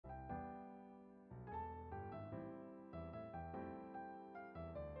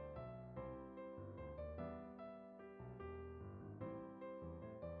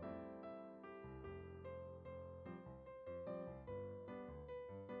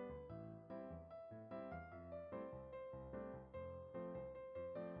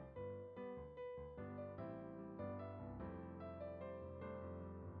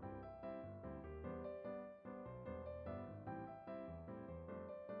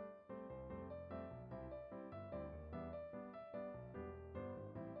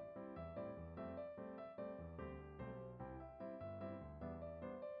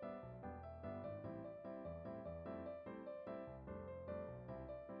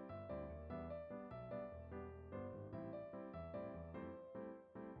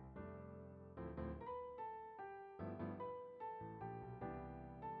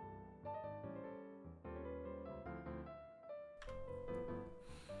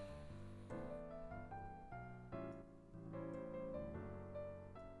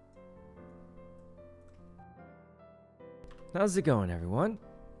How's it going, everyone?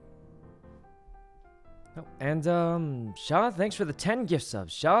 Oh, and, Shaw, thanks for the 10 gift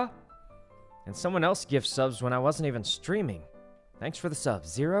subs, Shaw. And someone else gift subs when I wasn't even streaming. Thanks for the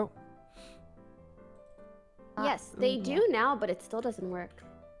subs, Zero. Yes, they do now, but it still doesn't work.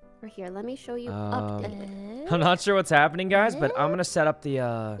 Or here, let me show you updated. I'm not sure what's happening, guys, but I'm gonna set up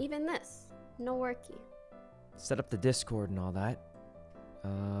the, Even this, no worky. set up the Discord and all that.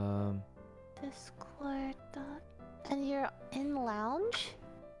 Discord. And you're in lounge?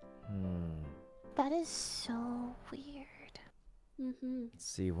 That is so weird. Let's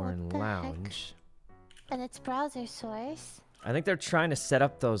see, we're in lounge. And it's browser source. I think they're trying to set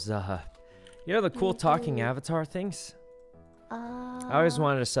up those, you know the cool talking avatar things? I always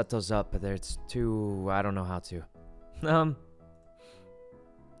wanted to set those up, but it's too... I don't know how to.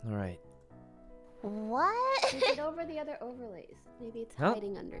 Alright. What? Get over the other overlays. Maybe it's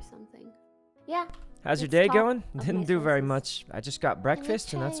hiding under something. Yeah. How's your day going? Didn't do very much. I just got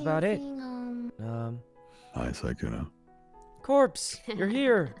breakfast and that's about it. Hi, Sykkuno. Corpse, you're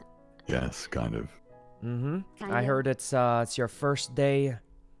here. Yes, kind of. I heard it's your first day.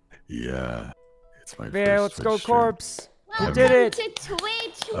 Yeah, it's my first. Yeah, let's go, stream. Corpse. Welcome You did it. to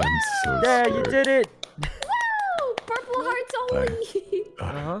Twitch. I'm so Yeah, scared. you did it. Woo! Purple hearts only.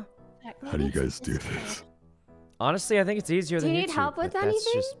 How do you guys do this? Honestly, I think it's easier than YouTube. Do you need help with but that's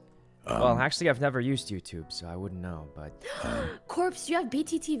anything? just... well, actually, I've never used YouTube, so I wouldn't know, but... Corpse, do you have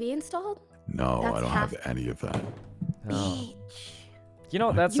BTTV installed? No, That's I don't have any of that. Oh. You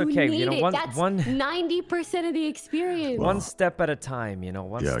know, that's You okay. need You know, it. one That's one 90% of the experience. one step at a time. You know,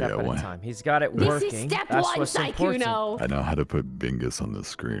 one step at a time. He's got it This working. is step That's one, what's important. Sykkuno. I know how to put Bingus on the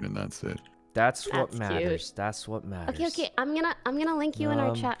screen, and that's it. That's what That's matters. cute. That's what matters. Okay. I'm gonna link you in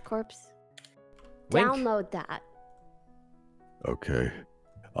our chat, Corpse. Link? Download that. Okay,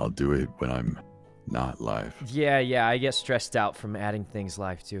 I'll do it when I'm not live. Yeah. I get stressed out from adding things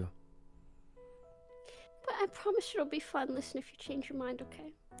live too. But I promise it'll be fun. Listen, if you change your mind,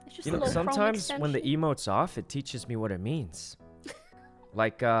 okay? It's just You a know, little Chrome sometimes when the extension. emote's off, it teaches me what it means.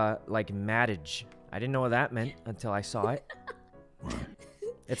 like mattage. I didn't know what that meant until I saw it.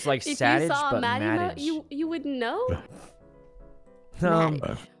 It's like If saddage, you saw a but Maddie emote, mattage. you wouldn't know.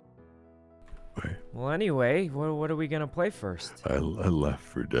 Well, anyway, what are we gonna play first? I left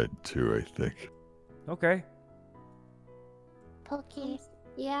for Dead 2, I think. Okay. Pokey.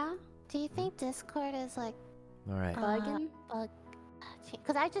 Yeah? Do you think Discord is like... All right. Bugging?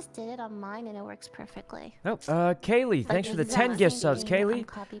 Because I just did it on mine and it works perfectly. Oh, Kaylee, thanks for the 10 gift subs, Kaylee.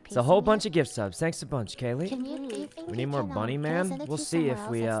 It's a whole bunch of gift subs. Thanks a bunch, Kaylee. Do you think We need more bunny man. We'll see if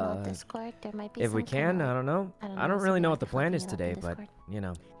we can. I don't know. I don't really know what the plan is today, but you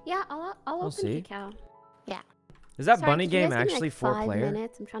know. Yeah, I'll open see. Kakao. Yeah. Is that Sorry, bunny could you game guys give me, actually like, 5 4-player?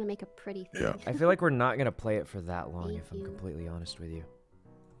 minutes? I'm trying to make a pretty thing. Yeah. I feel like we're not gonna play it for that long, if I'm completely honest with you.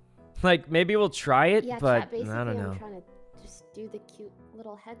 Like maybe we'll try it, Yeah, but chat, basically, I don't know. I'm trying to just do the cute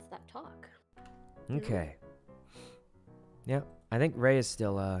little heads that talk. Okay. Yeah, I think Ray is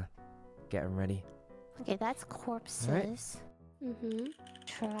still getting ready. Okay, that's corpses.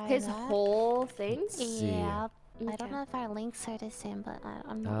 Try His that. whole thing? Yeah. I don't know if our links are the same, but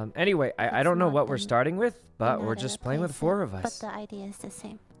I'm not. Anyway, I don't know what we're starting with, but we're just playing with 4 of But us. the idea is the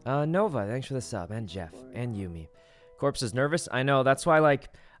same. Nova, thanks for the sub, and Jeff, and Yumi. Corpse is nervous. I know, that's why, like,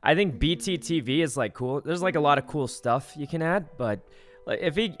 I think BTTV is, like, cool. There's, like, a lot of cool stuff you can add, but like,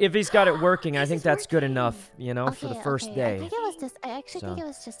 if he's got it working, I think that's good enough, you know, for the first day. I think it was just. I actually think it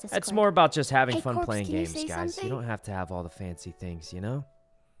was just Discord. It's more about just having Hey, fun Corpse, playing can you games, say guys. something? You don't have to have all the fancy things, you know?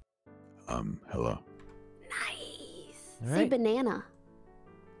 Hello. All Say right. banana.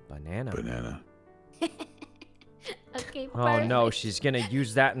 Banana. Banana. Okay, Oh no, she's gonna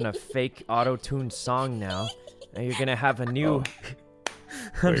use that in a fake auto-tuned song now. And you're gonna have a new...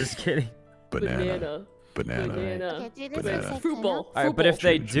 I'm just kidding. Banana. Banana. Okay, do this Banana. in Football. Alright, but if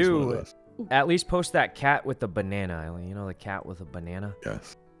they Choose one of do, those. at least post that cat with the banana. You know the cat with a banana?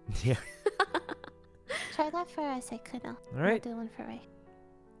 Yes. Yeah. Try that for us, Sykkuno. Alright. I'll do one for Ray.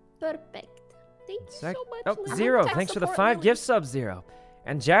 Perfect. Thank you so much. Oh, Lily. Zero, Tech thanks for the support, 5 Lily. gift subs, Zero.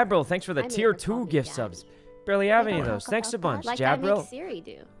 And Jabril, thanks for the I made tier her 2 call me gift daddy. subs. Barely have any of don't those. talk Thanks a about bunch, Like I make Jabril. Siri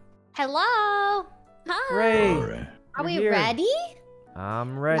do. Hello. Hi. Ray. Alright. Are we You're here. ready?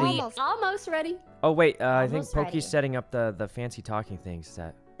 I'm ready. We almost ready. Oh wait, I think Almost ready. Pokey's setting up the fancy talking things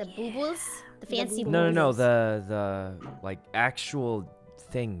that... The boo-boos? The fancy No, boo-boos. the like actual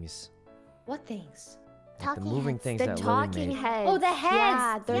things. What things? Like the moving things The that talking Lily made. heads. Oh, the heads.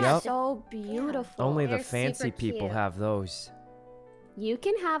 Yeah, they're Yep. so beautiful. Only the They're fancy super people cute. have those. You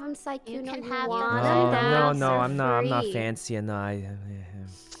can have them, Sykkuno. You can you have want them. them. Oh, no, That's no, I'm not free. fancy enough.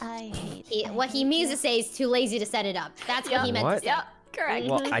 I hate What he means to say is too lazy to set it up. That's what he meant What? to say. Yep, correct.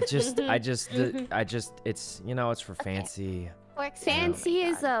 Well, it's, you know, it's for fancy. Works. Fancy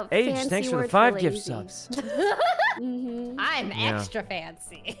is a Age, fancy thanks for the word 5 lazy. gift subs. I'm Yeah. extra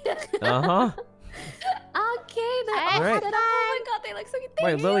fancy. Uh-huh. Okay, then. All right. Oh my god, they look so cute.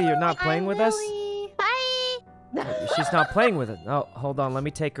 Wait, Lily, you're not playing with us? Bye. She's not playing with it. Oh, hold on. Let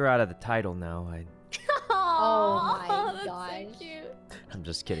me take her out of the title now. Oh my that's gosh. so cute. I'm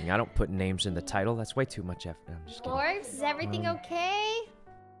just kidding. I don't put names in the title. That's way too much effort. I'm just kidding. Corpse, is everything okay?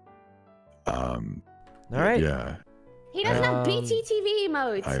 All right. Yeah. He doesn't have BTTV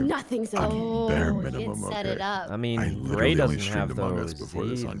emotes. I- Nothing's I'm okay. bare he minimum, didn't set okay. it up. I mean, I Ray literally only doesn't streamed have Among Us those before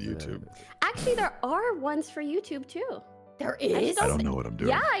this on either. YouTube. Actually, there are ones for YouTube too. There I just is? I don't know what I'm doing.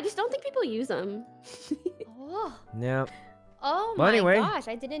 Yeah, I just don't think people use them. Oh, Yeah. oh Well, my anyway. gosh,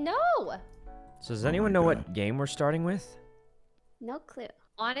 I didn't know. So does Oh anyone my know God. what game we're starting with? No clue.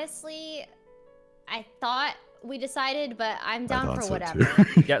 Honestly, I thought we decided, but I'm down I for thought so, whatever.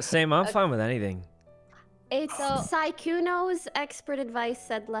 too. Yeah, same. I'm fine with anything. It's So- Sykkuno's expert advice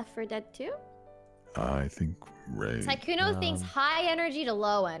said Left 4 Dead 2. I think Ray. Sykkuno thinks high energy to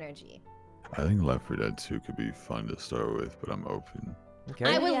low energy. I think Left 4 Dead 2 could be fun to start with, but I'm open.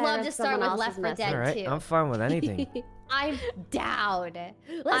 Okay. I would Yeah, love to that's start someone with else's Left 4 Dead All right. 2. I'm fine with anything. I'm down.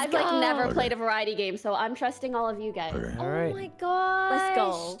 Let's I've go. like never Okay. played a variety game, so I'm trusting all of you guys. Okay. All Oh right. my gosh. Let's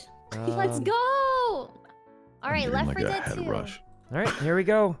go. Let's Um, go. All I'm right, getting Left like 4 a Dead head 2. rush. All right, here we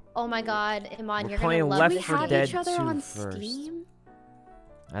go. Oh my god, Iman, We're you're playing gonna love Left We this 4 have Dead each other 2 on first. Steam.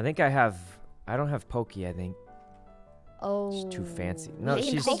 I think I don't have Pokey, I think. Oh. She's too fancy. No, we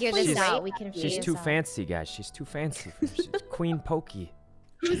can she's- figure this she's- out. We can She's figure too this out. fancy, guys. She's too fancy. She's Queen Pokey.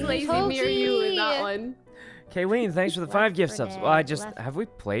 Who's lazy, me or you in that one? Kayleen, thanks for the 5 Left gift 4 subs. Dead, Well, I just Left- have we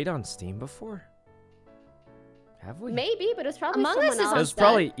played on Steam before? Have we? Maybe, but it's probably Among Us someone is else. on It was Steam.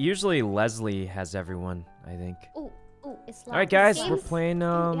 probably usually Leslie has everyone, I think. Ooh, it's All right, loud. guys, This we're game's- playing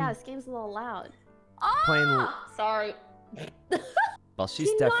yeah, this game's a little loud. playing. Sorry. Well, she's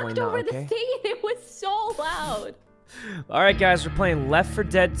She definitely knocked not over okay. the thing and it was so loud. All right, guys, we're playing Left 4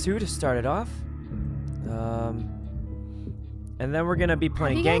 Dead 2 to start it off. And then we're gonna be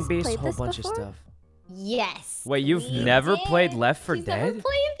playing you Gang guys Beast, played a whole this bunch before? of stuff. Yes. Wait, you've we never did. played Left 4 She's never Dead?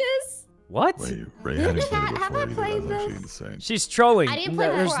 played this. What? Wait, Ray hadn't played it Have I before either. played That's actually this? insane. She's trolling. I didn't play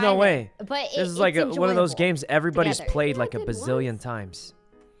No, there's before no either, way. But This is like one of those enjoyable. games everybody's Together. played like a Yeah, I did bazillion once. times.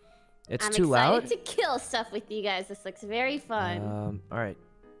 It's I'm too excited loud. to kill stuff with you guys. This looks very fun. All right.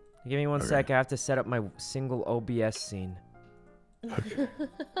 Give me one Okay. sec. I have to set up my single OBS scene.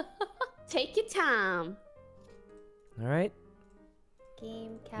 Take your time. All right.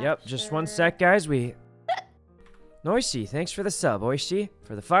 Game Yep. Just one capture. sec, guys. Noishi, thanks for the sub, Oishi,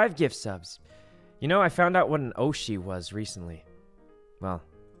 for the 5 gift subs. You know, I found out what an Oshi was recently. Well,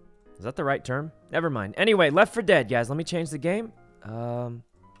 is that the right term? Never mind. Anyway, Left 4 Dead, guys. Let me change the game. All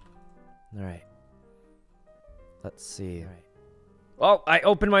right. Let's see. All right. Oh, I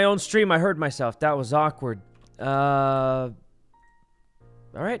opened my own stream. I heard myself. That was awkward. All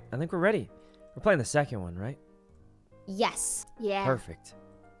right. I think we're ready. We're playing the second one, right? Yes. Yeah. Perfect.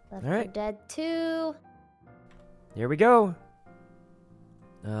 Left All 4 right. Dead 2. Here we go.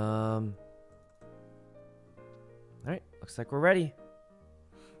 All right, looks like we're ready.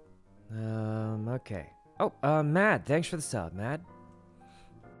 Okay. Oh, Mad, thanks for the sub, Mad.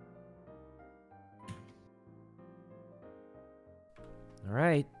 All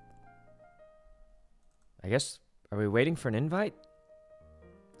right. I guess, are we waiting for an invite?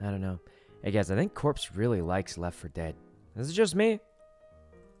 I don't know. Hey guys, I think Corpse really likes Left 4 Dead. Is it just me?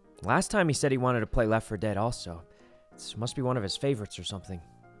 Last time he said he wanted to play Left 4 Dead also. This must be one of his favorites or something.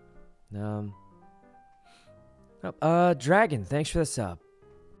 Dragon, thanks for the sub.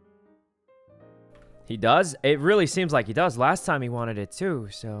 He does? It really seems like he does. Last time he wanted it too,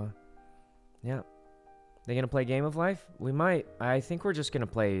 so... Yeah. They gonna play Game of Life? We might. I think we're just gonna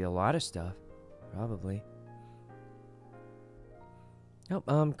play a lot of stuff. Probably.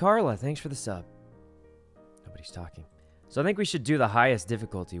 Oh, Carla, thanks for the sub. Nobody's talking. So I think we should do the highest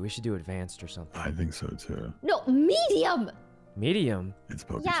difficulty. We should do advanced or something. I think so too. No, medium. Medium? It's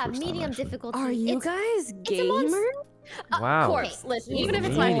Poke's Yeah, first time, medium actually. difficulty. Are you It's- guys it's a monster. gamers? Wow. Of course. Listen, even if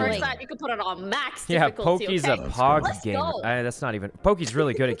it's Medium. my first time, you can put it on max Yeah, difficulty. Pokey's okay? a Pog Let's gamer. go. That's not even... Pokey's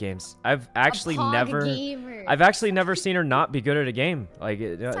really good at games. I've actually Pog never... gamer. I've actually never seen her not be good at a game. Like,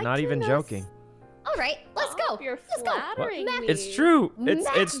 not even Sykkuno's. joking. All right, let's go. You're Let's go. flattering me. It's true. Max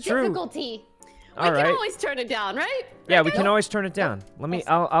It's true. difficulty. We All can right. always turn it down, right? Yeah, we can always turn it down. Let me...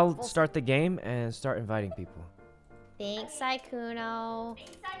 Full I'll start the game and start inviting people. Thanks, Sykkuno.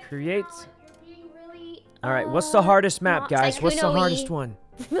 Create. You're being really All right, what's the hardest map, guys? What's the Sykkuno-y. hardest one?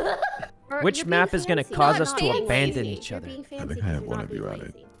 Which You're map being is gonna fancy. cause You're us not to being abandon lazy. each You're other? being I think fancy I have because one you're of you not at being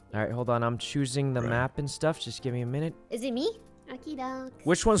it. lazy. All right, hold on. I'm choosing the Right. map and stuff. Just give me a minute. Is it me? Okie dokes.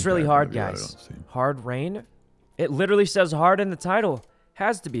 Which one's I really have hard, one of you at it, guys? I'll see. Hard rain? It literally says hard in the title.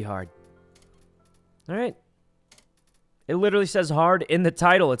 Has to be hard. All right. It literally says hard in the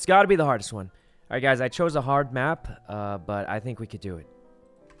title. It's got to be the hardest one. All right, guys. I chose a hard map, but I think we could do it.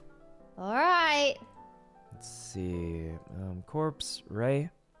 All right. Let's see. Corpse, Ray.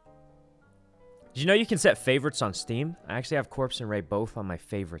 Did you know you can set favorites on Steam? I actually have Corpse and Ray both on my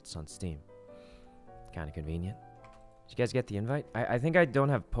favorites on Steam. Kind of convenient. Did you guys get the invite? I think I don't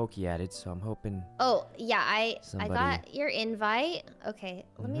have Pokey added, so I'm hoping... Oh, yeah, I Somebody- got your invite. Okay,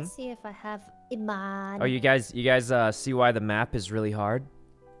 let me Mhm. see if I have Iman. Oh, you guys see why the map is really hard?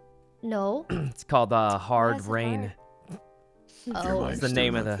 No. It's called Hard is it Rain. Your Oh. mic's the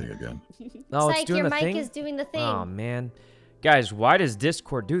name doing of that the- thing again. Oh, it's Psych, doing your the mic thing? is doing the thing. Oh, man. Guys, why does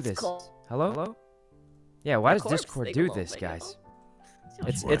Discord do this? Hello? Hello? Yeah, why does Corpse, Discord they do go this, they guys? go.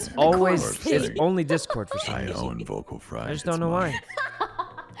 It's Why? always Corpse it's thing. only Discord for some I reason. own Vocal Fry. I just It's don't know mine.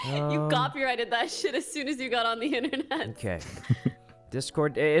 why. You Um, copyrighted that shit as soon as you got on the internet. Okay.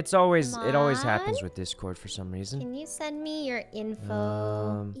 Discord, it always happens Come with Discord for some reason. Can you send me your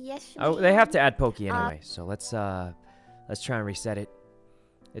info? Yes, Oh, they have to ma'am. add Pokey anyway, so let's try and reset it.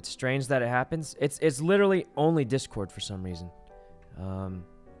 It's strange that it happens. It's literally only Discord for some reason.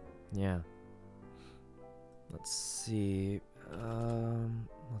 Yeah. Let's see.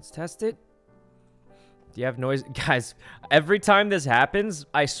 Let's test it. Do you have noise? Guys, every time this happens,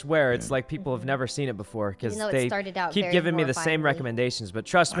 I swear it's like people have never seen it before because Even though it they started out keep very giving me the same horrifyingly. recommendations. But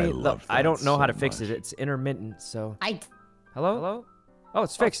trust me, love I don't that know how so to fix much. it. It's intermittent, so... I Hello? Hello? Oh,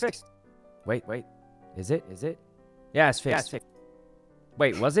 it's fixed. Wait. Is it? Yeah, it's fixed.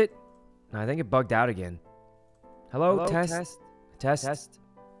 Wait, was it? No, I think it bugged out again. Hello? Test.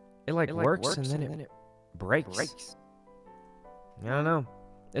 It like works and then it breaks. I don't know.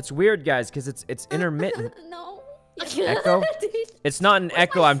 It's weird, guys, because it's intermittent. No. Echo? It's not an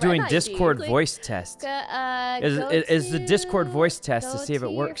echo. I'm doing friend ID? Discord Click. voice test. go Is the Discord voice test to go see if it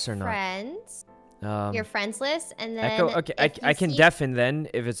to works your or not. Friends, Um, your friends list, and then Echo. Okay, if you I can see- deafen then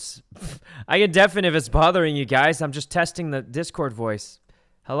if it's. I can deafen if it's bothering you guys. I'm just testing the Discord voice.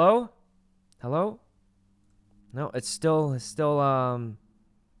 Hello? No, it's still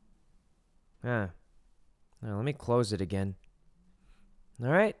Yeah. No, let me close it again. All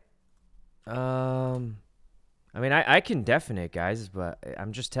right. I mean, I can deafen it, guys, but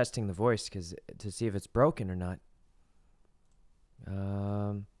I'm just testing the voice to see if it's broken or not.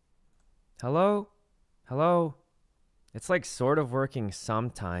 Hello? It's like sort of working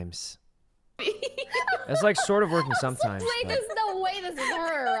sometimes. It's like sort of working sometimes. Wait, but- there's no way this is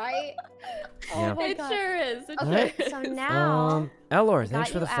her, right? Yeah. my It God. sure is. It Alright. sure is. So now, Elor, I thanks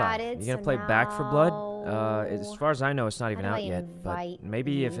got for the you 5. added, You gonna so play Back for Blood? As now- far as I know, it's not even How do out I yet. But invite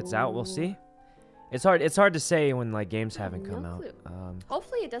maybe if it's out, we'll you? see. It's hard to say when like games haven't come no out. clue.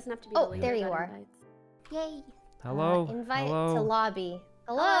 Hopefully, it doesn't have to be. Oh, the link there that you are. invites. yay. Hello. Invite Hello. to lobby.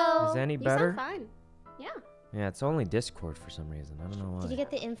 Hello. Is any You better? sound fine. Yeah. Yeah, it's only Discord for some reason. I don't know why. Did you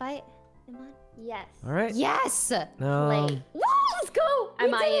get the invite? Iman? Yes. All right. Yes. Play. Woo, let's go.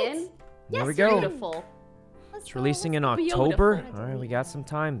 Am We I did it. in? There we Yes, go. you're Beautiful. Let's It's go, releasing in let's October. Beautiful. All right, we got some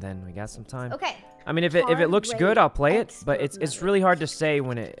time then. go. Okay, I mean, if it Hard looks rate good, I'll play it. But it's expert really hard to say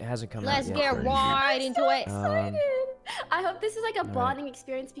when it hasn't come let's out yet. get right into it. I hope this is like a right. bonding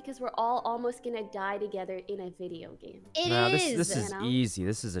experience because we're all almost gonna die together in a video game. It is. Nah, this is You know? easy.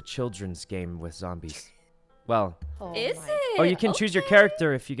 This is a children's game with zombies. Well, Oh Is my- it? oh, you can choose your Okay.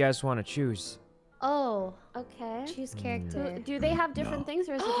 character if you guys want to choose. Oh, Okay. choose Hmm. character. Do they have different No. things,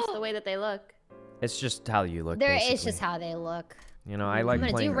 or is it just the way that they look? It's just how you look. There basically. is just how they look. You know, I like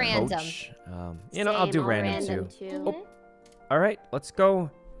gonna do playing random. coach. I'll Same, do I'll random too. too. All right, let's go.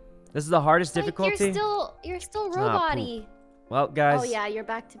 This is the hardest Like, difficulty. You're still Ah, robot-y. Well, guys, Oh yeah, you're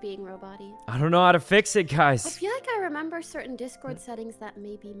back to being robot-y. I don't know how to fix it, I guys. feel like I remember certain Discord settings that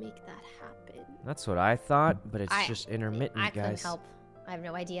maybe make that happen. That's what I thought, but it's I- just intermittent, I couldn't guys. help. I have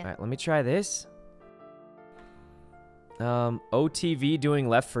no idea. All right, let me try this. OTV doing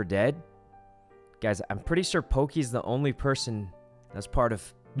Left 4 Dead. Guys, I'm pretty sure Pokey's the only person that's part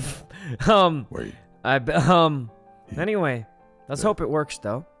of. Wait. Anyway, let's Yeah. hope it works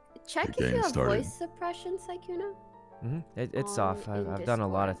though. Check The if you game have started. voice suppression, Sykkuno. It's On- off. I've in done a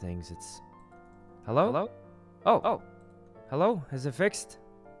lot of Discord. things. It's. Hello? Oh. Hello? Is it fixed?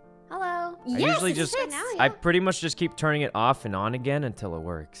 Hello. I usually it's just- fixed. Now, I yeah. pretty much just keep turning it off and on again until it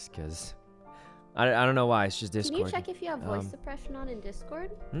works, because I don't know why. It's just Can Discord. you check if you have voice suppression on in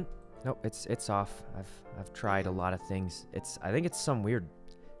Discord? Nope, it's off. I've tried a lot of things. I think it's some weird,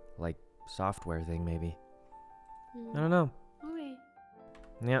 like, software thing maybe. I don't know. Okay.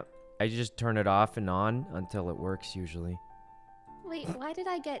 Yep. I just turn it off and on until it works usually. Wait, why did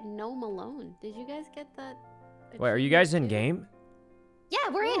I get no Malone? Did you guys get that? Wait, are you guys in game? Yeah,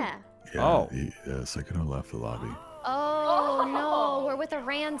 we're in. Yeah. Yeah, Oh. Sykkuno left the lobby. Oh no, we're with a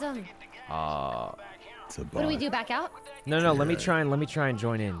random. It's a bot. What do we do? Back out? No, let me try and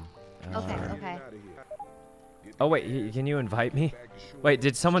join in. Okay. Oh wait, can you invite me? Wait,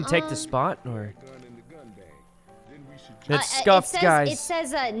 did someone take the spot or? It's scuffed, guys. It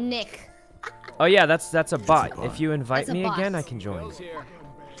says Nick. Oh yeah, that's a bot. bot. If you invite That's a me bot. again, I can join.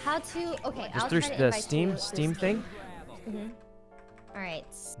 How to? Okay, Just I'll through try to the invite you. Steam thing. All right.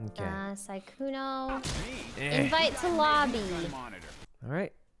 Okay. Sykkuno. Eh. Invite to lobby. All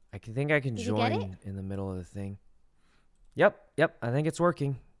right. think I can Did you get join in the middle of the thing. Yep. I think it's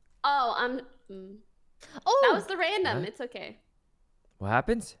working. Oh, Oh, that was the random. What? It's okay. What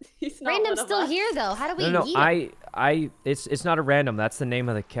happens? He's not random's one of still us. here though. How do we? No, yeet him? it's not a random. That's the name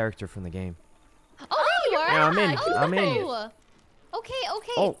of the character from the game. Oh, there you are. Yeah, I'm in. Oh, I'm in. Okay.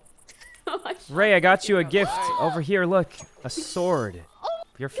 Oh, Ray, I got you a gift over here. Look, a sword.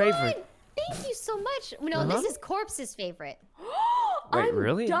 Your favorite. God, thank you so much. No, this is Corpse's favorite. Wait, I'm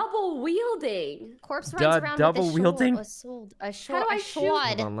really? double wielding. Corpse runs around double with wielding? a sword. A How do sword. I A shoot? sword.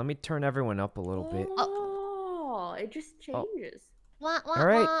 Hold on, let me turn everyone up a little bit. Oh, it just changes. Wah, wah, All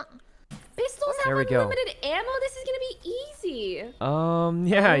right. wah. Pistols There have we go. unlimited ammo. This is gonna be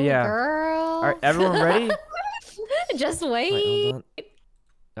easy. Yeah. Girl. All right, everyone ready? Just wait. Wait, hold on.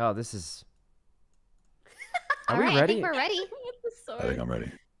 Oh, this is. Are we All right, I ready? think we're ready. With the sword. I think I'm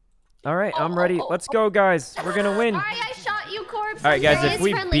ready. All right, I'm ready. Let's go, guys. We're gonna win. All right, I shot you, corpse. All right, guys. There If is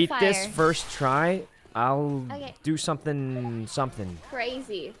we friendly beat this fire. first try, I'll Okay. do something.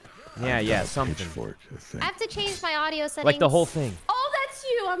 Crazy. Yeah, something. Pitchfork, I think. I have to change my audio settings. Like the whole thing. Oh, that's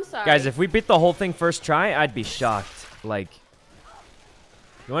you. I'm sorry. Guys, if we beat the whole thing first try, I'd be shocked. Like,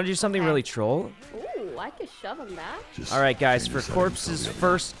 you want to do something really troll? Ooh, I could shove him back. Just All right, guys. change For the settings Corpse's so we have-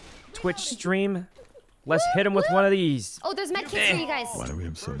 first Twitch stream, let's hit him with one of these. Oh, there's med kits for you guys. Why do we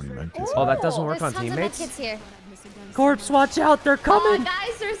have so many medkits? Oh, that doesn't work There's on tons teammates. of med kits here. Corpse, watch out! They're coming.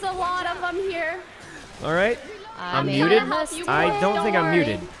 Guys, there's a lot of them here. All right. I'm made muted. a mistake. I don't think I'm Don't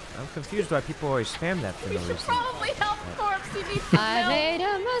muted. worry. I'm confused why people always spam that for no You should reason. probably help corpse. He needs some I help. made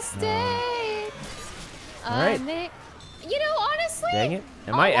a mistake. Alright. You know, honestly. Dang it.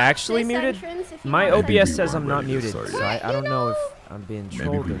 Am I'll I watch actually this muted? entrance if you My want to. OBS says I'm not Ready to muted, start so yet? I don't know if I'm being Maybe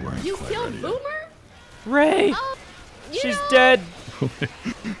trolled we or not. weren't You quite killed ready yet. Boomer? Ray! Oh, you She's know, dead! you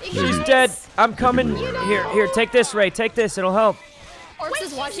She's guys, dead! I'm coming! we were- Here, take this, Ray. Take this, it'll help. Corpse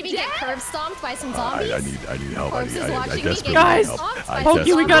is watching me get curb stomped by some zombies. I need help. Corpse is I watching me desperately get Guys! need help. stomped I by some Pokey, we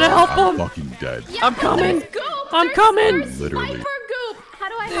desperately- gotta help I'm him. fucking dead. I'm coming! Goop! I'm There's coming! first Literally. Sniper Goop! How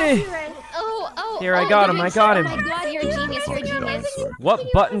do I Eh. help you, Ray? Oh. Here, I got him, you're I got in- him. Oh my god, you're a genius. You're a Fucking genius. dinosaur.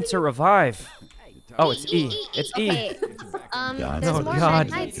 What button to revive? Oh, it's E. It's E. Okay. Yeah, There's oh more God. med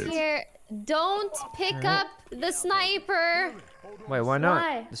knights here. Don't pick up the sniper Wait, why not?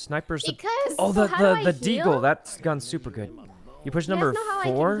 Why? The sniper's the... because Oh, So how do I the deagle. heal? That gun's super good. You push number know how I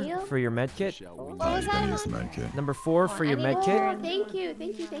can 4 heal? for your med kit. what was You gotta that? use the medkit. Number 4 for your med kit. Oh, thank you.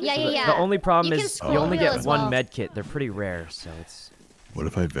 Yeah. The only problem You can is you scroll only wheel get as one well. med kit. They're pretty rare, so it's... What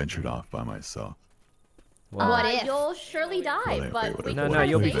if I ventured off by myself? Well, What if? You'll surely die, Wait, but wait, we no, can no,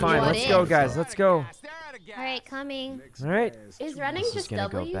 you'll be save fine. you. What Let's if? go, guys. Let's go. All right, coming. All right. Is running This is just gonna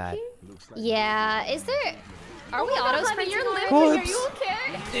go W? bad. Yeah. Is there? Are we Oh my God, auto honey, sprinting? you're on? living. Corpse. Are you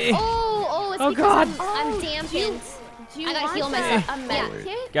okay? Eh. Oh, it's Oh, because God. I'm dampened. Do you I gotta want heal a- myself. A med Yeah.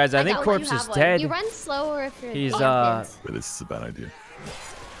 kit? Guys, I I think got Corpse you is have one. dead. You run slower if you're He's, dampened. But this is a bad idea.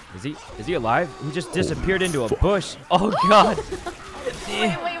 Is he alive? He just disappeared into a bush. Oh, God.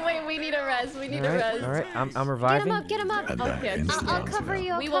 Wait. We need a res. We need a res. All right. I'm Get him reviving. up. Get him up. And Okay. that instant I'll cover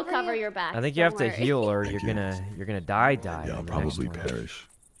you. I'll We will cover cover you. your back. I think you have to don't worry. heal or Thank you're you. gonna die. Yeah, I'll in the next probably one. perish.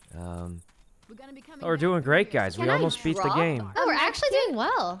 Oh, we're doing great, guys. We Can I almost beat the drop? game. Oh, we're actually doing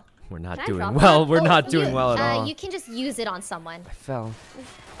well. We're Can not I doing drop well. that? We're not Oh, doing you- well at all. You can just use it on someone. I fell.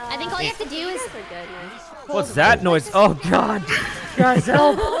 I think all you have to do is. These are good, man. What's that noise? Oh, God. Guys,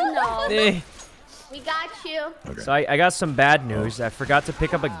 help. Oh no. Eh. We got you. Okay. So I got some bad news. I forgot to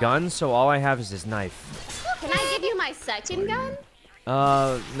pick up a gun, so all I have is this knife. Can I give you my second gun?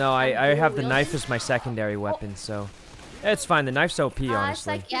 No, I have the knife as my secondary weapon, so it's fine. The knife's OP,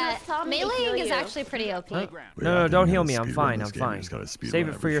 honestly. Sykkuno, Yeah, tell me to meleeing heal is you. actually pretty OP. Wait, No, I don't think heal you me. gotta I'm speedrun fine. this I'm game. You fine. just gotta speedrun Save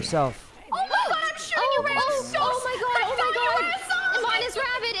it for everything. yourself. Oh my god, I'm shooting you, Ray. Oh my god. Iman is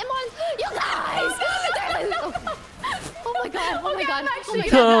rabid. Iman, you guys. my god. Oh my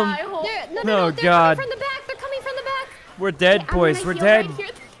Come. god. No, Oh, they're God. coming from the back. They're coming from the back. We're dead, boys. We're dead. Right here.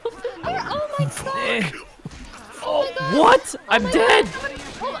 Oh my god. What? I'm dead.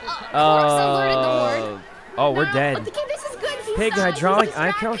 alerted the horde. Oh, we're dead. Okay, this is good. He's Pig stopped. hydraulic He's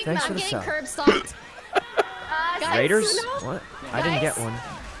ICO, distracting thanks them. for the Getting sub. curb stomped. Guys, Raiders? Sykkuno? What? I didn't get one.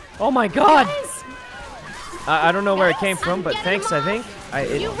 Oh my god. Guys, I don't know where it came Guys, from, I'm but getting thanks, them I think.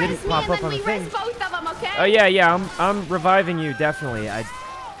 It you didn't res me pop and up then on the we thing. res both of them, okay? Oh yeah, I'm reviving you definitely. I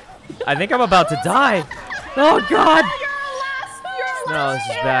think I'm about to die. Oh god. No, this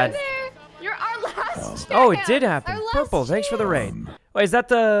is bad. You're our last. Oh, it did happen. Our last Purple, thanks for the raid. Wait, is that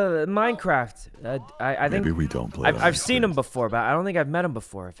the Minecraft? I think Maybe we don't play. I've seen him before, but I don't think I've met him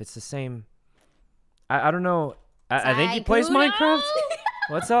before. If it's the same, I don't know. I think he plays Sykkuno? Minecraft.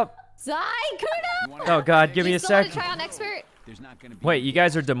 What's up? Sykkuno! Oh god, give me You a still wanna sec. try on expert? Wait, you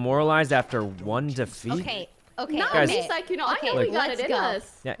guys are demoralized after one defeat? Okay. Not Guys- me, Sykkuno. I think Look. we got it Let's in go.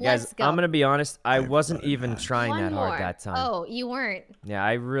 us. Yeah, Let's guys, go. I'm gonna be honest. I I've wasn't got it, even man. trying One that hard more. that time. Oh, you weren't. Yeah,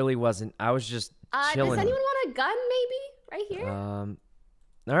 I really wasn't. I was just Does chilling. anyone want a gun, maybe? Right here? All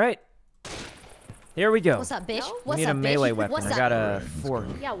right. Here we go. What's up, bitch? No? We What's need up, a melee bitch? weapon. What's I up? got a Alright, let's fork.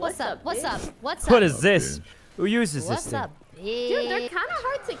 go. Yeah, What's up? What's up? bitch? What's up? What is up, this? bitch? Who uses this What's thing? up, bitch? Dude, they're kind of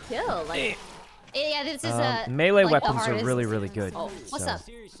hard to kill. Like, Yeah, this is a Melee like the weapons are hardest. really, really good. Oh, What's so. up?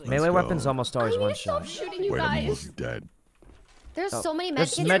 Melee go. weapons almost always I need one to stop shot. shooting you Wait, I'm guys. almost dead. There's Oh, so many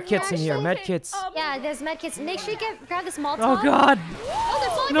there's medkits. medkits in here. actually. Medkits. Yeah, there's medkits. Make sure you grab this Molotov. Oh god. Oh, they're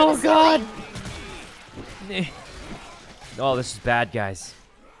falling No from the god. ceiling. Oh, this is bad, guys.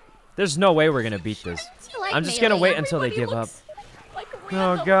 There's no way we're gonna beat this. I like I'm just gonna melee. wait until they Everybody give up. looks like Oh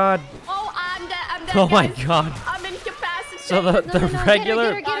random. god. Oh, I'm dead. I'm dead. Oh my guys. god. I'm incapacitated. So the No, no,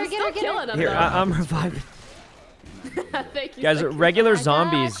 regular. Get her, I'm still killing them, Here, though. I'm reviving. Thank you, Guys, Sykkuno. regular I got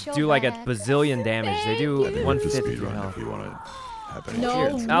zombies your do like a back. bazillion damage. They do I think one it's a fifth speed your run health. if you want to have any.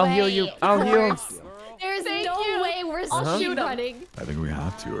 No Here, I'll heal you. way. I'll heal. Corpse. There's Thank no you. way we're Uh-huh. speed running. I think we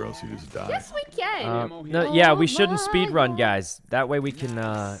have to, or else you just die. Yes, we can. No, yeah, we Oh shouldn't my speed run, God. guys. That way we can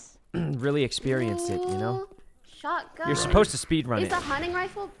really experience it, you know? Shotgun. You're supposed to speed run Is it. a hunting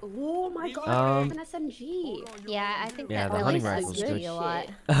rifle? Oh my god, Um, an SMG. Yeah, I think Yeah, that the really hunting sucks rifle's to good. be a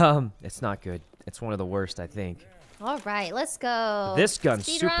lot. It's not good. It's one of the worst, I think. All right, let's go. This gun's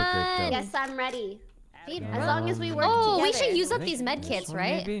Speed super run. good, though. Yes, I'm ready. Speed As run. long as we work Oh, we together. should use up I these think med this kits, one,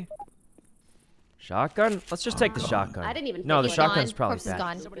 right? maybe? Shotgun? Let's just take the shotgun. I didn't even No, the think about shotgun's it. probably Corpse is bad.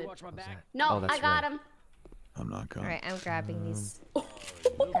 gone. No, Oh, that's I got right. him. I'm not All going. right, I'm grabbing these.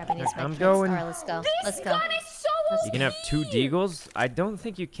 Grabbing these med I'm kits. going. All right, let's go. Let's go. Gun is so You can have 2 deagles? I don't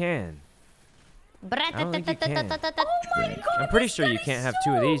think you can. don't think you can. I'm pretty sure you can't have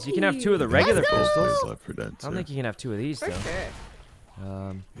 2 of these. You can have 2 of the regular go. pistols. Plays Left 4 Dead I don't 2. think you can have 2 of these, For though.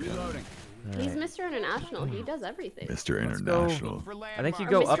 sure. He's Mr. International. He does everything. Mr. go. International. I think you Or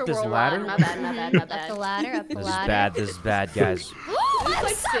go Mr. up this Worldwide. ladder. My bad, my bad, my Up the bad. ladder, up the This is ladder. bad. This is bad, guys. I'm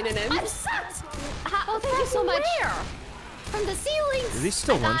like sucked. synonyms. I'm sucked. Oh, thank you so much. From the ceilings. Are these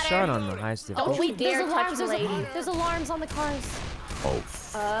still got one shot her. on the highest Don't difficulty? we dare There's touch alarms, the lady. there's alarms on the cars. Oh,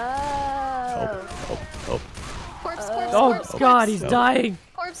 Oh. help. Corpse, corpse, Oh corpse, god, he's Help. dying.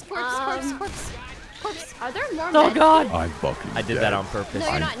 corpse, corpse, corpse, corpse, corpse. Are there more Oh men? god. I'm fucking I did dead. that on purpose. No,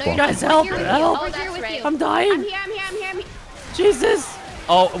 you're not. No, I'm you're not. Guys, We're help, here with help. You. Oh, We're that's here with right. you. I'm I'm dying. here, I'm here, I'm here, I'm here. Jesus.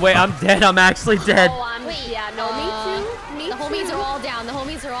 Oh, wait, I'm dead. I'm actually dead. Oh, I'm, Wait, yeah, no, me too. Me The homies too. are all down. The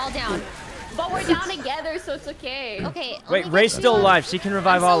homies are all down. But we're down together, so it's okay. Okay. Wait, let me Ray's get still you. alive. She can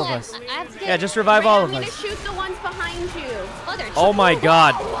revive I'm all of still us. alive. I have to get... Yeah, just revive all I'm of gonna us. shoot the ones behind you. Oh, they're Oh my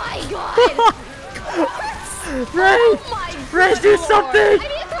god. Oh my god. Ray! Oh my Ray, good do lord. something! I need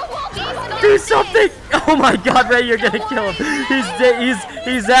to throw balls. Do something! Oh my god, Ray, you're gonna kill him. He's dead.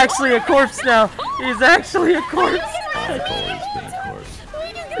 He's actually a corpse now. He's actually a corpse. I've always been a corpse.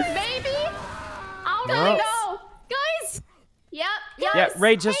 Baby! I'm Well. gonna go. Guys. Yep, Yeah, yes.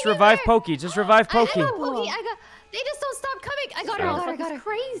 Ray, just hang in revive there. Pokey. Just revive I Pokey. got Pokey. They just don't stop coming. I got her. I got her. I got her.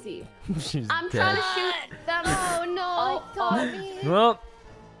 Crazy. She's I'm trying dead. to shoot them. Oh no. Oh, Got me. Well,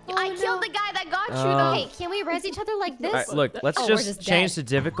 I killed the guy that got you. Okay, can we res each other like this? alright, look, let's Oh, we're just just change dead. the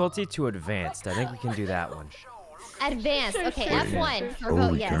difficulty to advanced. I think we can do that one. Advanced. Okay, F1 for Oh,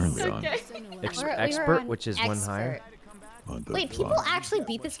 vote we yes. currently on. Ex- We were expert, on which is one higher. What the Wait, people fuck? actually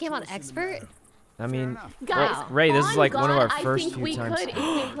beat this game on expert? I mean, Guys, Ray, this is on like one of our God, first I think few we times. could if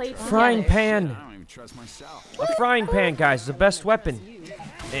we played Frying together. pan. A frying pan, guys, the best weapon.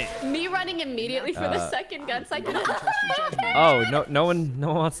 Me running immediately for the second gun cycle. Oh, no one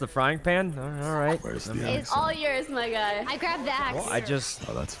wants the frying pan. All right. Where's the It's axe? All yours, my guy. I grabbed the axe. Well, I just.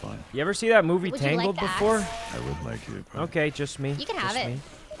 Oh, that's fine. You ever see that movie Would you like Tangled the before? axe? I would like you. but- Okay, just me. You can have just it. me.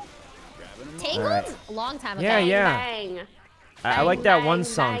 Tangled? Alright. A long time ago. Yeah, yeah. Bang. I like that one bang,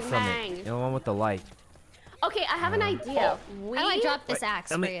 song bang, from bang. it. The one with the light. Okay, I have an idea. We How do I drop this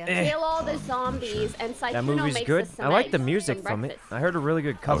axe for you? kill all the zombies and That Sykkuno movie's makes good. us some I like the eggs, music some from it. breakfast. I heard a really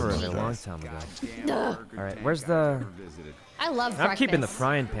good cover of it a long time ago. All right, where's the? I love I'm breakfast. keeping the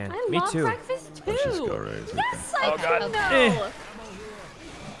frying pan. I Me love too. breakfast too. Let's just go right. Yes, Oh, God. Sykkuno.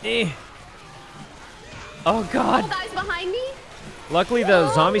 Oh God. Oh, guys behind me. Luckily, the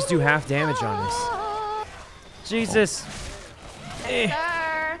zombies do half damage on us. Jesus.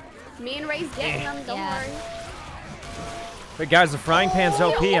 Sir. Me and Ray's getting them. Don't Yeah. worry. But guys, the frying pan's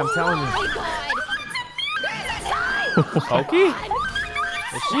OP. I'm telling you. Oh my god. Pokey?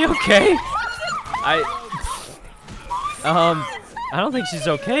 Is she okay? I don't think she's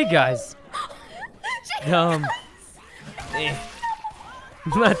okay, guys.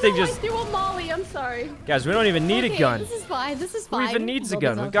 That thing just. Do a molly. I'm sorry. Guys, we don't even need a gun. This is fine. This is Who fine. even needs a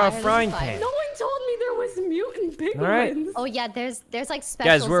Build gun? it We on got a fire, this frying is fine. pan. No one told me there was mutant big All right. ones. Oh yeah, there's like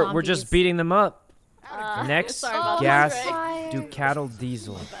special Guys, we're zombies. just beating them up. Next, sorry about that, gas, Ray. do cattle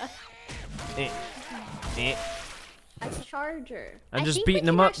diesel. A charger. I'm I just think we beating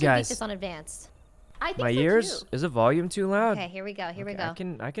them can up, actually beat guys. this on advanced. I think My so ears? too. Is the volume too loud? Okay, here we go. Here we Okay,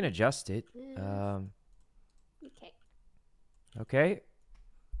 go. I can adjust it. Okay. Okay.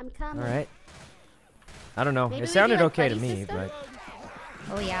 I'm coming. All right. I don't know. Maybe we It do, sounded like, okay to buddy me, system? but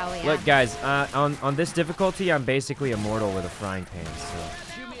Oh yeah, oh yeah. look, guys. On this difficulty, I'm basically immortal with a frying pan.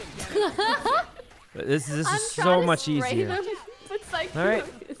 So But this is so much easier. All right.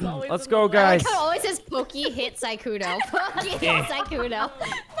 Let's go, guys. It always says Pokey hit Sykkuno. Pokey hit Sykkuno. No, I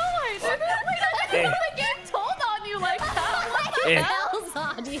didn't. I don't get told on you like that. What the hell's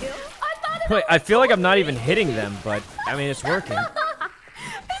on you? I thought Wait, I feel like I'm not even hitting them, but I mean it's working.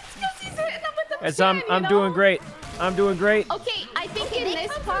 it's because he's hitting them with the As pan, I'm you doing know? great. I'm doing great. Okay, I think in They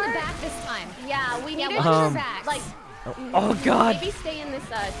this come part, from the back this time. yeah, we need to watch just, your backs. like, Oh God. maybe stay in this.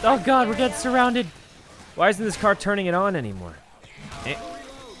 Oh God, we're area. getting surrounded. Why isn't this car turning it on anymore?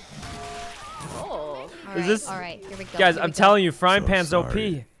 Oh. Is this- All right, here we go. Guys, here I'm we go. telling you, frying So pan's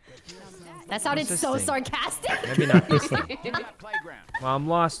sorry. OP. That sounded What's so this thing? sarcastic. Maybe not this thing. Well, I'm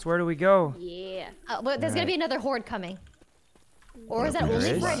lost. Where do we go? Yeah. But there's gonna be another horde coming. Or is that There only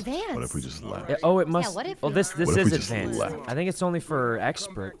is? for What advanced? if we just left? Oh, it must. what if Oh, we- this What if is we just advanced. left? I think it's only for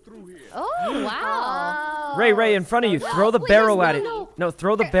expert. Oh wow. Ray, in front of you. Throw the Wait, barrel there's at it. no- No,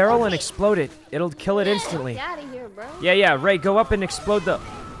 throw the barrel and explode it. It'll kill it instantly. Get out of here, bro. Yeah, Ray, go up and explode the.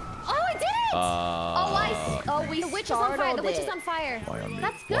 Oh, I did it! We The witch is on fire. The startled witch is it. on fire. Why on me?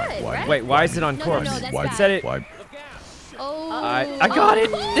 That's Why- good, why- right? Wait, why is it on No, corpse? no, that's why- bad. Said it. Why? Oh. I got it.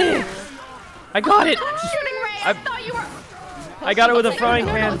 I got it. Shooting Ray. I thought you were. I got it with a frying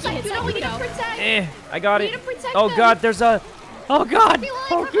pan. You know we need to protect. I got We it. need to protect Oh them. God, there's a. Oh God,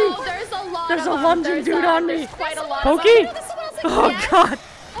 Pokey. Oh, there's a lot. There's of a them. lunging There's, dude on me. There's quite a lot. Pokey. Of them. Oh Yes. God.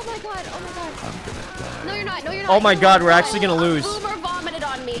 Oh my god. Oh my god. I'm gonna die. No, you're not. No, you're not. Oh my You're God, not. we're actually gonna lose. A boomer vomited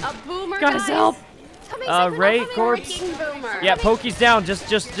on me. A boomer. Guys, help. Coming, Sykkuno, Ray, coming. corpse. Freaking boomer. Yeah, Pokey's down. Just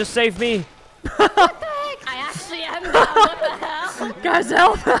save me. I actually am down. What the hell? Guys,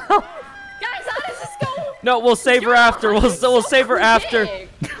 help! Guys, how does this go? No, we'll save her after. We'll save her after. Big.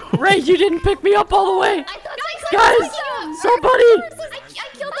 Ray, you didn't pick me up all the way. I thought Guys, somebody, I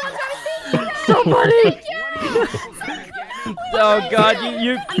killed the other. somebody. Oh God,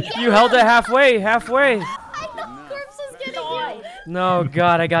 you held it halfway. Corpse is getting you. No,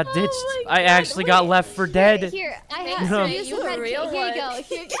 God, I got ditched. I actually got left for dead. Here, I Thanks, have Ray, use you the a red real kit. Here you one. go.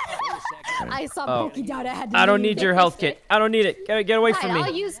 Here. I saw Oh. Pokey down. I had to I don't leave. need your health kit. I don't need it. Get away from I'll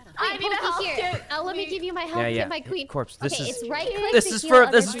me. use. I need a health Pokey here. kit. Let me give you my health Yeah, yeah. kit, my queen. Corpse, this okay, is- it's right click. This to is heal for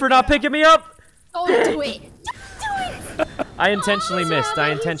others. not picking me up. Don't do it. I intentionally missed. rabid, I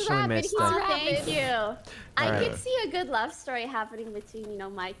he's intentionally rabid, missed. he's that. rabid. Thank you. I Alright. could see a good love story happening between,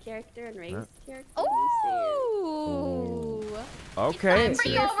 my character and Ray's character. Ooh. Okay. I'm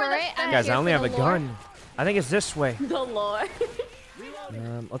here for it. I'm Guys, here I only for have a the lore. gun. I think it's this way. The Lord.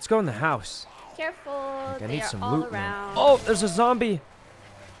 Let's go in the house. Careful. I They need are some all loot, man. around. Oh, there's a zombie.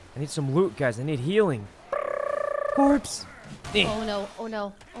 I need some loot, guys. I need healing. Corpse. Oh no. Oh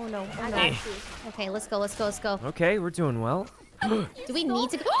no. Oh no. Oh I no. got you. Okay, let's go. Let's go. Let's go. Okay, we're doing well. Do we need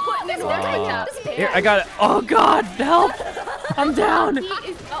to go? This guy up. Here, I got it. Oh God, help! I'm down. He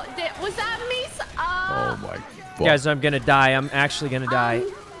is, was that me? Oh my. Fuck. Guys, I'm gonna die. I'm actually gonna die.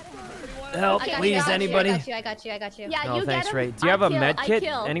 Help, I got please, you, I got you, anybody. I got you. Yeah, No, you thanks, get him. Ray. Do you have a med I kit?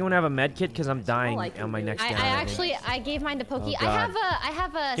 kill. Anyone have a med kit? Cause I'm dying I can on my do. next I down. I think. actually I gave mine to Pokey. Oh, God. I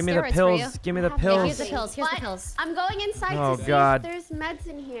have a Give me the steroids pills. for you. Give me the Yeah, pills. here's the pills. Here's the What? pills. I'm going inside Oh, to see God. if there's meds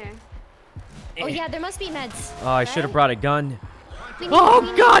in here. Oh yeah, there must be meds. Oh, I should have brought a gun. We need- Oh we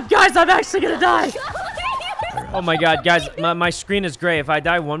need- God, guys, I'm actually gonna die. Oh my god, guys, my screen is gray. If I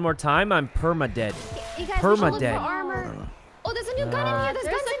die one more time, I'm perma-dead. You guys, we should look for Perma-dead. armor. Oh, there's a new gun in here. There's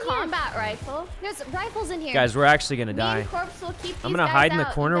guns a in here. combat rifle. There's rifles in here. Guys, we're actually gonna Me die. and Corpse will keep I'm these gonna guys hide in the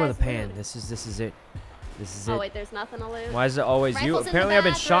out. corner You with a guys pan. move. This is it. This is Oh it. wait, there's nothing to loot. Why is it always you? Rifles in the Apparently, I've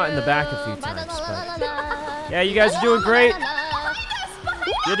been shot in the back a few bathroom. times. But... Yeah, you guys are doing great.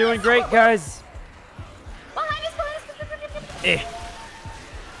 You're doing great, guys. Behind us. Eh.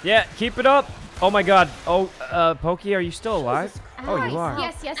 Yeah, keep it up. Oh my god. Oh, Pokey, are you still alive? Oh, you are.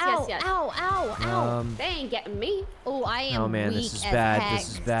 Yes. Ow. They ain't getting me. Oh, I am Oh man, weak this is as bad. heck. This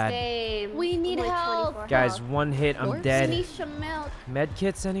is bad. Same. We need I'm like help. 24 Guys, health. one hit, I'm Corpse? dead. Anisha milk. Med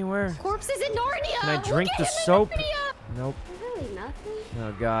kits anywhere? Corpses in Narnia. Can I We'll drink get the him in soap? Narnia. Nope. Really nothing.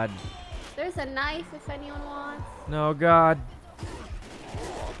 Oh god. There's a knife if anyone wants. No god.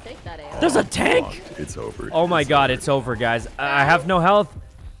 I'll take that AR. There's a tank. It's over. Oh my god, it's over, guys. I have no health.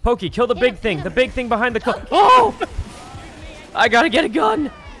 Pokey, kill the big thing. The big thing behind the car. Oh! I gotta get a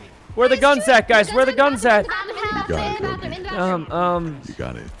gun. Where the guns at, guys? Where the guns at? You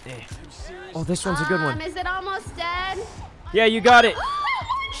got it. Oh, this one's a good one. Is it almost dead? Yeah, you got it.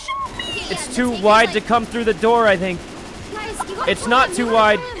 It's too wide to come through the door, I think. It's not too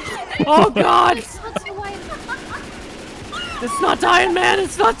wide. Oh god! It's not dying, man.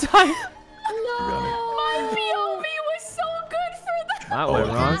 It's not dying. My POV was so good for that. That Oh, went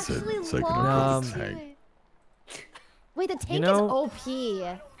I wrong. said Actually Sykkuno lost. killed the tank. Wait, the tank You know- is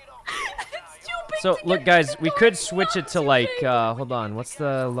OP. So look, guys, we could switch it to like, hold on, what's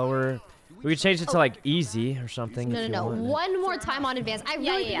the lower? We could change it to like easy or something. if you No. want. One more time on advance. I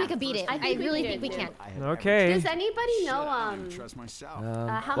really think we could beat it. I I think we really can think we do it, can. Okay. Does anybody know how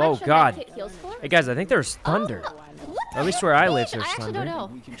Oh much a god. med kit heals for? Hey guys, I think there's thunder. What the At least where I live, heck? there's I actually thunder.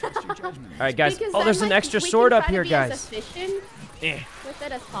 don't know. All right, guys. Because Oh, then, there's an like, extra we can sword up try to here, be as guys. efficient Eh. with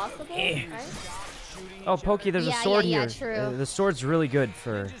it as possible, Eh. right? Oh, Pokey, there's a Yeah, sword yeah, here. true. The sword's really good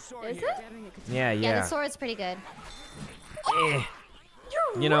for. Is it? Yeah, Yeah, yeah. the sword's pretty good. Eh.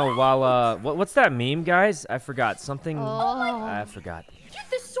 You know, while what's that meme, guys? I forgot something. Oh. I forgot. Dude,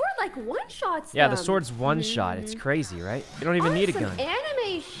 the sword like one shots. Yeah, the sword's one shot. It's crazy, right? You don't even need a gun.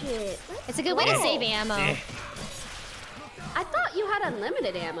 Anime shit. It's a good way to save ammo. I thought you had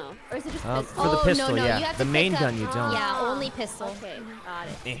unlimited ammo, or is it just pistol? For the Oh, pistol, no, you yeah. have The to main pick up- gun, you don't. Yeah, only pistol. Okay, got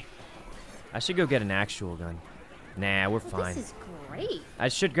it. I should go get an actual gun. Nah, we're fine. This is great. I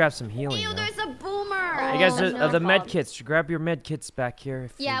should grab some healing. Ew, though. there's a boomer. Hey guys, Oh, the no. med kits. Grab your med kits back here.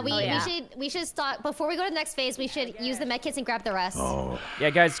 if Yeah, you we, need. yeah. we should stop before we go to the next phase. We should use the med kits and grab the rest. Oh, Yeah,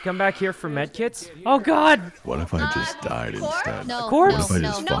 guys, come back here for med kits. Oh God! what if I just died instead? No, Corpse? no, What if I no,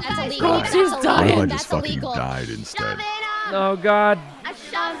 just no, fucking that's illegal. died? That's Corpse is illegal. dying. What if I That's just fucking illegal. died instead? Oh God! I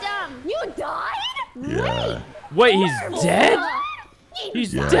shoved him. You died? Yeah. Wait, he's dead?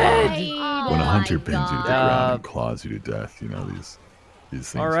 He's Yeah. dead. When a hunter pins you to the ground Uh, and claws you to death, you know these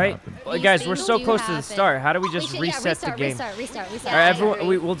things All right, happen. well, These guys, we're things so do close to the happen. start. How do we We just should- yeah, reset the game? Restart. All right, everyone,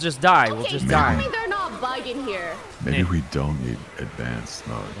 we'll just die. We'll just Tell me die. they're not bugging here. Maybe we don't need advanced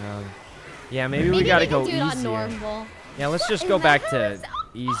mode. Yeah, maybe we Maybe gotta we go can do it on easier. normal. Yeah, let's just go back to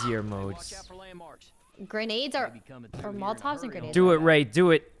easier modes. Grenades or Molotovs and grenades. Do it, Ray.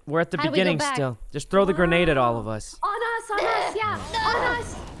 Do it. We're at the How do we go beginning back? still. Just throw the grenade at all of us. On us, yeah. On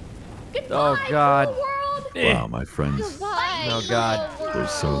us. Goodbye, Oh, God. whole world. Wow, my friends, Oh God. they're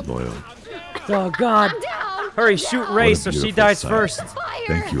so loyal. Oh God. Down. Hurry, shoot Ray What a so she beautiful dies sight. first.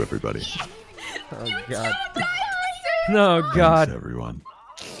 Thank you, everybody. Oh God. No Thanks, God. everyone.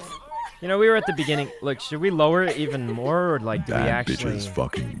 You know, we were at the beginning. Look, should we lower it even more, or like, do we Bad actually? bitches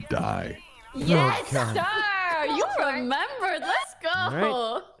fucking die. Yes, God. sir. You remembered. Let's go. All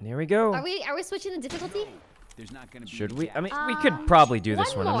right. Here we go. Are we switching the difficulty? Should we? I mean, we could probably do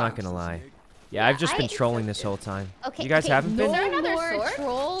this one one. I'm not more. gonna lie. Yeah, I've just been I- trolling this whole time. Okay. You guys okay, haven't no been? there another more sword?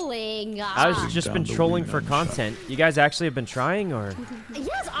 trolling. I was Ah. just Down been the trolling lead for on content. You guys actually have been trying, or?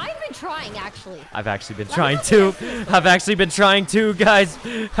 Yes, I've been trying actually. I've actually been trying too. I've actually been trying too, guys.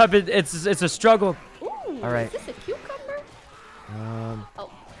 I've been. It's a struggle. Ooh, All right. Is this a cucumber?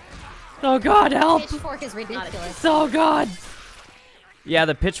 Oh God, help! Pitchfork is ridiculous. Oh God. Yeah,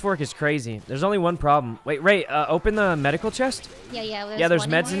 the pitchfork is crazy. There's only one problem. Wait, Ray, open the medical chest. Yeah. Yeah, there's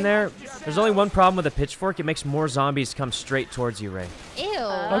one meds in here. there. There's only one problem with the pitchfork. It makes more zombies come straight towards you, Ray. Ew.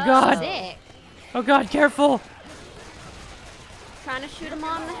 Oh God. Sick. Oh God, careful. Trying to shoot him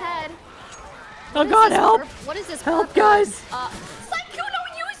on the head. Oh What is God, this help! perp- What is this? Help, purple? guys! Sykkuno,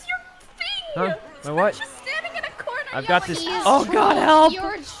 use your thing. Huh? My what? Just standing in a corner. I've got yelling this. at Oh God, help! You're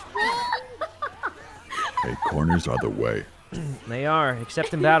troll. Hey, corners are the way. They are,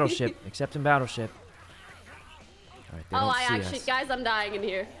 except in Battleship. Except in Battleship. All right, they Oh, don't I see actually, us. guys, I'm dying in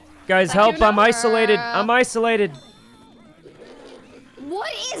here. Guys, help! I'm isolated. I'm isolated.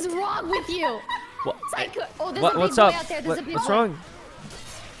 What is wrong with you? What? Oh, there's a big What's boy up? out there. There's a big What's boy. wrong?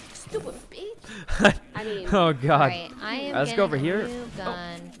 Stupid bitch. I mean. Oh God. Alright, I am Let's go over getting a here. new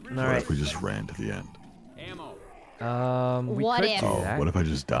gun. All What right. if we just ran to the end? We What could if? do Oh, that. what if I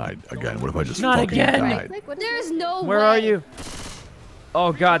just died again? What if I just Not fucking again. died? Like, what is There's that? no way. Where are you?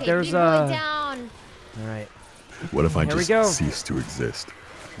 Oh God, Okay, there's big boy down. All right. What if I Here we just go. cease to exist?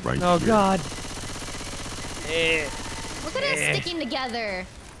 Right Oh here. God. Look at us sticking together.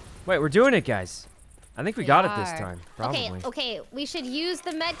 Wait, we're doing it, guys. I think we got it this time. Probably. Okay, we should use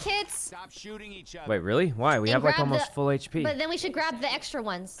the med kits, Stop shooting each other. Wait, really? Why? We And have like grab almost the- full HP. but then we should grab the extra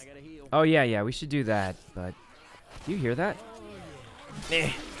ones. Oh yeah, we should do that. But do you hear that?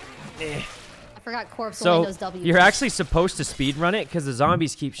 I forgot corpse So only knows W. you're actually supposed to speed run it because the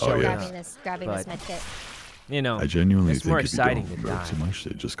zombies keep Oh, showing yeah. up. grabbing this But- med kit. You know, I genuinely it's think more if exciting you to don't move die. too much,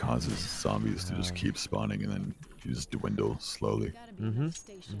 it just causes zombies to just keep spawning, and then you just dwindle slowly.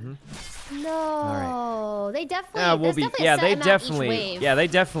 No, they definitely. Yeah, we'll there's be. definitely Yeah, a set they amount each definitely. wave. Yeah, they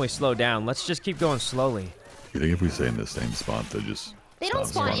definitely slow down. Let's just keep going slowly. You think if we stay in the same spot, they just They don't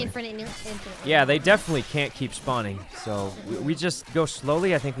stop spawn spawning? infinitely. Yeah, they definitely can't keep spawning. So we just go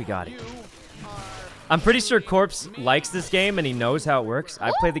slowly. I think we got it. I'm pretty sure Corpse likes this game and he knows how it works.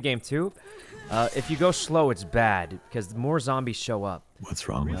 I played the game too. If you go slow, it's bad because more zombies show up. What's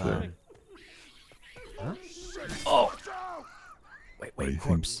wrong with it? Huh? Oh! Wait, What do you think?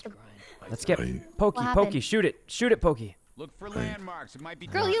 Corpse. Let's get What do you- Pokey, What Pokey, happened? shoot it, Pokey. Look for landmarks. It might be.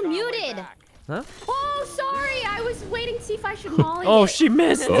 Girl, you muted. Huh? Oh, sorry. I was waiting to see if I should molly Oh, it. she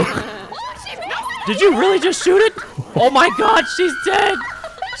missed. Oh, she missed. Did you really just shoot it? Oh my God, she's dead.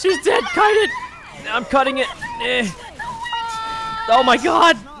 She's dead. Kite it. I'm cutting it. Oh my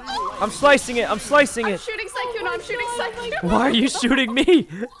God. I'm slicing it. I'm slicing I'm it. shooting Sykkuno. I'm shooting Sykkuno. Why are you shooting me?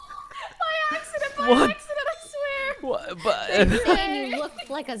 By accident. By What? accident. I swear. What? But, Saying you look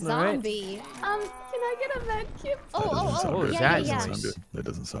like a right. zombie. Can I get a med kit? Oh, That oh, doesn't sound good. that That is doesn't nice. sound good. That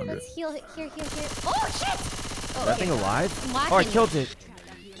doesn't sound good. Let's heal it. Here. Oh shit! Oh, that thing alive? I'm Oh, I whacking killed it.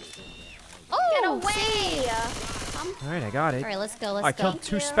 Oh, Get away. All right, I got it. All right, let's go. Oh, I Let's go. killed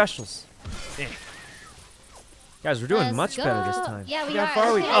two specials. Guys, we're doing Let's much better this go. time. Yeah, we How are. far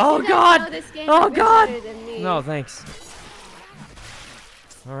are we? Okay, I Oh think I know God! this game Oh a bit God! better than me. No, thanks.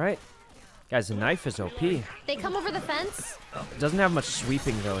 All right, guys, the knife is OP. They come over the fence. It doesn't have much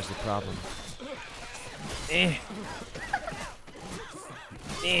sweeping though, is the problem.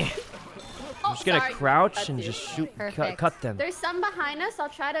 I'm just gonna sorry. crouch Cut and you. just shoot, Perfect. cut them. There's some behind us. I'll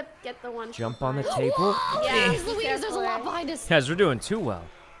try to get the one. Jump on the behind. table. Yeah, Jeez Louise, there's a lot careful. behind us. Guys, we're doing too well.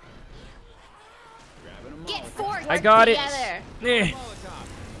 Get forth. I got it. Together.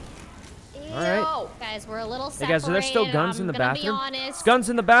 All right. Guys, we're a little Hey separated. guys, are there still guns I'm in the gonna bathroom? Be honest. It's guns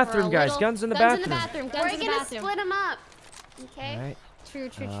in the bathroom, We're a guys. little- Guns in the Guns in bathroom. the bathroom. Guns We're in the gonna bathroom. split them up. Okay. All right. True.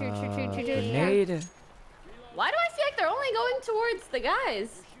 Grenade. Why do I feel like they're only going towards the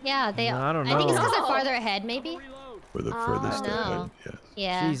guys? Yeah, they. No, I don't I think it's know. because they're Oh. farther ahead, maybe. We're the furthest no. ahead. Yes.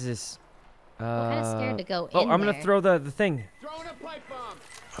 Yeah. Jesus. I'm kind of scared to go Oh, in I'm gonna there. throw the thing. Throwing a pipe bomb.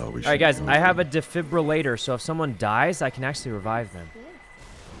 Oh, we All right, guys, should I go have a there. defibrillator, so if someone dies, I can actually revive them.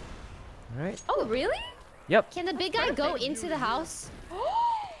 All right. Oh, really? Yep. Can the big guy go into the house?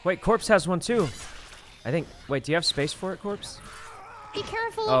 Wait, Corpse has one too. I think. Wait, do you have space for it, Corpse? Be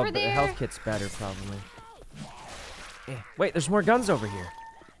careful Oh, over but the there. health kit's better, probably. Wait, there's more guns over here.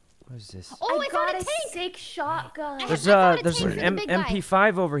 What is this? Oh, I got found a a tank. sick shotgun. There's I found a there's tank an for the big guy.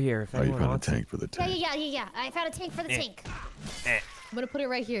 MP5 over here. If Oh, you anyone found a wants it. tank for the tank. Yeah. I found a tank for the tank. I'm gonna put it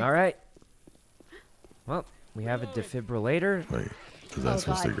right here. All right. Well, we have a defibrillator. Wait, is that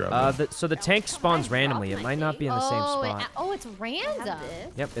supposed to God. grab it? So the tank spawns randomly. It might not be in the same spot. It's random.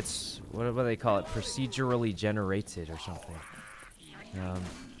 Yep, it's what do they call it? Procedurally generated or something.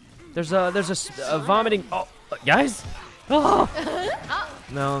 There's a vomiting. Oh, guys. Oh.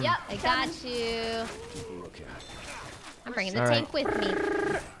 No. Yep, I got you. I'm bringing the All tank with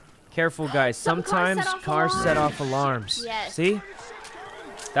me. Careful, guys. Some Sometimes cars set off cars set off alarms. Yes. See?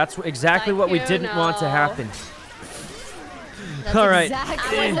 That's exactly what we didn't want to happen. That's All right.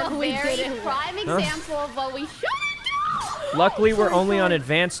 Exactly That was what a we very did. prime example of what we should do. Luckily, we're only on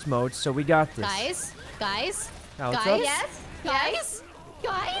advanced mode, so we got this. Guys. Oh, what's guys. up? Yes.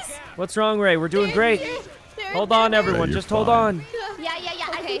 Guys. What's wrong, Ray? We're doing great. Hold on, everyone. you're Just hold fine. on. Yeah.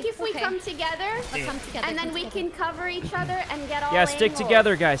 I think if we okay. come together, Let's come together. and then come we together. can cover each other and get all Yeah, stick angles.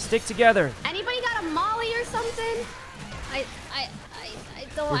 together, guys. Stick together. Anybody got a molly or something? I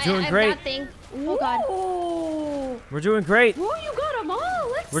don't. We're doing I great. have that thing. Oh God. Oh. We're doing great. Ooh, you got them all.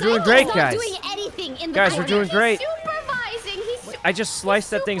 Let's We're see. doing great, He's guys. not doing anything in the Guys, we're corner. doing great. Supervising. I just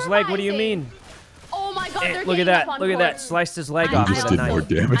sliced that thing's leg. What do you mean? Oh my god, they're Look at ganging that. up on Look at that. Corpse. Sliced his leg I off You with just a did more knife.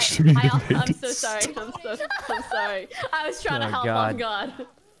 damage to me than they I'm did. so sorry. I'm sorry. I was trying to Oh, help. God. On God.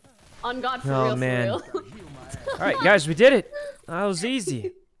 On God, for Oh, real, man. for real. All right, guys, we did it. That was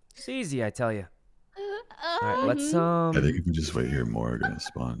easy. It's easy, I tell you. All right, let's I think if we just wait here, more are gonna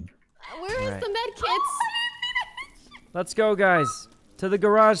spawn. Where is Alright. the med kits? let's go, guys, to the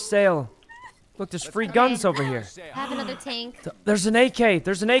garage sale. Look, there's free guns over here. Have another tank. There's an AK.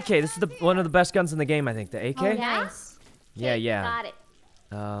 There's an AK. This is one of the best guns in the game, I think. The AK. Oh, nice. Yeah, yeah. Got it.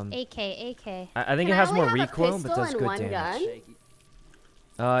 AK. I think Can it has I only more have a recoil, but pistol does and good one damage.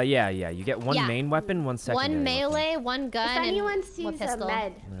 gun? Yeah. You get one Yeah. main weapon, one secondary. One weapon. melee, one gun, If anyone and sees one a pistol.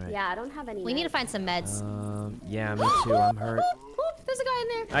 med. Alright. Yeah, I don't have any. We need to meds. find some meds. Yeah, me too. I'm hurt. Oop, there's a guy in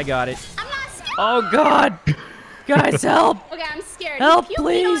there. I got it. I'm not scared. Oh God! Guys, help! Okay, I'm scared. Help, He's puking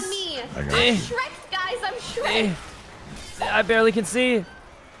please. on me. I got Eh, I'm Shrek, guys. I'm Shrek. eh. I barely can see.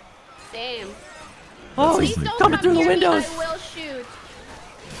 Same. Oh, Please he's don't coming come through the near me, windows. I will shoot.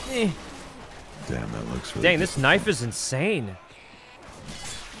 Eh. Damn, that looks really Dang, good. this knife is insane.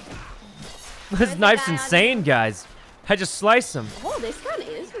 This knife's guy on insane, guys. I just sliced him. Oh, this gun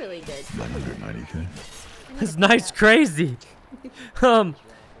is really good. 990k. This knife's crazy.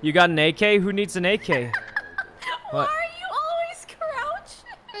 You got an AK? Who needs an AK? Why What? are you always crouched?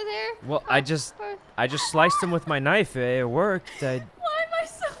 Over there. Well, I just sliced him with my knife. It worked. Why am I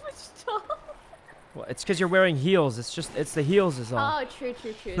so much taller? Well, it's because you're wearing heels. It's the heels is all. Oh, true.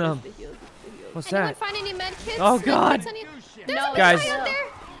 No. It's the heels. It's the heels. What's Anyone that? find any med kits? Oh, Med God. kits, any- No, Guys. it's Out still- there?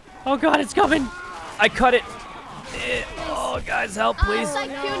 Oh God, it's coming! I cut it. Oh, guys, help, please!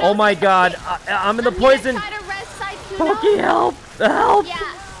 Sykkuno, Oh my God, I'm in the poison. I'm gonna try to rest Sykkuno. Pokey, help! Help! Yeah.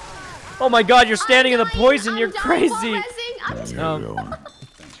 Oh my God, you're standing in the poison. I'm You're dying crazy. while rezzing. Yeah, we gotta go.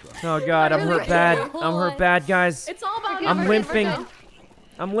 Oh God, I'm hurt bad. I'm hurt bad, guys. It's all about I'm numbers. limping. We're good.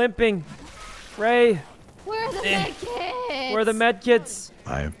 I'm limping. Ray, Where are the Eh. med kits? where are the med kits?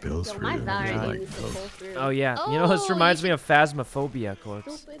 I have pills Yo, for my you. Valorant Would you like needs to pills? pull through. Oh yeah, you know this Oh, reminds you me of Phasmophobia,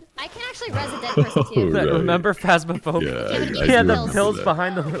 Corpse. Stupid. I can actually res a dead person too. Right. Remember Phasmophobia? Yeah, I Yeah, do Yeah, the remember pills that.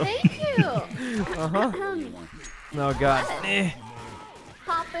 behind the little. Thank you. Uh-huh. Oh God.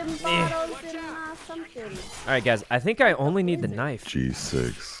 Popping bottles and something. All right, guys. I think I only need the knife.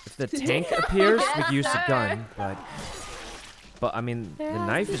 G6. If the tank appears, we can use the gun, but I mean, the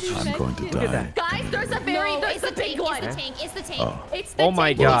knife is just. I'm going to Look at die. that. Guys, there's a berry. No, There's it's a the big tank. one. It's the tank. It's the tank. Oh, It's the Oh my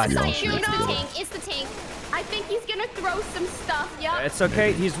tank. God. It's Yeah. It's the Sykkuno. tank. It's the tank. I think he's gonna throw some stuff. Yeah. It's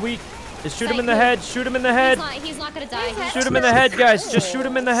okay. He's weak. Just shoot him in the head. Shoot him in the head. He's not gonna die. He's Shoot him in the head, guys. Just shoot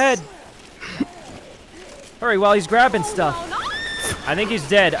him in the head. Hurry while he's grabbing stuff. Oh, no. I think he's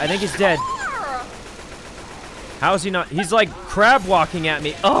dead. I think he's dead. How is he not? He's like crab walking at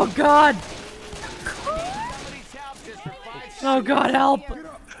me. Oh God. Oh God, help.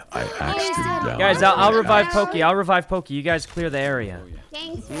 I axed him down. Guys, I'll revive Pokey. I'll revive Pokey. You guys clear the area.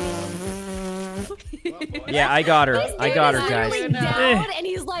 Thanks. Yeah, I got her. I got her, guys. Literally down, and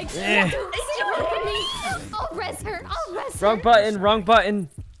he's like, Eh. "It's choking me. I'll res her. I'll res her." Wrong button. Wrong button.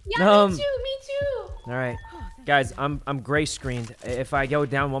 Yeah, me too. All right, guys, I'm gray screened. If I go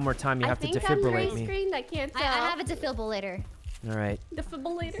down one more time, you have to I think I'm gray defibrillate me. screened. I can't tell. I have a defibrillator. All right.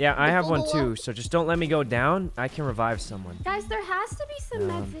 Defibrillator. Yeah, I have one Defibrillator. too. So just don't let me go down. I can revive someone. Guys, there has to be some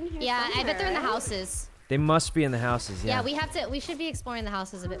meds in here. Yeah, I bet they're in the somewhere. houses. They must be in the houses. Yeah, Yeah. we should be exploring the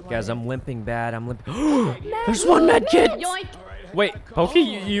houses a bit more. Guys, I'm limping bad. I'm limping. There's one med kit. Yoink. Wait, Pokey,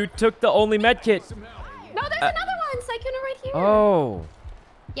 you took the only med kit. No, there's another one. Sykkuno right here. Oh.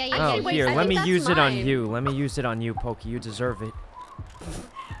 Yeah, Oh, yeah. wait, here, I let think me that's use it on mine. you. Let me use it on you, Pokey. You deserve it. That's the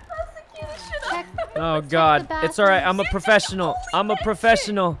cutest shit Check. Oh God, it's all right. I'm a professional. I'm a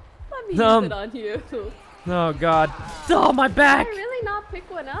professional. Let me use it on you. Oh God. Oh, my back. Did I really not pick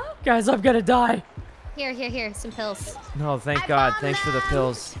one up? Guys, I'm gonna die. Here, some pills. No, thank God. Thanks for the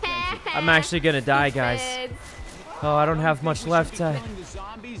pills. I'm actually gonna die, guys. Oh, I don't have much left. What's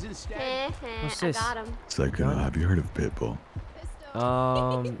this? I got him. Sykkuno, have you heard of Pitbull?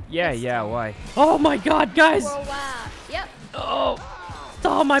 Yeah, why? Oh my God, guys. Yep.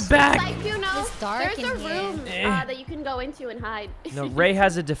 Oh, my back. Sykkuno, It's dark there's a in here. room Eh. that you can go into and hide. No, Ray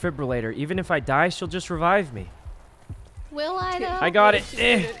has a defibrillator. Even if I die, she'll just revive me. Will I though? I got it.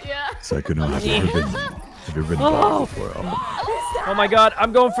 Yeah. Sykkuno, have you ever been Oh. bald before? Oh, Oh my God,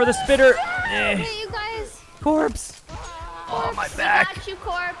 I'm going for the spitter. Hey, you guys. Corpse. Oh, my back. Got you,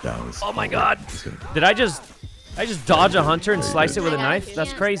 corpse. that was. Oh my God. It's gonna- Did I just dodge a hunter and slice it with a Yeah, knife? you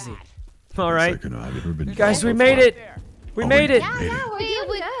That's can. crazy. All right. Sykkuno, have you ever been Guys, we bald made before? it. We Oh, made we it. made it. We're doing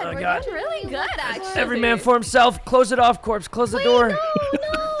good. Oh, We're God. doing really good, actually. Every man for himself. Close it off, Corpse. Close the door.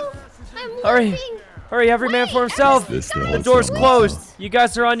 No, I'm Hurry. limping. Hurry, every man for himself. The door's closed. You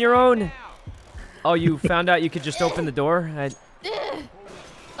guys are on your own. Oh, you found out you could just open the door?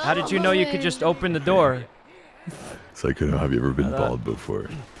 How did you know you could just open the door? Sykkuno, have you ever been bald before?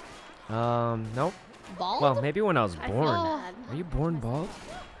 Nope. Bald? Well, maybe when I was born. Oh. Are you born bald?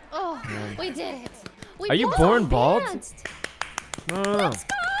 Oh, we did it. Are you born bald? No. Let's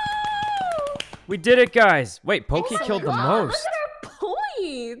go! We did it, guys. Wait, Pokey killed the Look most. at our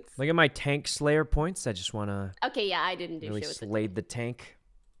points. Look at my tank slayer points. I just want to Okay, yeah, I didn't do really shit with slayed the tank.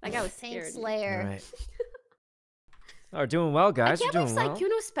 That guy was Tank scared. Slayer. All right. Oh, we're doing well, guys. I We're can't doing believe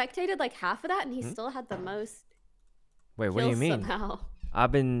well. Sykkuno spectated like half of that, and he still had the most. Wait, what do you kills mean? Somehow.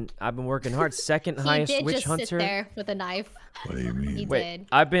 I've been working hard. Second He highest did witch just hunter. sit there with a knife. What do you mean? He Wait,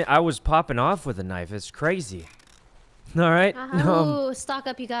 did. I was popping off with a knife. It's crazy. All right. Ooh, stock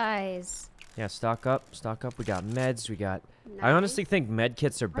up, you guys. Yeah, stock up. Stock up. We got meds. We got. I Nice. honestly think med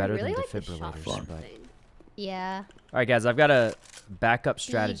kits are better I really than like the shotgun defibrillators. But... thing. Yeah. All right, guys. I've got a backup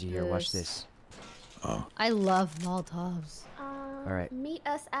strategy here. Watch Beakers. this. I love Molotovs. All right. Meet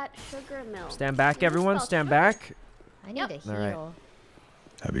us at Sugar Mill. Stand back, Can you everyone. spell Stand sugar? back. I need a heal. All right.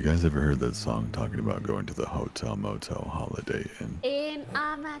 Have you guys ever heard that song talking about going to the hotel, motel, Holiday Inn? And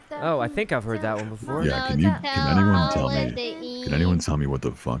I'm at the Oh, I think I've heard that one before. Yeah, can anyone tell me? Can anyone tell me what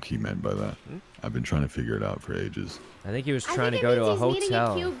the fuck he meant by that? I've been trying to figure it out for ages. I think he was I trying to think go it to a means he's meeting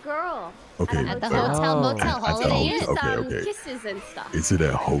hotel. a cute girl. Okay, At the but hotel, Oh. motel, At the holiday inn. hotel. Okay, okay. Kisses and stuff. is it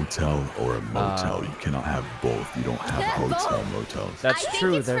a hotel or a motel? You cannot have both. You don't have hotel motels. That's I think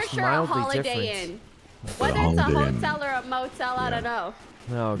true. it's There's for sure a mildly Holiday different. Inn. Whether it's a Holiday Inn. hotel or a motel, I don't know.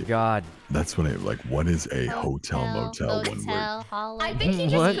 Oh God. That's what I like. What is a hotel, motel? One word. Motel, holiday. I think he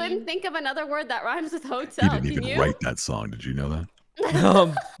just What? couldn't think of another word that rhymes with He hotel. didn't Can even you? write that song. Did you know that?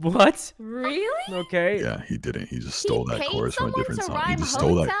 What? Really? Okay. Yeah, he didn't. He just stole that paid chorus from a someone different to song. He rhyme just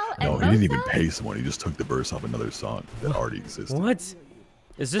stole that. hotel No, and he didn't even motel? pay someone. He just took the verse off another song that already existed. What?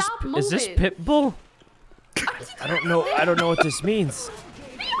 Is this Stop is this moving. Pitbull? I don't know. I don't know what this means.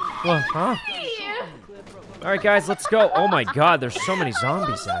 Well, huh? All right, guys, let's go. Oh my God, there's so many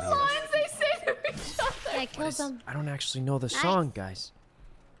zombies out here. Lines they say to each other. Yeah, kill them. I don't actually know the song, guys.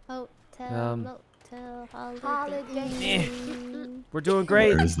 Hotel, Um, motel, Holiday Eh. Inn. We're doing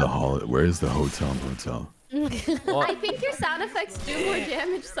great. Where's the Where is the hotel, motel? Well, I think your sound effects do more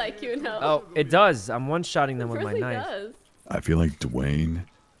damage, Sykkuno. oh, it does. I'm one-shotting them it with my really knife. does. I feel like Dwayne,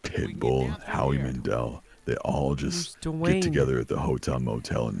 Pitbull, Howie Mandel, they all just Who's get Dwayne? together at the hotel,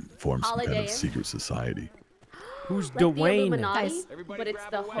 motel and form some kind Holiday of Inn. secret society. Who's Like the Dwayne? Illuminati, Guys. but it's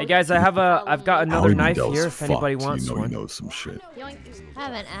the Hey guys, I've got another Howie knife Mandel's here if anybody fucked. wants You know one. he knows some shit. I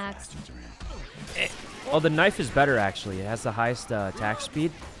have an axe. Oh, the knife is better actually. It has the highest attack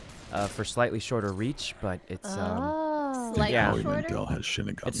speed for slightly shorter reach, but it's Oh. Slightly yeah. Howie shorter. Mandel has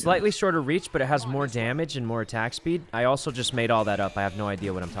Shinigami. it's slightly shorter reach, but it has more damage and more attack speed. I also just made all that up. I have no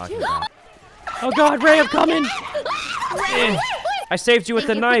idea what I'm talking about. Oh God, Ray, I'm coming! Eh. I saved you with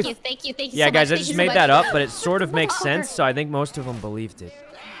the knife. Thank you Yeah, so guys, much, I thank just you so made much. that up, but it sort of makes sense, so I think most of them believed it.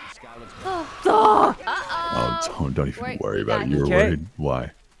 Oh, don't even Wait, worry we about got it. You were Okay. worried?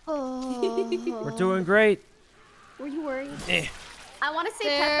 Why? Oh. We're doing great. Were you worried? Eh. I want to say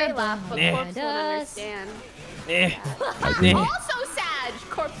They're Pepe laugh, but behind Corpse won't us. understand. Eh. I think, Also Sag!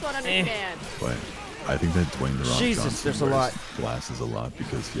 Corpse won't understand. but I think that Dwayne The Rock Jesus, Johnson there's a wears lot. glasses a lot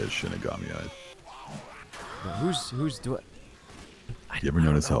because he has Shinigami eyes. Who's doing? You ever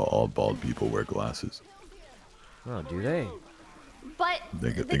notice how all bald people wear glasses? Oh, do they? But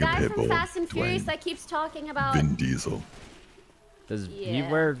Think the of guy from Pitbull, Fast and Furious Dwayne, that keeps talking about... Vin Diesel. Does he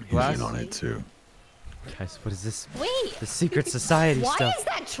Yeah. wear He's in glasses? on it too. Guys, what is this? Wait. The secret society Why stuff. is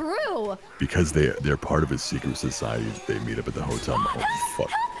that true? Because they're part of a secret society. They meet up at the hotel. Oh, fuck.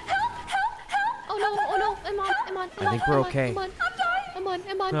 Oh no, I'm on. I think we're okay. I'm on.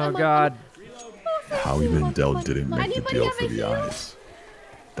 Oh God. Howie Mandel didn't make the Anybody deal have for a the heel? eyes.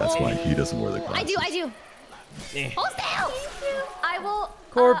 That's why he doesn't wear the I glasses. do. Eh. Hold still. I will...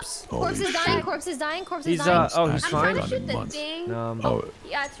 Corpse. Holy Corpse is shit. dying. Corpse is dying. Corpse is He's dying. oh, he's I'm I'm trying fine. to shoot the months. thing. Oh,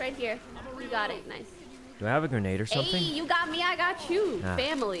 Yeah, it's right here. You got it. Nice. Do I have a grenade or Hey, something? you got me, I got you. Ah.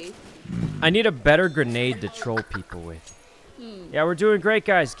 Family. I need a better grenade to troll people with. Yeah, we're doing great,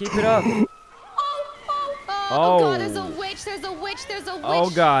 guys. Keep it up. Oh God, there's a witch. There's a witch. Oh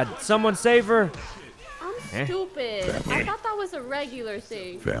God, someone save her. I'm Eh? stupid. I thought that was a regular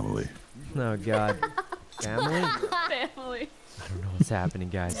thing. family. Oh God. Family? Family. I don't know what's happening,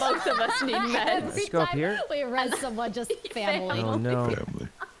 guys. Both of us need meds. Let's go up here. We res someone just family. Oh no. Family.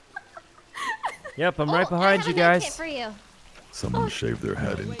 Yep, I'm right I behind have you a med kit guys. for you. Someone shave their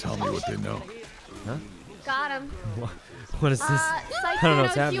head and tell me what they know. Got him. What is this? Sykkuno, I don't know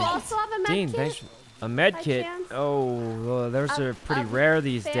what's do happening. you also have a med Dean, kit? thanks. A med kit. chance? Oh, well, those are pretty rare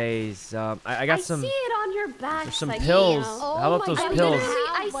these days. I got some. I see it on your back. There's some Sykkuno. pills. Oh How about my those God, pills?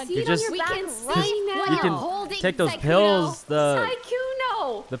 I see You it just- on We your back can right see now. what You you're can holding, take those Sykkuno. pills.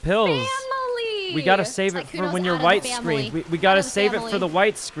 Sykkuno. The pills. Family. We gotta save it for Sykkuno's when you're out of the white family. screen. We Out gotta of the save it family. for the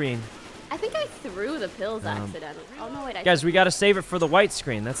white screen. I think I threw the pills accidentally. Oh no, wait. Guys, we gotta save it for the white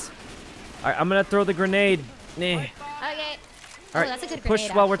screen. That's. Alright, I'm gonna throw the grenade. Nah. Okay. Alright, that's a good push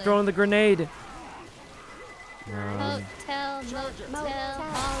grenade, while we're actually. throwing the grenade. Motel,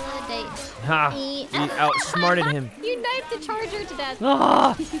 holiday. Ha! We outsmarted him. You knifed the charger to death.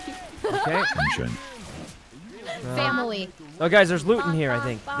 Ah! Okay. Sunshine. Family. Oh, guys, there's loot in here, I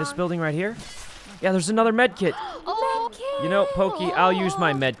think. This building right here? Yeah, there's another med kit. Oh, You know, Pokey, I'll use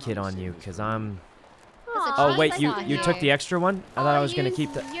my med kit on you, because I'm... Oh, wait, you took the extra one? I thought I was going to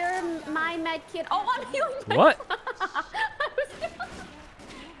keep the... You're my med kit. Oh, I'm using What?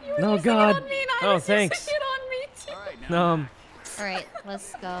 You were No, using God. It on me and I Oh, was thanks. using it on me too. No. All right,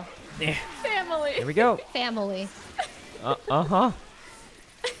 let's go. Family. Here we go. Family. Uh-huh.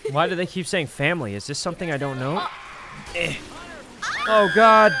 Why do they keep saying family? Is this something I don't know? Oh,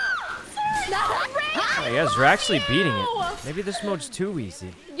 God. Oh, you guys are actually beating it. Maybe this mode's too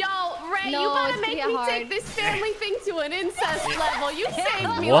easy. Yo, Ray, No, you gotta it's make pretty me hard. take this family thing to an incest level. You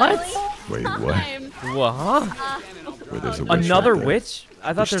saved me What? last Wait, what? time. What? Huh? Wait, there's a witch Another right there. witch?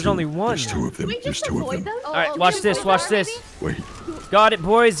 I thought there's two. only one. There's two of them. We There's just two of avoid them. them. All right, watch this. Watch this. Wait. Got it,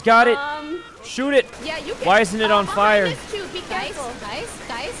 boys. Got it. Shoot it. Yeah, you can. Why isn't it on fire? Be Guys, careful.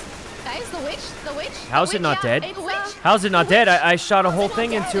 guys, the witch. How's it not dead? It's, How's it not dead? I shot a whole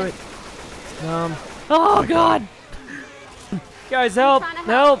thing into it. Oh, God. Guys, help. trying to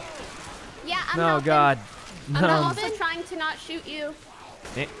Help. yeah, I'm No, helping. God. I'm also trying to not shoot you.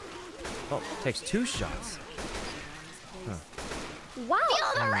 Oh, it takes 2 shots. Wow.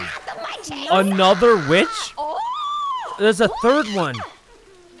 Another witch? Oh. There's a third one.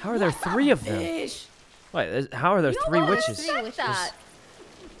 How are there 3 of them? Wait, how are there 3 witches? Expect that.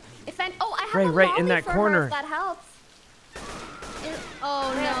 If I, oh, I have Ray, a right in lolly that for her, corner. if that helps.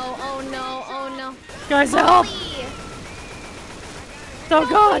 Oh no, oh no, oh no. Guys, help! Lolly. Oh,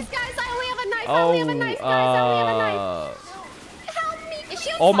 God. Please, guys, I only have a knife. I only have a knife, guys. I only have a knife. Help me. Is she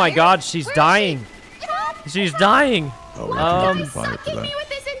on Oh, my fire? God, she's dying. Help. She's dying. Oh, we can Um, be fire for Sucking that. me with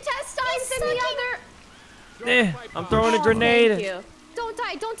his intestines in the other. I'm throwing a Thank grenade. you. Don't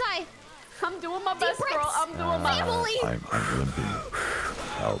die, don't die. I'm doing my best, breaths. girl. I'm doing my best. I'm limping.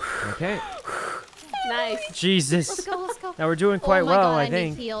 Help. Okay. Nice. Jesus. Let's go, let's go. Now we're doing quite oh my well, God, I it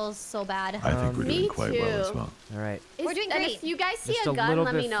think. feels so bad. I think we're Me doing quite well as too. well. All right. We're doing And great. if you guys see Just a a gun, little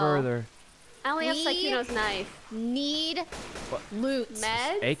let me bit know. further. I only have We- Sykkuno's knife. Need loot.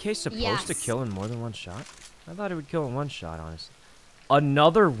 Meds? AK supposed to Yes. kill in more than 1 shot? I thought it would kill in 1 shot, honestly.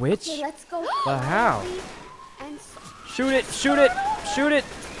 Another witch? Okay, let's go. But how? And Shoot it! Shoot it! Shoot it!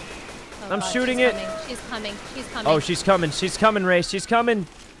 Oh I'm God, shooting she's it. Coming. She's coming. She's coming. Oh, she's coming. She's coming, Ray. She's coming.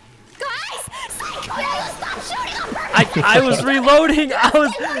 Guys, Sykkuno, stop shooting on purpose. I was reloading. I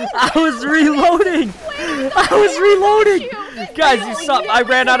was reloading. I was reloading. Guys, you saw. I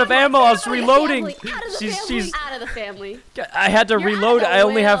ran out of ammo. I was reloading. She's. out of the family. I had to You're out reload. of I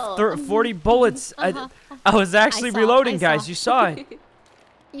only have will. 40 bullets. I was actually I saw, reloading, I guys. saw. You saw it.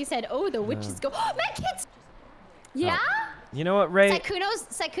 You said, oh, the witches go. Medkits. Yeah? You know what, Ray?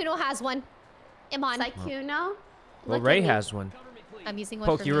 Sykkuno has one. Iman. Sykkuno? Well, Look Ray at me. has one. I'm using one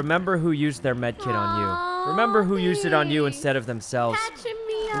Poke, for you me. remember who used their med kit on you. Remember who used it on you thanks. instead of themselves. Patching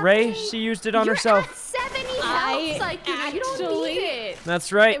me up. Ray, she used it on You're herself. at 70 I health, Sykkuno. You don't need it.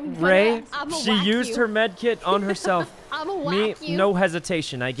 That's right, But, Ray. I'ma She whack used you. her med kit on herself. I'm a Me, whack you. no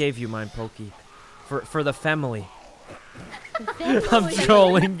hesitation. I gave you mine, Pokey. For the family. I'm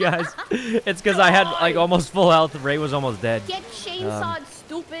trolling, guys. It's because I had like almost full health. Ray was almost dead. Get chainsawed,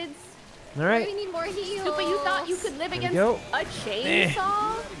 stupids. All right, We need more heals. Stupid, you thought you could live There we against go. a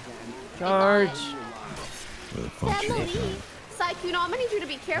chainsaw? charge. With a function. Family. Sykkuno, I'm gonna need you to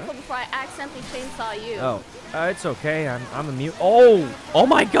be careful before I accidentally chainsaw you. Oh, it's okay. I'm immune. Oh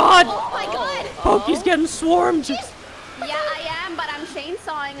my God! Oh my God. Pokey's getting swarmed. Yeah, I am, but I'm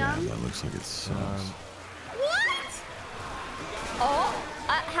chainsawing Yeah, him. that looks like it sucks. What? Oh,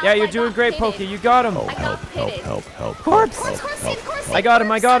 help, Yeah, you're I doing got great, pitted. Pokey. You got him. Oh, I help, got help, pitted. help. Corpse. I got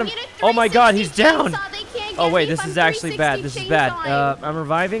him. I got him. I'm in a Oh my God, he's 360 down. chainsaw, they can't Oh get wait, me this if is I'm actually bad. 360 This is bad. chainsawing. I'm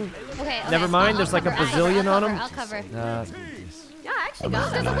reviving. Okay. Never mind, there's like a I'll cover, bazillion on 'em. I'll cover. Yeah, I actually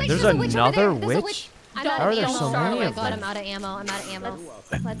got him. There's a witch over another there. There's a witch? I'm Don't out How are of there ammo. so many Oh my of God, them? I'm out of ammo. I'm out of ammo.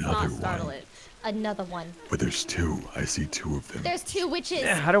 Let's Another not startle one. it. Another one. But there's two. I see two of them. There's 2 witches.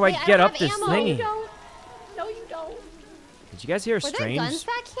 Yeah, how do I Wait, get don't up have this ammo. thingy? No, you don't. Did you guys hear a Were there strange guns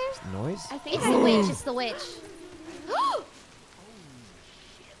back here? noise? I think It's the witch. It's the witch.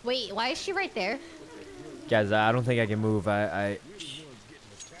 Wait, why is she right there? Guys, I don't think I can move.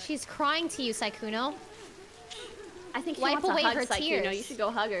 She's crying to you, Sykkuno. I think she Wipe wants away a hug, her Sykkuno. tears. You should go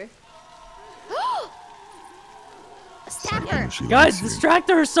hug her. Stab her. She Guys, likes you. distract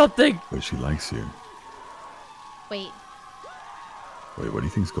her or something. Wait, she likes you. Wait. Wait, what do you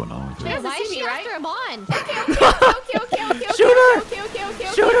think's going on with her? Wait, why is she right? after him on? Okay. Shoot her!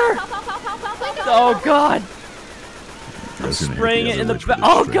 Okay. Shoot her! Help. Oh God! You guys gonna Spraying hit it the in the other witch back. with a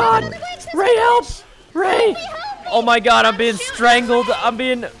Oh string God! gun? Ray, help! Ray! Oh my God! I'm being strangled. I'm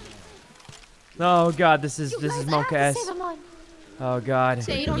being. Oh God! This is Monka S. Oh God!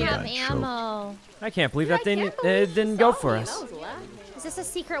 They don't Taking have that choke. ammo. I can't believe that they didn't go for us. Is this a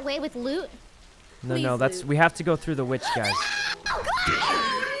secret way with loot? No, that's we have to go through the witch, guys.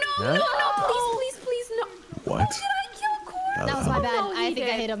 Huh? Please, no. What? That was my bad. No, I he think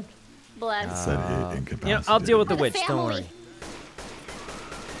I did. hit him. Bless. Said it incapacitated. You know, I'll deal with the For the witch. Don't family. worry.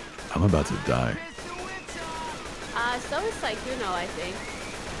 I'm about to die. So is Sykkuno, I think.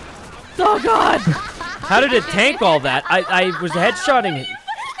 Oh God! How did it tank all that? I was headshotting it.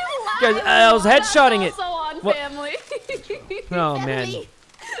 Guys, I was headshotting it. Also on What? family. Oh man.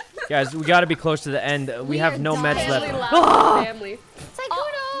 Guys, we gotta be close to the end. We have no meds Family left. loves Ah! family.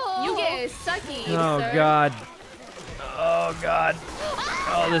 Sykkuno! You get sucky. Oh sir. God. Oh God.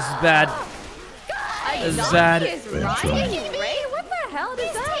 Oh, this is bad. This is sad. Is Been right. trying. Ray, what the hell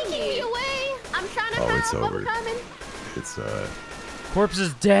does that Taking me mean? away. I'm trying to Oh, help. it's over. I'm coming. It's Corpse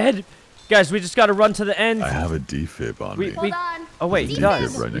is dead. Guys, we just gotta run to the end. I have a defib on me. Hold on. Oh wait, he Defib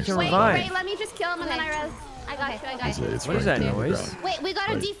does. right You next can to the revive. Ray, let me just kill him and then I res. I got you. It's What is right that there on the noise? ground. Wait, we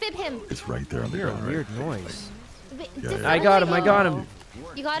gotta Right. defib him. It's right there on the You're a ground. weird right? noise. Yeah. I got him. I got him.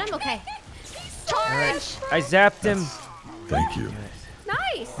 You got him? Okay. Alright. I zapped him. Thank you.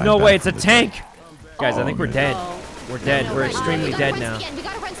 Nice. No I'm way, back it's a from the tank. dead. Guys, I Oh, think we're man. dead. We're dead. We're extremely we gotta dead run now. To the end. We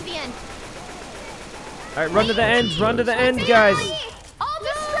gotta run to the end. Alright, run to the end. Run to the end, guys. All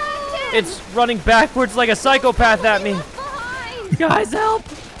distracted. It's running backwards like a psychopath at me. Guys, help!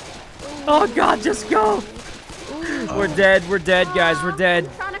 Oh God, just go! We're dead, guys, we're dead.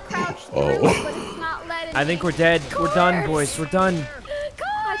 I'm trying to crouch Oh. through, but it's not letting I think me. we're dead. We're done, boys. We're done.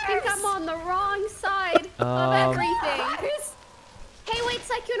 I think I'm on the wrong side of everything. Hey, wait,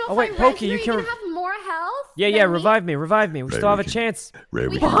 Sykkuno, Oh, wait, if I res Pokey, you you're can gonna have more health? Yeah, than yeah, me? revive me, revive me. We Ray, still have we a can- chance. Ray,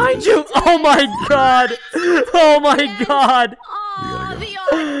 we can do Behind this. you! Oh my God! Oh my God! Aw, go. the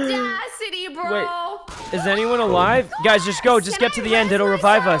audacity, bro. Is anyone alive? Guys, just go. Just get to the end. It'll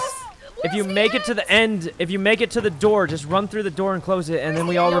revive us. If you make it to the end, if you make it to the door, just run through the door and close it, and then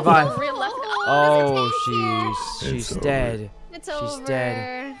we all revive. Real left. Oh, she's It's dead. It's She's over.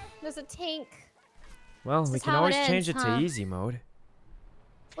 dead. There's a tank. Well, we is can how always it change ends, it to huh? easy mode.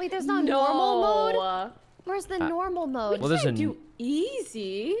 Wait, there's not normal mode? Where's the normal mode? Well, there's a. Do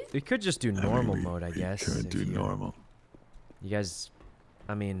easy. We could just do I mean, normal we- mode, I guess. We could if do you- normal. You guys,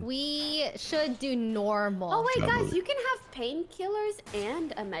 I mean, We should do normal. Oh wait, guys, Probably. you can have painkillers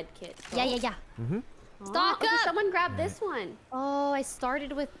and a med kit. Yeah. Stock okay, up. someone grab this one. Oh, I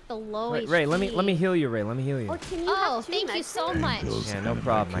started with the low wait, HP. Ray, let me heal you, Ray. Let me heal you. Or can you Oh, have two thank you med so kits? much. Pills Yeah, and no a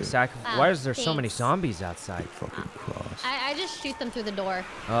problem. I medkit. Why is there so many thanks. zombies outside? Fucking cross. I just shoot them through the door.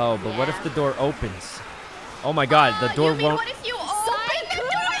 Oh, but what if the door opens? Oh my God, the door won't. What if you open the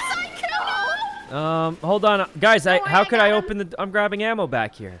door, Sykkuno? Hold on, guys. worry, How I could got I him. open the? I'm grabbing ammo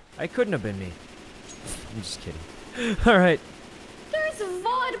back here. I couldn't have been me. I'm just kidding. All right. There's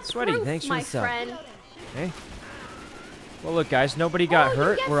VOD Sweaty, proof, thanks for my the sub. friend. Hey. Well, look, guys. Nobody got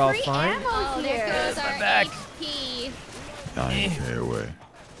hurt. You get We're all free fine. ammo Oh, there here. goes our back. HP. 9K away.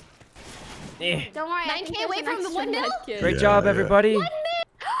 Eh. Don't worry, I 9K think there's away an from the extra 1 mil? med kit. Great Yeah, job, yeah. everybody.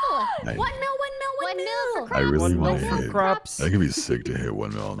 Nice. 1 mil. 1 mil for I really One want mil to for hit. crops. That could be sick to hit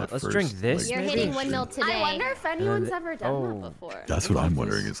 1 mil on the Let's first. drink this, You're maybe? hitting 1 mil today. I wonder if anyone's the- ever done oh. that before. That's what I'm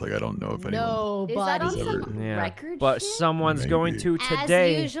wondering. It's like I don't know if anyone. Nobody. Is that on Ever. some Yeah, record but shit? someone's going Maybe. to As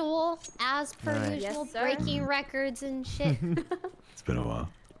today. usual, as per Right. usual, Yes, sir. breaking records and shit. It's been a while.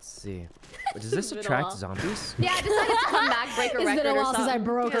 Let's see. Does this been a attract while. zombies? Yeah, I decided to come back, break a It's record been a or while since I something.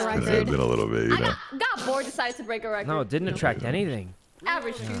 broke a Yeah. record. It's been a little bit, you know. Got bored, decided to break a record. No, it didn't attract anything.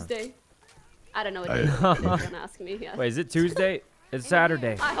 Average Tuesday. I don't know what I- it is. Don't ask me. Yeah. Wait, is it Tuesday? It's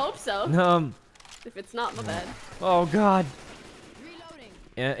Saturday. I hope so. If it's not, my bad. Oh God.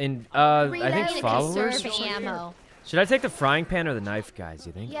 And I think Reloading. followers. Conserve ammo. Should I take the frying pan or the knife, guys?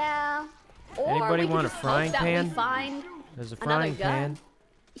 You think? Yeah. Or Anybody we could want a just frying hope that we pan? find There's a another frying gun.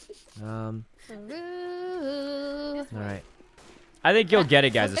 pan. Ooh. All right. I think you'll get it,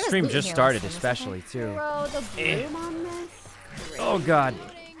 guys. The There's stream loot just here, started, listen, especially too. throw the bloom on this. Oh God.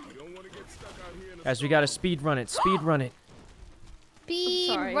 Guys, we gotta speed run it. Speed run it.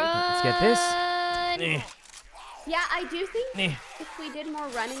 Speed run. Let's get this. Yeah, I do think if we did more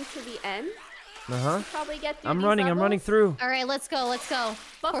running to the end, Uh-huh. probably get through I'm these running levels. through. All right, let's go. Let's go.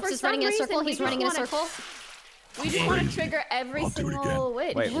 But Corpse for is running in a some circle. reason, He's we running in a just circle. We just want to trigger every I'll do it single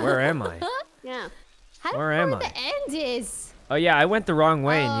witch. Wait, where am I? Yeah. How do Where you know am where I? the end is? Oh yeah, I went the wrong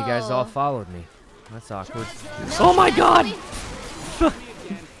way and you guys all Oh. followed me. That's awkward. No, Oh my God!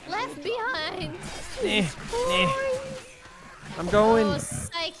 Left behind. I'm going. Oh,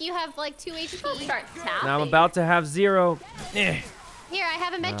 psych, you have like 2 HP. Start tapping. Now I'm about to have 0. Here, I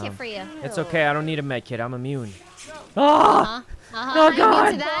have a med kit for you. It's okay, I don't need a med kit. I'm immune. Ah! Oh, Oh, Are you God.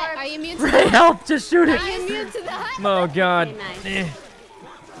 immune to that? Are you immune to Ray, that? help! Just shoot it! Are you immune to that? Oh God. Okay,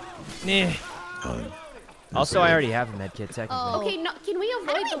 nice. Also, I already have a med kit technically. Oh. Okay, no, can we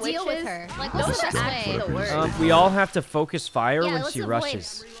avoid How do the we deal with witches? her? Like, what's Those the are best actually way? the worst. We all have to focus fire Yeah, when let's she avoid.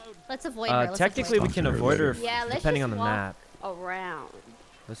 rushes. Let's avoid her. Let's Technically, avoid we can Talk to her avoid her later. Yeah, let's depending on just the walk map. around.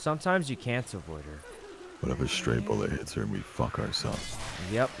 But sometimes you can't avoid her. What if a stray bullet hits her and we fuck ourselves?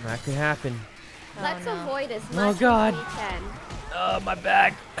 Yep, that could happen. Let's no. avoid as Oh, much God. as we can. Oh, my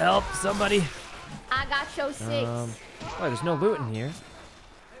back! Help, somebody! I got your 6. Oh, there's no loot in here.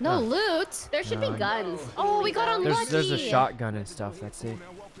 No loot. There should be guns. Oh, we got unlucky. There's a shotgun and stuff. That's it.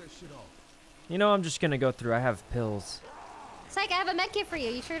 You know, I'm just gonna go through. I have pills. Psych, I have a med kit for you.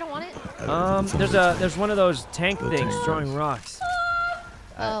 You sure you don't want it? There's one of those tank Little things tank throwing guns. rocks.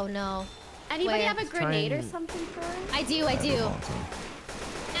 Oh no. Anybody Where? have a grenade or and- something for us? I do. I do.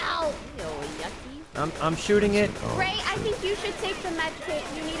 Ow. Ew, yucky. I'm shooting it. Ray, I think you should take the med kit.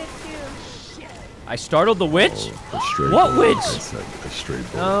 You need it too. I startled the witch. A stray What bullet. witch? I said a stray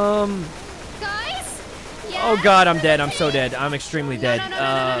bullet. Guys. Yeah. Oh God, I'm dead. I'm so dead. I'm extremely dead. No, no, no,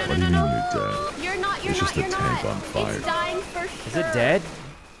 no, What do you mean you're dead? You're not. You're It's not. just a You're tank not. on fire. It's dying for sure. Is it dead?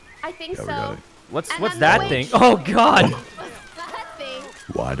 I think Yeah, we so. got it. What's And what's then that the thing? witch. Oh God. That thing.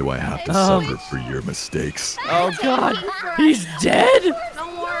 Why do I have to Oh. suffer for your mistakes? Oh God. He's dead.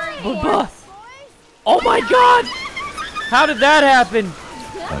 Don't worry. Bubba. Oh my God. How did that happen?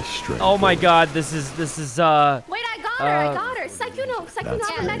 A stray Oh my bullet. God. This is Wait, I got her. I got her. Sykkuno. Sykkuno, That's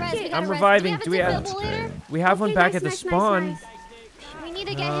have a good. med kit. I'm reviving. Do we have? defibrillator? We have one Okay, back nice, at the nice, spawn. nice, nice. We need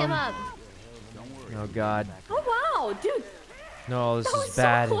to get him up. Oh God. Oh wow, dude, No, this that was is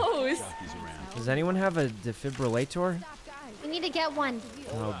bad. so close. Does anyone have a defibrillator? We need to get one.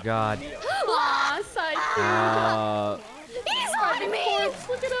 Oh God. Aw, Sykkuno. He's on me.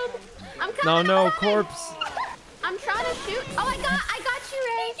 Look at him. I'm No, coming. no, I'm coming. corpse. I'm trying to shoot. Oh, I got you,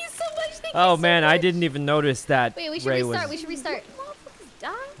 Ray. Thank you so much. Thank Oh you so man, much. I didn't even notice that. Wait, we should Ray restart. was. We should restart. Die.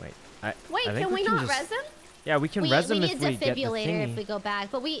 Wait, Wait, I think can we not just... res him? Yeah, we can We res them need if a we get the defibrillator if thingy. we go back,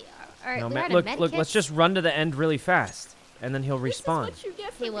 but we are. No, we're man, out of look, med look, let's kits. just run to the end really fast, and then he'll respawn. What you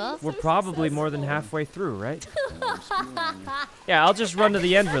get for He will? being We're so probably more than successful. halfway through, right? Yeah, I'll just run to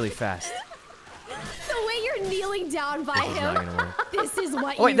the end really fast. The way you're kneeling down by This is not gonna work. This is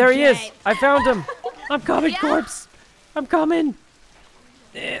what Oh, wait, there he is! I found him! I'm coming, corpse! I'm coming!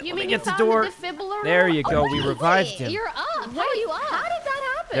 Let You me mean get you the found door. The defibrillator? There you go, we Wait, revived him. You're up. How are you up? How did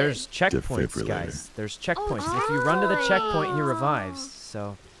that happen? There's checkpoints, Defibrillator. guys. There's checkpoints. If you run to the checkpoint, he revives.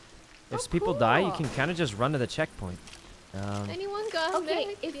 So, if people die, you can kind of just run to the checkpoint. Anyone got Okay,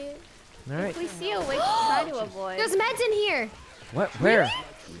 med kit? All right. If we see a witch, try to avoid. There's meds in here. What? Where?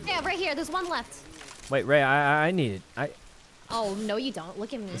 Yeah, right here. There's one left. Wait, Ray, I need it. Oh no, you don't.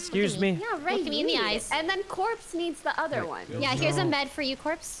 Look at me. Excuse Look at me. Yeah, Ray, Look me in the you need eyes. it. And then corpse needs the other one. Yeah, here's a med for you,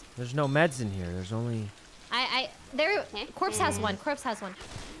 corpse. There's no meds in here. There's only. There. Corpse has one. Corpse has one.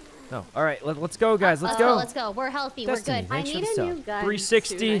 No. All right, let's go, guys. Let's go. go. Let's go. We're healthy. Destiny, We're good. thanks I for need the a new sub. gun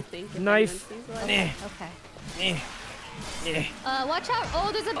 360 soon, I think, if knife. anyone sees one. Okay. Eh. Watch out. Oh,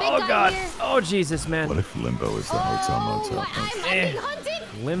 there's a big Oh guy God. here. Oh Jesus, man. What if Limbo is the hotel motel? I'm Eh. being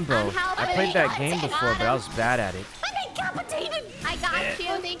hunted. Limbo. I played that game before, but I was bad at it. I'm incapacitated. I got you.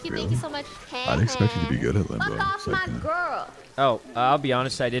 Thank you. Thank you so much. I'd expect you to be good at Limbo. Fuck off so my can- girl. Oh, I'll be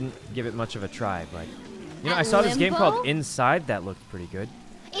honest. I didn't give it much of a try, but you know, At I saw this game Limbo? called Inside. That looked pretty good.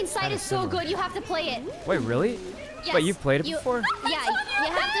 Inside is so similar. good. You have to play it. Wait, really? Yes. Wait, you've played it before? Yeah,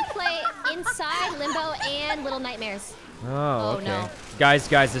 you have to play Inside, Limbo, and Little Nightmares. Oh, okay. no. Guys,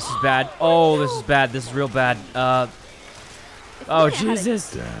 this is bad. Oh, this is bad. This is real bad. Oh,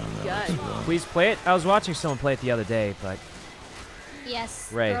 Jesus. Damn, that was rough. Please play it. I was watching someone play it the other day, but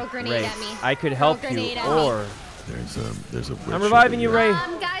Yes. Ray, Throw a grenade Ray, at me. I could Throw a help you, grenade at me. or There's a. I'm reviving you, Ray.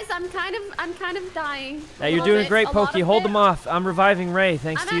 Guys, I'm kind of dying. Hey, you're doing great, Pokey. Hold them off. I'm reviving Ray,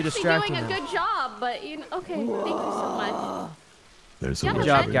 thanks I'm to you actually distracting doing a him. good job, but you know, okay, thank you so much. There's a Good Good witch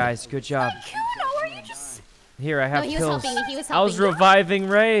job, here. guys. Good job. Sykkuno, are you just? Here, I have No, he pills. was helping me. He was I was helping me. reviving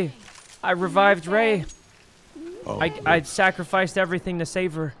Ray. I revived Ray. Oh, I sacrificed everything to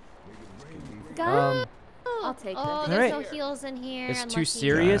save her. I'll take Oh, this. there's Alright. no heals in here. It's too unlucky.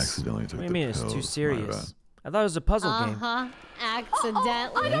 serious. accidentally took What do you the mean it's too pills. My serious? bad. I thought it was a puzzle game.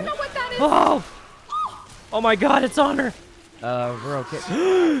 Accidentally. I don't know what that is. Oh! Oh my God, it's on her. We're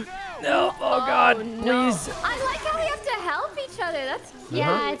okay. No! Oh God! no. Please. I like how we have to help each other. That's cute.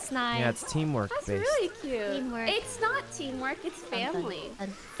 Yeah, it's nice. Yeah, it's teamwork That's based. really cute. Teamwork. It's not teamwork. It's family.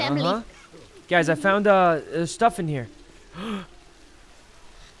 Family. Uh-huh. Guys, I found stuff in here.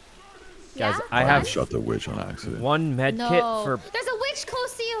 Guys, Yeah? I I have shot the witch on accident. one med No. kit for. There's a witch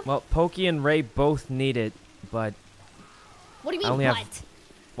close to you. Well, Pokey and Ray both need it, but What do you I mean, only have- what?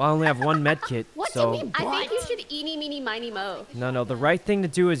 well, I only have one med kit. What do you so mean? I What? think you should eeny, meeny, miny, mo. no, the right thing to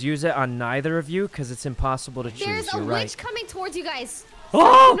do is use it on neither of you because it's impossible to choose. There's a You're witch right. coming towards you guys.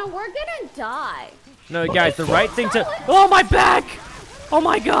 Oh! No, we're gonna die. No, guys, the right thing to. Oh, my back! Oh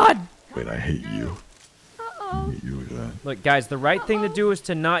my God! Wait, I hate you. I Uh-oh. hate you with that. Look, guys, the right thing to do is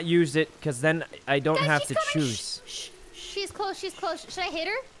to not use it because then I don't Guys, have she's to coming. choose. Shh, shh. She's close. She's close. Should I hit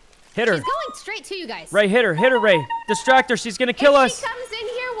her? Hit her. She's going straight to you guys. Ray, hit her, Ray. Distract her, she's gonna kill If us. she comes in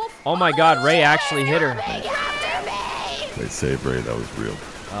here, we'll. Oh my God, Ray actually hit her. Wait, save Ray. That was real.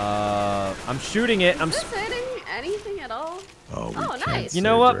 I'm shooting it. Is this hitting anything at all? Oh, we Oh, can't nice. You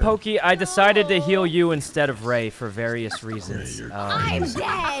know save what, Ray. Pokey? I decided to heal you instead of Ray for various reasons. you're I'm crazy.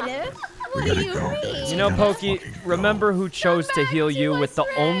 dead. We What do gotta you go, mean? guys. You know, We gotta Pokey, fucking go. remember who chose to heal you with the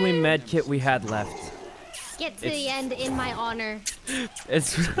only Ray. med kit we had left. Get to the end in my honor.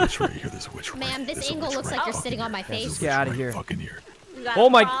 It's. Witch right here. There's a witch right Ma'am, here. this There's a angle witch looks right like you're fucking sitting on my here. There's a face. Let's get witch outta right here. Fucking here. You got Oh a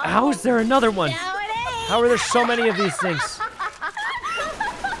my! problem? How is there another one? Now it is. How are there so many of these things?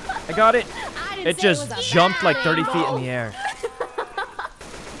 I got it. I didn't It say just was a jumped like bad 30 feet in angle. the air.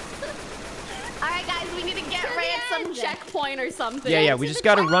 All right, guys, we need to get Ray at some checkpoint or something. Yeah, we just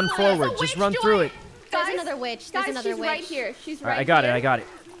gotta run forward. Just run through it. There's Guys, another witch. There's Guys, another she's witch. right here. She's All right right, I got here. it. I got it.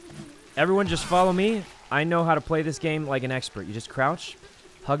 Everyone just follow me. I know how to play this game like an expert. You just crouch,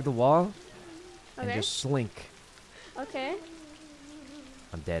 hug the wall, and Okay. just slink. Okay.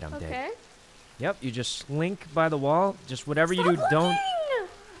 I'm dead. I'm dead. Okay. Yep, you just slink by the wall. Just whatever you do, don't.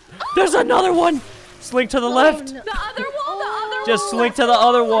 There's another one! Slink to the left. The other wall. The other Just wall. slink to the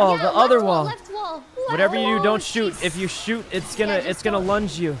other wall. Yeah, The other left wall. Left wall. Whatever you do, wall. don't shoot. jeez. If you shoot, it's Yeah, gonna just gonna don't.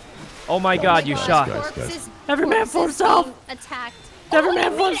 lunge you. Oh my God, you Gosh, shot. Guys. corpses- Every man for corpses himself. being Attacked. Every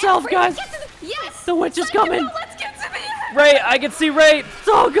man for himself, guys. Yes. The witch is coming. Let's get to the. Ray, I can see Ray.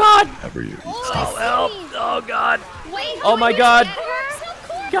 Oh God. Ever you. Oh, Stop. Help. Oh God. Wait. Oh my God. Get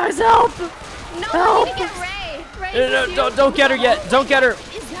her? Guys, help. No, Help. we need to get Ray. Ray, No, you- don't get her yet. Don't get her.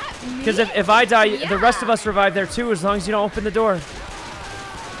 Is that me? Because if I die, the rest of Yeah. us survive there too, as long as you don't open the door.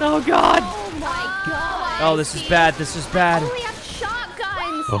 Oh God. Oh my god. Oh, this is bad. This is bad. We have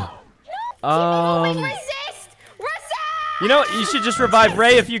shotguns. Oh. Resist. You know, you should just revive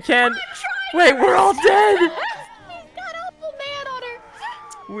Ray if you can. Wait, we're all dead. He's got Apple Man on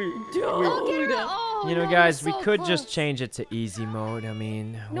her. You know, no, guys, we're we so could close. just change it to easy mode. I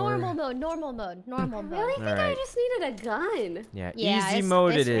mean, Normal mode, normal mode, normal mode. Really think I Alright. just needed a gun. Yeah, Yeah, easy it's-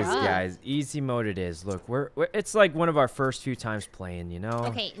 mode it's it is, rough. guys. Easy mode it is. Look, we're it's like one of our first few times playing, you know?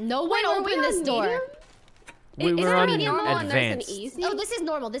 Okay, no one Wait, are we open this on door. medium? We Is were there on a normal and there's an advanced. easy? Oh, this is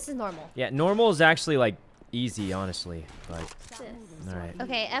normal. This is normal. Yeah, normal is actually like easy, honestly. But all right.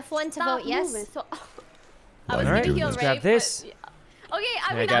 Okay, F1 to Stop vote yes. moving. So, Why was are you gonna doing heal let's this? Ray, grab this. but- Okay,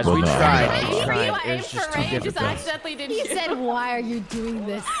 I Yeah, mean, guys, I'm we not tried, trying we to tried. aim It for was just Ray, too just difficult. accidentally didn't He shoot. said, "Why are you doing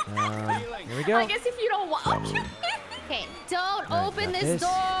this?" Here we go. I guess if you don't want. Probably. Okay, don't Alright, open got this this.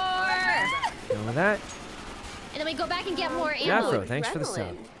 door. Done with that. And then we go back and get more ammo. Afro, thanks for the sub.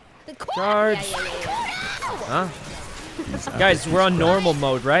 Adrenaline. The corn. Charge. Huh? Guys, we're on normal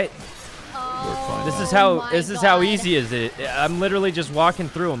mode, right? We're fine. This is how my this is how God. easy is it. I'm literally just walking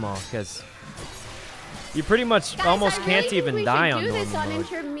through them all because you pretty much Guys, almost I can't really even think we die should on do normal this on mode.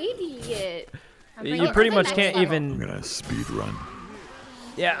 intermediate. You pretty much can't I'm even. gonna speed run.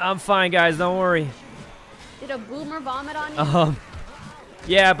 Yeah, I'm fine, guys. Don't worry. Did a boomer vomit on you?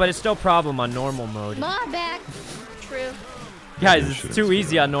 Yeah, but it's no problem on normal mode. My back. True. Guys, Yeah, it's shit, too it's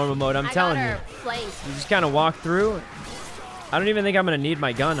easy on normal mode. I'm I telling got you. her flanked. You just kind of walk through. I don't even think I'm gonna need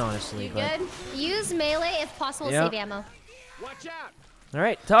my gun, honestly. You but good? Use melee if possible. Yeah. Save ammo. Watch out! all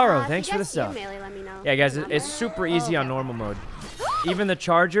right, Taro, If thanks you for the guys see a sub. melee, let me know. Yeah, guys, Number. it's super easy on okay. normal mode. Even the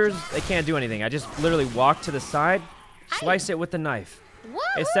chargers, they can't do anything. I just literally walk to the side, slice it with the knife. What?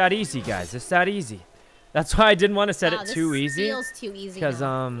 It's that easy, guys. It's that easy. That's why I didn't want to set Wow, it this too easy. Feels too easy. Because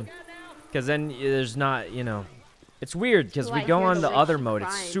now. then there's not, you know, it's weird because Do we I go hear on the witch other mode.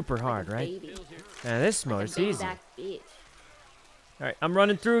 It's crying super like a hard, right? baby? And this mode is easy. Back beach. All right, I'm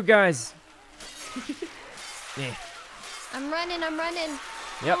running through, guys. Yeah. I'm running. I'm running.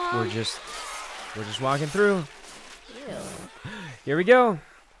 Yep, we're just walking through. Ew. Here we go.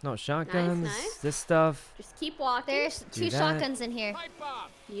 No shotguns. Nice. This stuff. Just keep walking. There's Do 2 that. shotguns in here.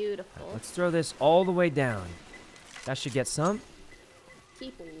 Beautiful. Let's throw this all the way down. That should get some.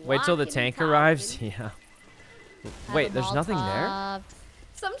 Keep Wait till the walking, tank talking. arrives. Yeah. Wait, there's nothing there? Molotov.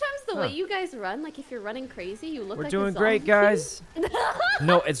 Sometimes the Huh. way you guys run, like if you're running crazy, you look We're like doing a great, zombie. guys.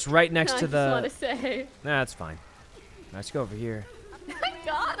 No, it's right next No, to I just want the. to say. Nah, that's fine. Let's go over here. I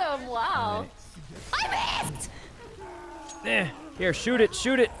got him. Wow. I missed. Here, shoot it,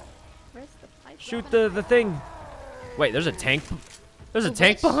 shoot it. Where's the pipe? Shoot the thing. Wait, there's a tank. There's a The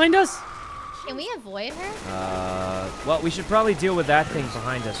tank witch? behind us? Can we avoid her? Well, we should probably deal with that thing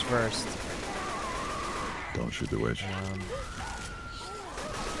behind us first. Don't shoot the witch.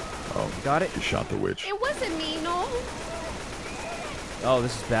 Got it? You shot the witch. It wasn't me, no. Oh,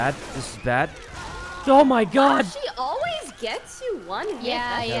 this is bad. This is bad. Oh my god! She always gets you one hit.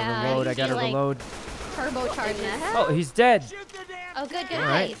 Yeah, That's yeah. Reload, I gotta She, like, reload. Turbo charges. Oh, he's dead. Oh, good, good. All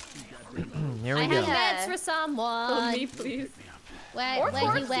right. Here we I go. have meds for Oh, someone. me, please. When, Or when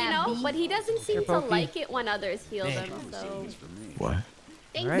Corpse, you you know, have but he doesn't seem Here, to Pokey. like it when others heal them, so... What?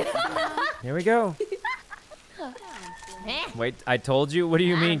 All right. Here we go. Eh. Wait, I told you? What do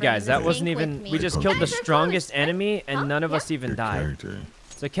you mean, guys? That Tank wasn't with even... me. We just You killed the guys are strongest close. enemy, and none of us even Your died. character.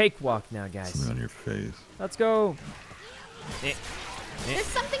 It's a cakewalk now, guys. Something on your face. Let's go. There's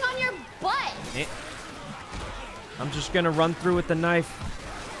something on your butt. I'm just gonna run through with the knife.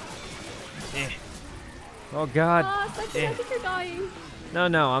 Oh god. Oh, Sykkuno, I think you're dying.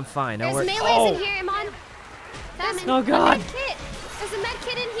 No, I'm fine. No, There's we're... melees in here, Iman. Oh god. Med kit. There's a med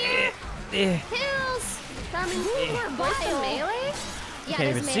kit in here. Eh. Pills. Coming. We're Where's the vile. melee? Yeah, Can't there's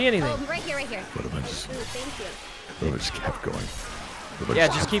even me- see anything. Oh, right here, right here. What if I just, Ooh, thank you. what if I just kept going? What if I Yeah,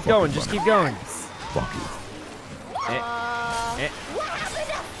 just kept keep going. fucking Just keep running? going. Fuck you. What happened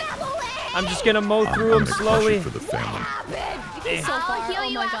to family? I'm just gonna mow I'm through them gonna slowly. Clutch it for the family. So I'll far. heal Oh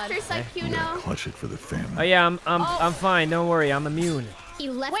you my after, God. I'm gonna Sykkuno. clutch it for the family. Oh yeah, I'm fine. Don't worry, I'm immune. He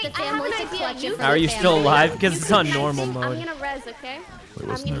left Wait, the I have family an to idea. clutch You it for Are the you still family. alive? Because it's on I normal think I'm mode. gonna res, okay? Wait, I'm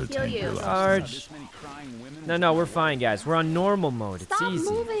wasn't gonna there a heal tank you. here last Charge. No, we're fine, guys. We're on normal mode. It's Stop easy.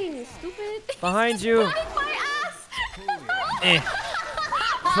 moving, stupid. Behind you. Biting my ass. Eh.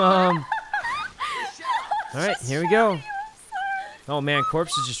 All right, here we go. Oh man,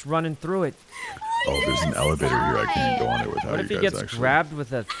 Corpse is just running through it. Oh, there's an elevator here. I can't go on it without What you if he guys, gets actually. grabbed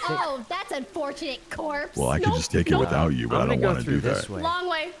with a thing? Oh, that's unfortunate, corpse. Well, I could just take it without you, but I'm I gonna don't go want to through do this that. way. Long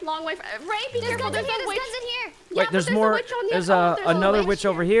way. Ray, be There's careful. guns in There's here. a There's witch. guns in here. Yeah, Wait, but there's a more. witch on the There's other- there's a another witch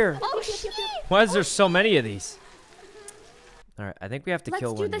over here. Oh shit! Why is there so many of these? All right, I think we have to Let's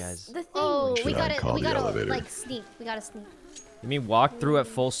kill do one, this. guys. The thing. Oh, Should we I gotta, call we the gotta elevator? like sneak. We gotta sneak. You mean walk through at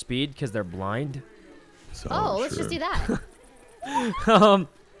full speed because they're blind? So, Oh, let's sure. just do that.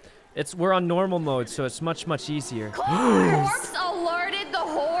 We're on normal mode, so it's much easier. Corpse alerted the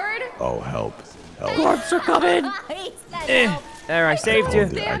horde. Oh, help. Help. Corpse are coming! There, I saved you.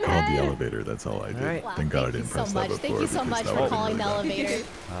 I called the elevator. That's all I did. Alright. Thank God I Thank you didn't so press much. that before. Thank you so because much that for would've calling the really bad. elevator.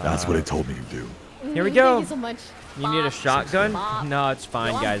 That's what it told me to do. Here we Thank go. you so much. You need a shotgun? Bop. No, it's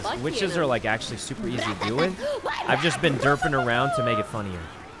fine, Yo, I'm guys. bucking Witches him. are like actually super easy to deal with. I've just been derping around to make it funnier.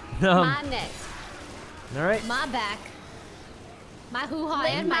 My neck. All right. My back. My hoo-ha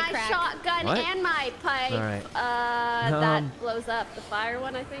And and my my crack. shotgun What? and my pipe. All right. That blows up. The fire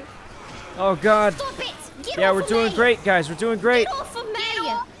one, I think. Oh God. Stop it! Get Yeah, off we're of doing me. great, guys. We're doing great. Get off of me!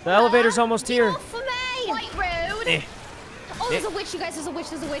 The elevator's almost Get here. off of me! Quite rude. Eh. Oh, there's a witch, you guys. There's a witch.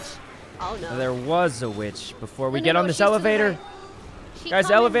 There's a witch. Oh no. There was a witch before we No, get no, on no, this she's to the elevator. right. She Guys,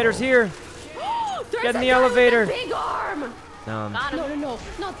 the coming. elevator's here. There's Get in a the guy with a elevator. Big arm. Um, Got him. No,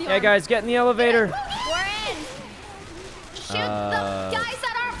 not the yeah, arm. guys, get in the elevator. We're in. Shoot the guys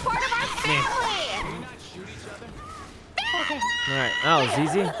that aren't part of our family. All right, that was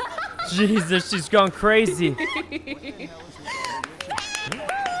easy. Jesus, she's gone crazy.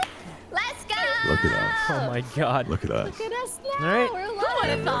 Let's go. Look at us. Oh my God. Look at us. Look at us now. All right. We're Who would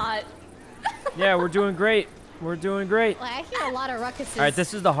have alive. thought? Yeah, we're doing great. We're doing great. Well, I hear a lot of ruckuses. All right,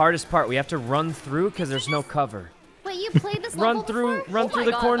 this is the hardest part. We have to run through because there's no cover. Wait, you played this level Run through, before? run Oh through my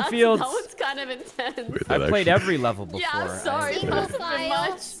the God, cornfields. That one's kind of intense. Wait, I that played actually- every level before. Yeah, I'm sorry. Single That was a bit file,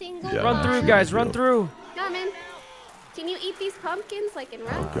 much. single Yeah. Run file. through, guys. Run through. Come in. Can you eat these pumpkins like in Oh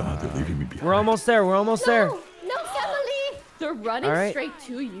run? God, they're leaving me behind. We're almost there. We're almost there. No family. They're running All right. straight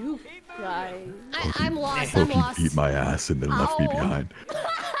to you, guys. I'm lost. I'm Loki lost. beat my ass and then left me Ow. behind.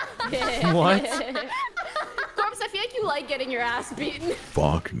 What? Corpse, I feel like you like getting your ass beaten.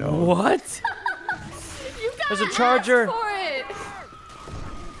 Fuck no. What? There's a charger. For it.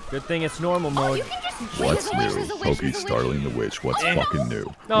 Good thing it's normal mode. You can just What's new? Pokey startling the witch. What's fucking new?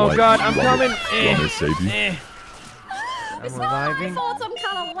 Oh What? God, I'm You want coming. me- You want me to save you? I'm It's not my reviving. fault. I'm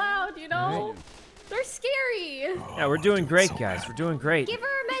kind of loud, you know. They're scary. Yeah, we're doing great, guys. We're doing great. Give her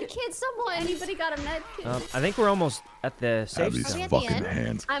a med kit, someone. Anybody got a med kit? I think we're almost at the safe Abby's zone. at the fucking end?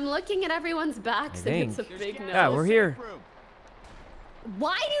 hands. I'm looking at everyone's backs and it's a big no. Yeah, we're here.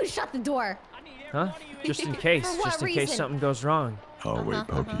 Why do you shut the door? Huh? Just in case. For what Just in case reason? something goes wrong. Oh wait,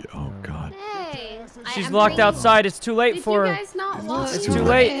 Pokey. Oh God. Hey. She's I'm locked bringing- outside. It's too late Did for you her. guys not watch? It's too too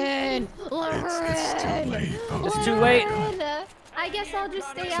late. late. It's too late. Pokey. It's too late. I guess I'll just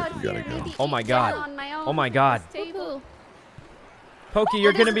stay out We here. gotta go. Maybe Oh my eat God. down on my own Oh my God. table. Pokey,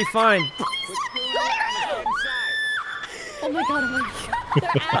 you're gonna be fine. Oh my god, oh my god.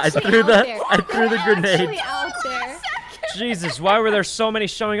 They're I actually threw out the there. I threw the grenade. Actually out there. Jesus, why were there so many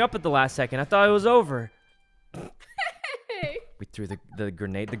showing up at the last second? I thought it was over. Hey. We threw the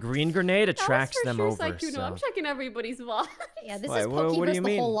grenade. The green grenade attracts them over. Sykkuno. So. I'm checking everybody's vlog. Yeah, this Why, is what Pokey do versus you the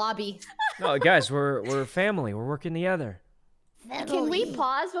mean? whole lobby. No, guys, we're family. We're working together. Can we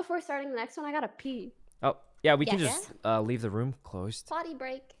pause before starting the next one? I gotta pee. Oh, yeah, we can Yeah. just leave the room closed. Potty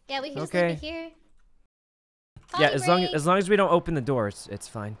break. Yeah, we can just Okay. leave it here. Yeah, Potty as long as we don't open the door, it's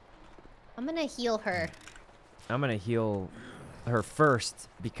fine. I'm gonna heal her. I'm gonna heal her first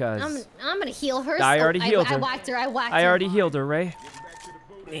because I'm gonna heal her. I already healed I her. whacked her. I whacked her. I already healed her, Ray.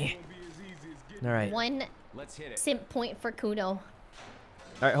 All right. One Let's hit it. simp point for Kuno. All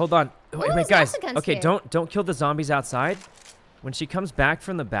right, hold on. Wait, Ooh, wait, guys. Zasagun's Okay, here. don't kill the zombies outside. When she comes back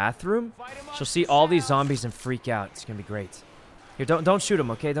from the bathroom, she'll see all these zombies and freak out. It's gonna be great. Here, don't shoot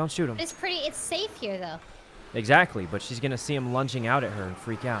them, okay? Don't shoot them. It's safe here though. Exactly, but she's gonna see them lunging out at her and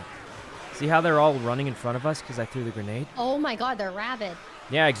freak out. See how they're all running in front of us because I threw the grenade? Oh my god, they're rabid.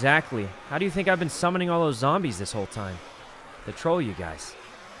 Yeah, exactly. How do you think I've been summoning all those zombies this whole time? To troll you guys.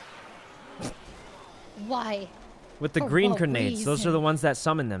 Why? With the For green what grenades. Those are reason? the ones that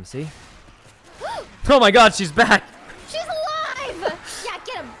summon them, see? Oh my god, she's back! She's alive! Yeah,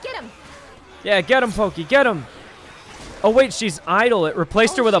 get him, get him. Yeah, get him, Pokey, get him! Oh wait, she's idle. It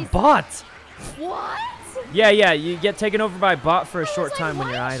replaced her with a bot. What? Yeah, you get taken over by a bot for a short time when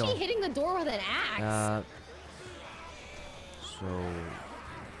you're Why idle. is she hitting the door with an axe?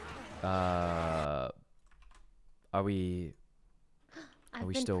 Are we I've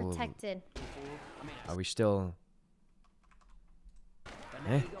we been still- protected.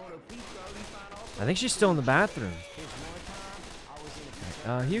 Eh? I think she's still in the bathroom.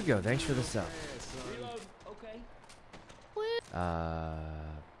 Hugo, thanks for the sub. I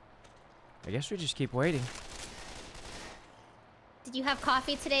guess we just keep waiting. Did you have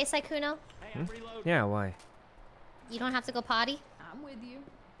coffee today, Sykkuno? Yeah, why? You don't have to go potty? I'm with you.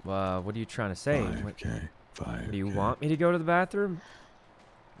 What are you trying to say? What, 5K. 5K. do you want me to go to the bathroom?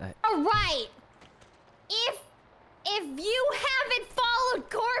 All right. If you haven't followed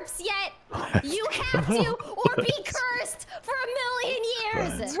Corpse yet, you have to or be cursed for 1,000,000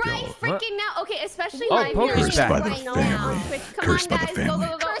 years. Let's Right go. freaking now. Okay, especially Oh, my Pokey's viewers back. Cursed by the right now. family. Twitch, come Cursed on, by the guys, go, family.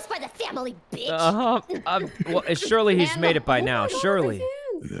 go, go. Cursed by the family, bitch. Well, surely he's And made the- it by oh now. my God, surely. my fans.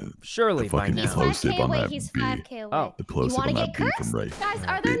 Surely The by fucking now. He's plosive 5K on away. that He's B. 5K away. Oh. The plosive wanna on get that B cursed? from Ray. Guys, are there Bitch.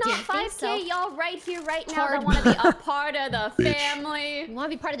 not Didn't think 5K so. y'all right here, right now that Hard. want to be a part of the Bitch. family? You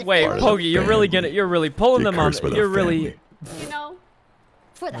want to be part of the Wait, family? Part of the Pokey, you're really pulling Get them on. cursed by the You're really. family. You know,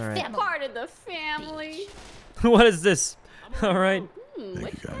 For the All right. family. part of the family. What is this? All right. Thank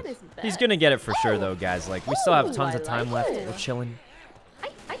Which you, one guys. is best? He's gonna get it for sure, though, guys. Like, we still have Ooh, tons I of time like left. it. We're chilling. I,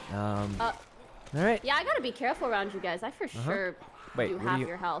 All right. yeah, I gotta be careful around you guys. I for sure Wait, do what do half you-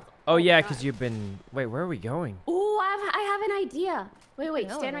 your health. Oh yeah, God. because you've been. Wait, where are we going? Ooh, I have an idea. Wait,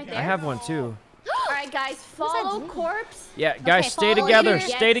 No, stand right I there. I have one too. All right, guys, follow doing? Corpse. Yeah, guys, Okay, stay follow together. here.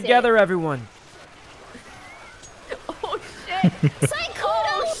 Stay Gets it. together, everyone. Oh shit! Sykkuno!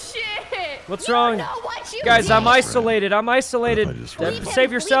 Oh shit! What's You wrong? know what you Guys, did. I'm isolated. I'm isolated. I just Uh, ran.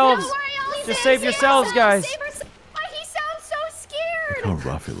 save yourselves. Just save yourselves, guys. Why he sounds so scared? How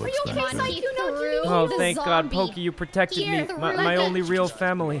rough it looks okay, back Sykkuno? there. He You know, threw Oh, the thank God, zombie. Pokey, you protected Here, me. My through only real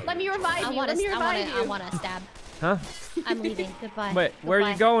family. Let me revive I you. want Let me revive I you. want to stab. Huh? I'm leaving. Goodbye. Wait, where are you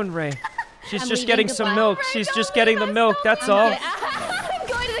Goodbye. going, Ray? She's I'm just leaving. getting some Goodbye. milk. She's just getting the milk. That's I'm all. good. I'm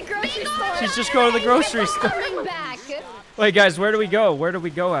going to the grocery store. She's just going to the grocery store. Coming back. Wait, guys, where do we go? Where do we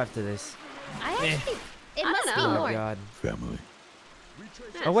go after this? I actually. It I must don't be know. Oh north. God. Family.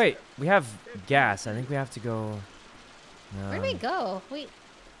 Oh wait, we have gas. I think we have to go. Where do we go? Wait.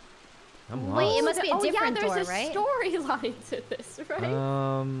 I'm Wait, lost. it must be a different yeah, door, there's right? a storyline to this,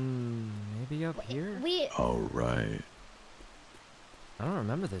 right? Maybe up here. We. All right. I don't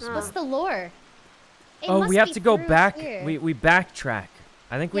remember this. What's one. the lore? Oh, we have to go back. Here. We backtrack.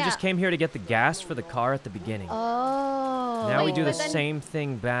 I think we just came here to get the gas for the car at the beginning. Oh. Now we do the but then- same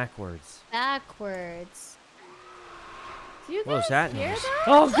thing backwards. Backwards. Do you What was guys that hear noise? that?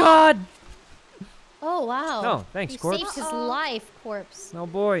 Oh God! Oh wow. Oh, thanks, You Corpse. saved his life, Corpse. Oh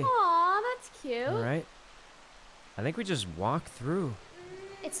boy. Aw, that's cute. All right. I think we just walk through.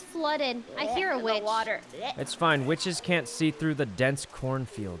 It's flooded. I hear a In the witch. water. It's fine. Witches can't see through the dense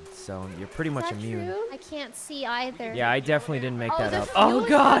cornfield, so you're pretty much Is that immune. true? I can't see either. Yeah, I definitely didn't make that the up. fuel Oh is for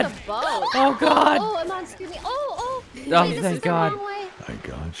God! the boat. Oh God! Oh, I'm on screen. Oh. Oh, Wait, this is thank the God! wrong way. I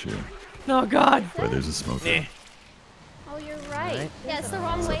got you. Oh God! Wait, there's a smoke there. Oh, you're right. Alright. Yeah, it's the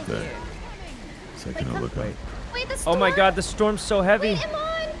wrong It's way. up there. Sykkuno, look up. Wait. Wait, the Oh storm. my God! The storm's so heavy. Wait, I'm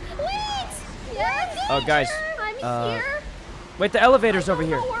on. Wait. Yes. Oh guys, I'm here. wait! The elevator's over I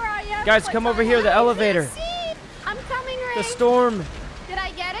here. don't know where I am. Guys, but come over I'm here. The on elevator. seat. I'm coming, Ray. The storm. Did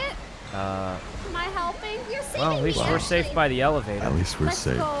I get it? Am I helping? You're saving Well, at least me. we're safe by the elevator. At least we're Let's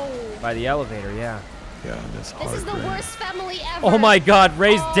safe. go. By the elevator, yeah. Yeah, that's hard. This is the Ray. worst family ever. Oh my God!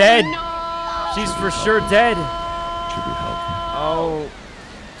 Ray's dead. No. She's for sure dead. Should we help? Oh.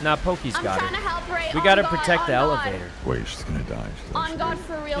 Nah, Pokey's I'm got trying to her. help Ray. We On gotta God, protect on the God. elevator. Wait, she's gonna die. She's On actually God, dead.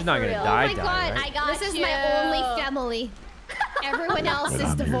 for real. She's not for gonna real. die. Oh my God. right? I got This is you. my only family. Everyone else But is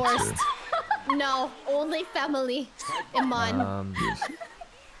I'm here divorced. too. No, only family. Iman.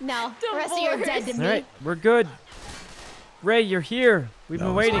 No, the rest of you are dead to me. All right, we're good. Ray, you're here. We've That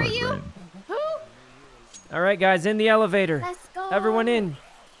been was waiting. hard, you? Ray. All right, guys, in the elevator. Let's go. Everyone in.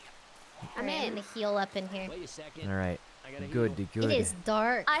 I'm gonna heal up in here. Wait a second. All right. Good, good. It is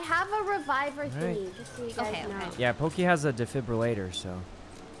dark. I have a reviver Alright. thingy, just so you guys Okay, know. okay. Yeah, Pokey has a defibrillator, so.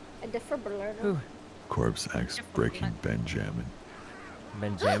 A defibrillator. Whew. Corpse X breaking Benjamin.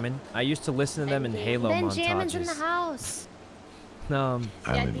 Benjamin. I used to listen to them in Halo Benjamin's in the montages. house. I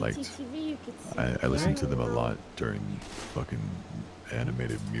Yeah, only liked. DTTV, you could see. I listened to them a lot during fucking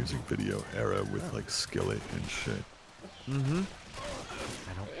animated music video era with like Skillet and shit Mm-hmm.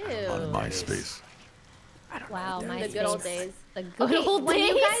 on Ew. MySpace. Wow, The good old days. The good Okay, old when days.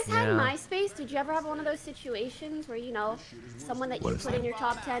 you guys had Yeah. MySpace, did you ever have one of those situations where, you know, someone that What you is put that? in your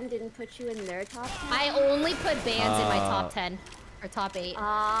top 10 didn't put you in their top 10? I only put bands in my top 10 or top 8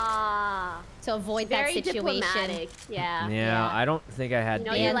 Ah, to avoid that very situation. diplomatic. Yeah. Yeah, I don't think I had You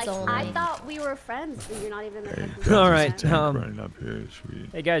know, you're bands like, only. I thought we were friends, but you're not even Hey, a there's All a right, tank um, running up here. Should we?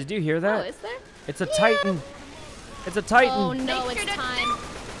 Hey guys, do you hear Oh, that? is there? It's a Titan. It's a Titan. Oh no, it's time.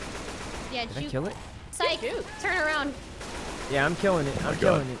 Yeah, Did I juke. kill it? Psych, turn around. Yeah, I'm killing it. my I'm God.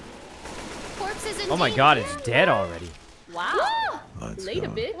 killing it. Corpse is in Oh my danger. God, it's dead already. Wow. Let's Late a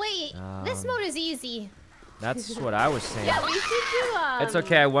go. bit. Wait, this mode is easy. That's what I was saying. Yeah, we should do It's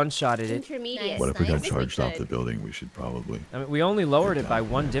okay, I one-shotted it. intermediate. What if we got Nice. charged off Good. the building? We should probably. I mean, we only lowered it by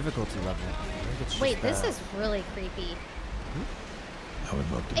 1 difficulty level. I think it's Wait, just, this is really creepy. I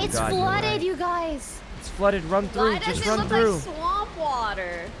would love to. do It's that. God, you're flooded, right. you guys. It's flooded. Run through. Why does Just it run look through. like swamp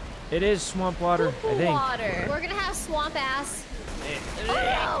water? It is swamp water, I think. Water. We're gonna have swamp ass.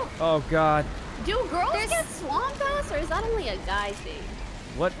 Oh God. Do girls get swamp ass, or is that only a guy thing?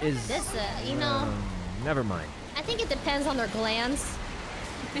 What is? This, you know, Never mind. I think it depends on their glands.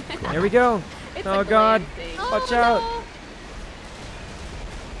 Here we go. It's Oh a God. gland thing. Watch Oh, out. no.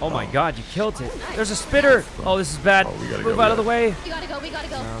 Oh my God, you killed it. There's a spitter. Oh, this is bad. Oh, we gotta Move go, out of the we way. We gotta go, we gotta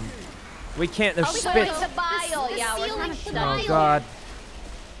go. We can't. There's Oh, we spit. gotta go. The bile. The Yeah, we're ceiling trying to for shut the it. Oh bile. God.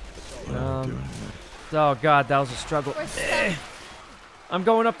 What are we doing here? Oh God, that was a struggle. We're stuck. I'm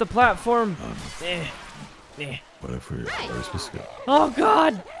going up the platform. What if we're supposed to go? Oh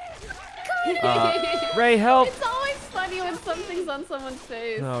God. Ray, help. It's always funny when something's on someone's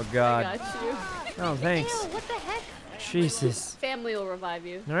face. Oh I God. got you. Oh, thanks. Ew, what the heck? Jesus. Family will revive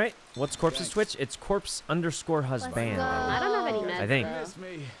you. All right. What's Corpse's Twitch? It's corpse_husband. go. I don't have any meds. I think. though. Miss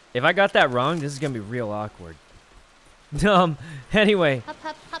me. If I got that wrong, this is gonna be real awkward. Anyway, Hup,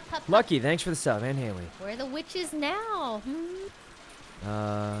 hup, hup, hup, Lucky, thanks for the sub, and Haley. hup. Where are the witches now?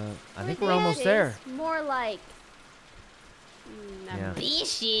 I think Where we're that almost is there. More like. Never Yeah. mind.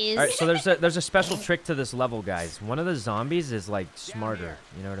 Bitches. All right, so there's a special trick to this level, guys. One of the zombies is like smarter.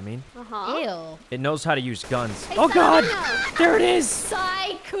 You know what I mean? Uh-huh. Ew. It knows how to use guns. Hey, Oh God! Sykkuno! There it is.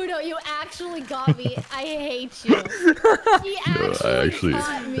 Sykkuno, you actually got me. I hate you. He actually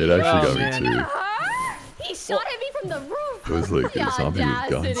got me. It actually Oh, got man. me too. He shot at me from the roof. It was like The a zombie with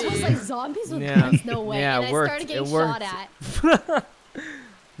audacity. guns. I was too. like, zombies with Yeah. guns? No way. Yeah, and it I worked. started getting It shot worked. at.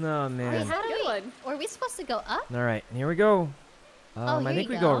 Oh Wait, man. how do Good we... one. Are we supposed to go up? All right, here we go. I here think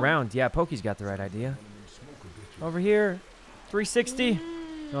you we go go. around. Yeah, Pokey's got the right idea. Over here, 360.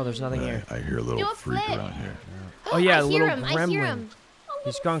 Oh, there's nothing here. I hear a little Do a freak flip. around here. Oh yeah, I a hear little him. gremlin. I hear him.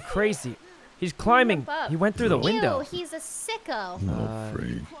 He's gone crazy. He's climbing. Up. He went through the window. Ew, he's a sicko. A little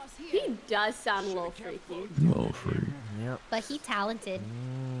freak. He does sound a little freaky. A little freak. Yep. But he talented.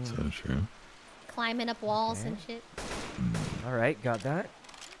 Is that true? Climbing up walls and shit. All right, got that.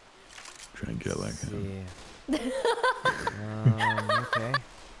 Try and get like him. Okay.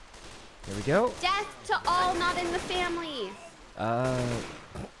 There we go. Death to all not in the family.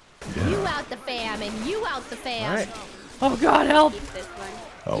 You out the fam and you out the fam. All right. Oh God, help! Keep this one.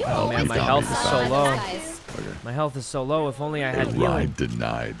 Oh, hell, man, he my got health me is this so time. low. Guys. Okay. My health is so low. If only I had Ride healing.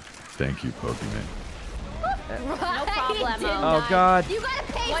 denied. Thank you, Pokemon. No problem. Oh God. You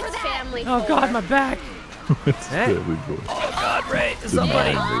gotta pay for that. Family. Oh God, my back. What's Eh? deadly boy? Oh God, Ray, Did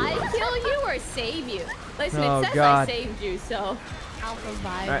somebody. I kill you or save you? Listen, Oh, it says God. I saved you, so. I'll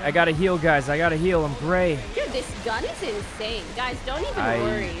provide. All right, I gotta heal, guys. I gotta heal. I'm gray. Dude, this gun is insane. Guys, don't even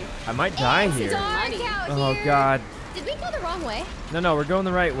worry. I might die It's here. dark out Oh here. God. Did we go the wrong way? No, we're going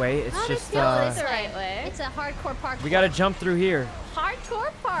the right way. It's just It's the right way. It's a hardcore parkour. we gotta jump through here.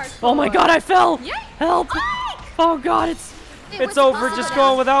 Hardcore parkour. Oh my God, I fell. Yay. Help! Oh God, it's over. Just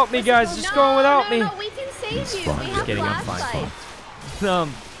going without me, guys. Just going without me. No, we can save It's you. fine. We Just have kidding, I'm fine. flashlights,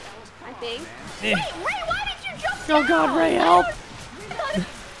 I think. Eh. Wait, Ray, why did you jump Oh God, Ray, help!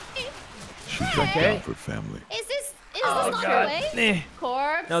 She's back Okay. out for family. Is this Oh not God. the way? Eh.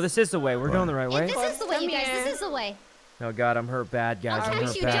 Corpse. No, this is the way. We're going the right way. This is the way, Come you guys. here. This is the way. Oh God, I'm hurt bad, guys. I'm I'll hurt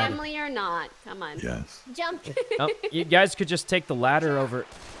catch you, bad. Family or not? Come on. Yes. Jump. Oh, you guys could just take the ladder over.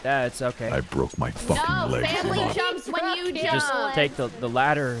 That's okay. I broke my fucking No, legs. family Amon. jumps when you jump. Just take the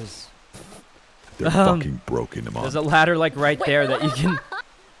ladders. They're fucking broken, Amon. There's a ladder like right there that you can.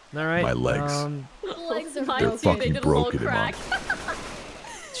 All right. My legs. Legs are Mine They're too, fucking they did a little broken, Amon. crack.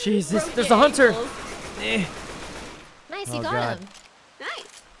 Jesus, Broke there's your a hunter. ankles. Eh. Nice, Oh, you got God. him.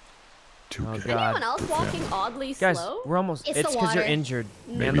 Nice. 2K. Oh, God. Anyone else for walking family. oddly Guys, slow? we're almost. It's It's the because you're water. injured.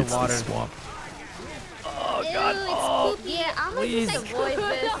 Maybe And the it's water. the swamp. Oh Ew, God. it's Oh, poopy. Yeah, I'm gonna please. just avoid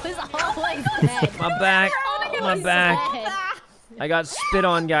this. It's always dead. my back. My back. Dead. I got spit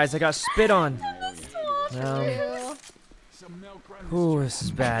on, guys. I got spit on. Ew. Ooh, this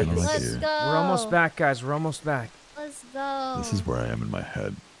is bad. Like Let's here. go. We're almost back, guys. We're almost back. Let's go. This is where I am in my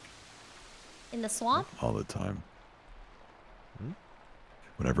head In the swamp? all the time.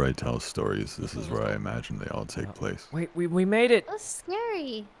 Whenever I tell stories, this is where I imagine they all take place. Wait, we made it. That's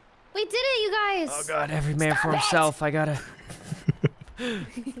scary. We did it, you guys. Oh God, every man for himself. I gotta.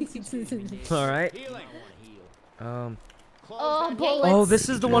 All right. Oh, bullets. Oh, this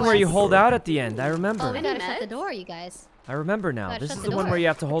is the one where you hold out at the end. I Oh, remember. we gotta shut the door, you guys. I remember now. Gotta This shut is the the one door. where you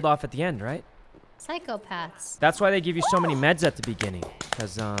have to hold off at the end, right? Psychopaths. That's why they give you so many meds at the beginning,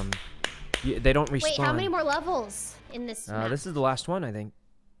 because they don't respawn. Wait, how many more levels in this map? This is the last one, I think.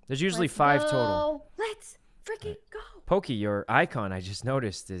 There's usually Let's 5 go. total. Let's freaking go. Pokey, your icon, I just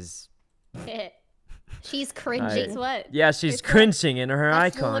noticed is. She's cringing. It's what? Yeah, she's cringing in her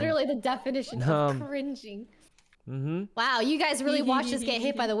That's icon. literally the definition of cringing. Wow, you guys really watched us get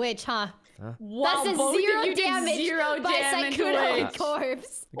hit by the witch, huh? Wow, That's a both of zero you did damage zero by damage Sykkuno witch.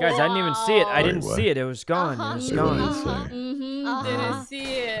 corpse. Guys, I didn't even see it. I Wait, didn't what? see it. It was gone. It was Say what did gone. it say? Didn't see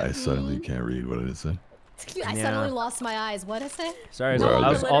it. I suddenly can't read. What did it say? I Yeah. suddenly lost my eyes. What did I say? Sorry, Where I are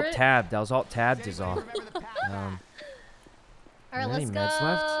was they? alt tabbed. I was alt tabbed is all. All right, Any let's go. meds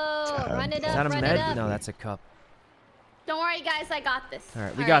left? Run it Is up, that a run it med? up. No, that's a cup. Don't worry, guys. I got this. All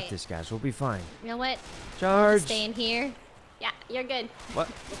right, we All got right. this, guys. We'll be fine. You know what? Charge. Stay in here. Yeah, you're good. What?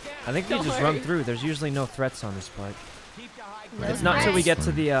 I think we Don't just worry. run through. There's usually no threats on this part. No It's not until we threats. get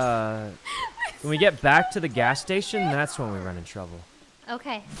to the when we get back to the gas station. That's when we run in trouble.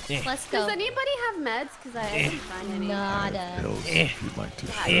 Okay, Eh. let's Does go. anybody have meds? Because I didn't find any. Nada. Pills, if you'd like to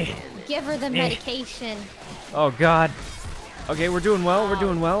share them. Give her the medication. Oh God. Okay, we're doing well. We're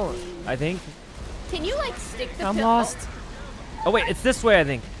doing well. I think. Can you like stick the I'm pill- lost. Oh wait, it's this way. I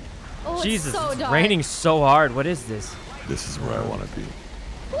think. Oh, Jesus, it's so it's dark. raining so hard. What is this? This is where I want to be.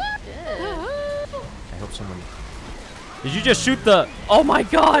 I hope someone. Did you just shoot the? Oh my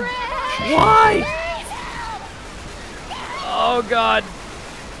God! Why? Oh God.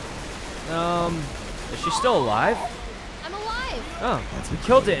 Is she still alive? I'm alive. Oh, we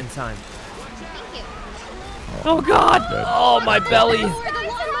killed it in time. Thank you. Oh God! Oh my belly. Lower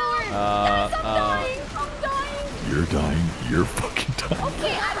the lawnmower. You're dying. You're fucking dying.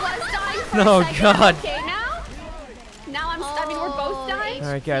 Okay, I was dying for Oh, a second. God. Okay, now? Now I mean, we're both dying?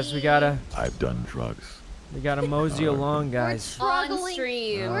 All right, guys, we gotta I've done drugs. mosey along, We're guys. struggling. On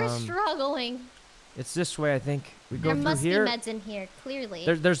stream. We're struggling. It's this way, I think. We go There through must here. be meds in here, clearly.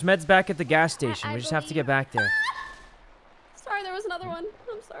 There's meds back at the gas station. I We just have to get believe- back there. Sorry, there was another one.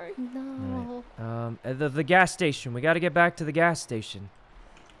 I'm sorry. No. The gas station. We gotta get back to the gas station.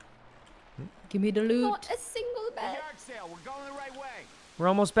 Give me the loot. Not a single bed. Yard sale. We're going the right way. We're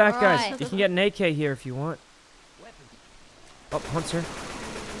almost back, guys. Alright. You can get an AK here if you want. Oh, Hunter.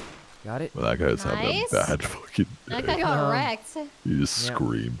 Got it. Well, that guy's having a Nice. bad fucking That day. guy got wrecked. He just Yeah.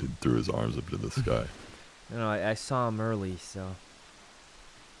 screamed and threw his arms up into the sky. No, I saw him early, so.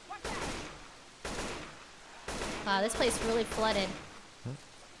 Wow, this place really flooded.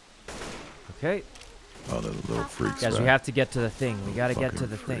 Okay. Oh, the little freaks. Guys, we have to get to the thing. We gotta get to Fucking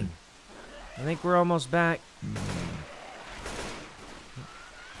the free. thing. I think we're almost back.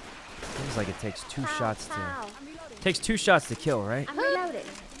 Seems like it takes two shots to. Takes 2 shots to kill, right? I'm reloaded.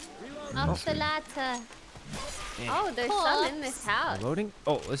 Up the ladder. Oh, there's some in this house. Reloading.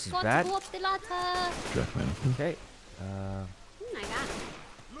 Oh, this is Want bad. to go up the ladder. Jack, man. Okay. Oh my god.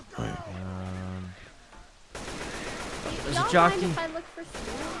 Right. There's Y'all a mind jockey. if I look for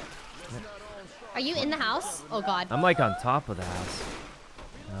steel? Are you in the house? Oh god. I'm like on top of the house.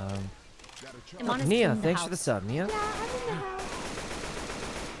 Iman is Nia, in the thanks for the house. sub, Nia. Yeah, I'm in the house.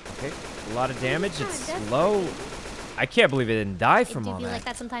 Okay. A lot of damage. It's desperate. low. I can't believe it didn't die It from do all feel that. like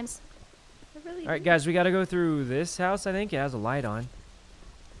that sometimes. I really All right, guys, we gotta go through this house. I think it has a light on.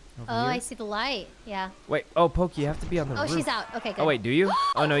 Over Oh, here. I see the light. Yeah. Wait. Oh, Pokey, you have to be on the Oh, roof. she's out. Okay, good. Oh wait, do you?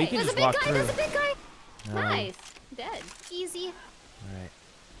 Oh no, you can There's just a big walk guy. through. There's a big guy. Nice. Dead. Easy. All right.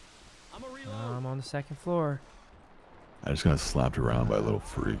 I'm on the second floor. I just got slapped around by a little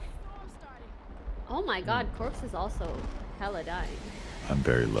freak. Oh my god, Corpse is also hella dying. I'm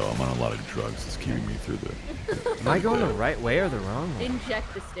very low. I'm on a lot of drugs. It's keeping me through the. Am I going the right way or the wrong way?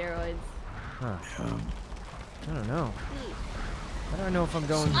 Inject the steroids. Huh. Yeah. I don't know. How do I know if I'm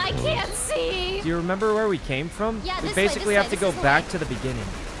going? I can't see. Do you remember where we came from? Yeah, we this way, basically this have way, to go this is the back way. to the beginning.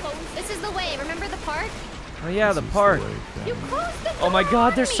 This is the way. Remember the park? Oh yeah, the This is park. way You down. closed the Oh my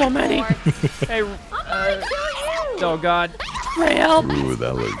god, there's so many. Hey, oh god. Help. Ooh,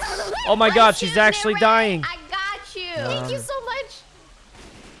 that looks. Oh my god, she's actually dying. I got you. Thank you so much.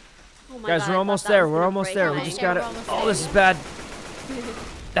 Oh my Guys, God, we're I almost thought that there. was We're gonna almost break there. my We just ankle. gotta. almost Oh, there. this is bad.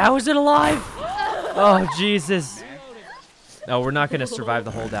 That was it alive. Oh Jesus. No, we're not gonna survive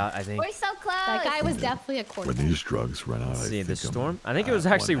the holdout. I think. We're so close. That guy was definitely a corpse. When these drugs run out, Let's see I the think I'm storm. I think it was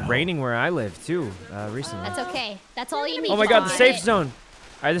at actually 1 raining where I live too recently. That's okay. That's all you need. Oh my god, the Just safe get it. zone.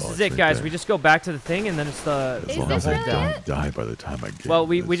 All right, this Oh, is it's it, right guys. there. We just go back to the thing, and then it's the As long this as I really holdout. it? don't die by the time I get. Well,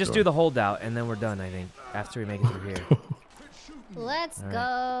 into we this just do the storm. holdout, and then we're done. I think after we make it through here. Let's All right.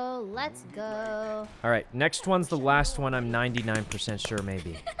 go. Let's go. All right, next one's the last one. I'm 99% sure,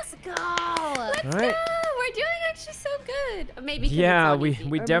 maybe. Let's go. All right. We're doing actually so good. Maybe 'cause Yeah, it's on we easy,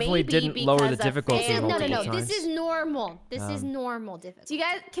 or definitely maybe didn't lower the because of difficulty This is, no, no, multiple no. times. This is normal. This is normal difficulty. Do you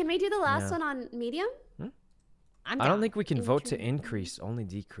guys? Can we do the last Yeah. one on medium? I'm I don't down. think we can vote to increase, only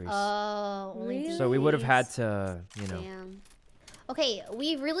decrease. Oh, only Really? So we would have had to, you know. Damn. Okay,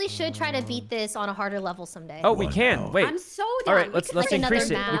 we really should try to beat this on a harder level someday. Oh, we What can. now? Wait. I'm so down. All right, We let's could let's play another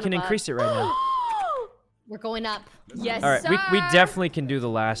increase it. map. We can increase it right now. We're going up. Yes, All right, sir. we definitely can do the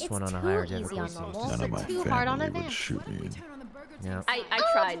last It's one on a too higher easy on difficulty. normal. None Also of my too hard on family would advanced. shoot me. Yeah. I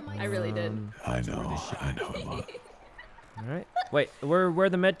tried. I really did. I know. Emma. All right. Wait, where are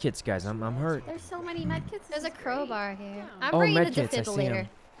the med kits, guys? I'm hurt. There's so many medkits. There's a crowbar here. I'm Oh, bringing a medkits, I see 'em. defibrillator.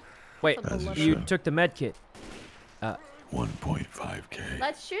 Wait, As you you should. took the med kit. 1.5K.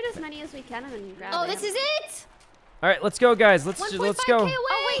 Let's shoot as many as we can and then grab Oh, it. this is it. All right, let's go, guys. Let's 1.5K go. away.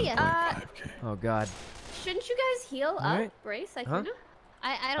 Oh, wait. 1.5K. Oh God. Shouldn't you guys heal up? Alright. Brace, I Huh? think.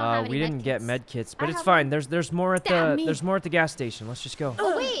 I don't have any We didn't med get kits. med kits, but I it's have fine. There's more at Damn the me. there's more at the gas station. Let's just go.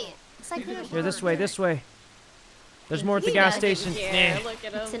 Oh wait, Sykkuno. Here, this way, this way. There's more at the He gas doesn't station. care. Eh. Look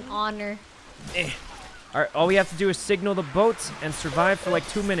at It's him. an honor. All right, all we have to do is signal the boats and survive for like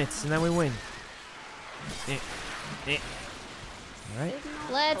 2 minutes, and then we win. All right.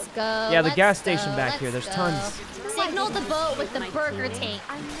 Let's go. Yeah, the let's gas station go, back here. let's There's go. tons. Signal the boat with the burger tank.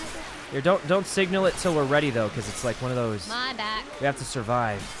 Here, don't signal it till we're ready though, because it's like one of those. My back. We have to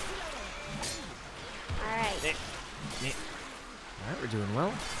survive. All right. All right, we're doing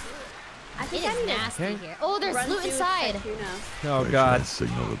well. I It think I is need nasty Okay. here. Oh, there's run loot through inside. Sykkuno, Oh Why should I God.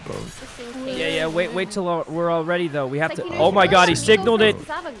 signal the boat. just in case. Yeah, wait till we're all ready though. We have to. Sykkuno's Oh my God, he supposed to signaled it.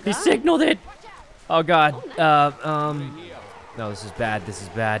 have a He gun. signaled it. Oh God. No, this is bad. This is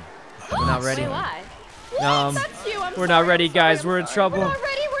bad. We're not ready. Wait, why? That's you. I'm We're sorry, not ready, I'm sorry, guys. I'm We're in sorry. trouble. We're not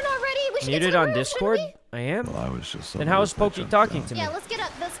ready. We're not ready. We should get to Muted the on roof, Discord? shouldn't I am. Well, I was just. Then how is Pokey talking to me? we? Yeah, let's get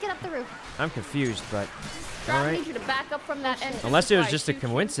up. Let's get up the roof. I'm confused, but Grab, all I right. need you to back up from that entrance. Unless it was before I just a shoot you.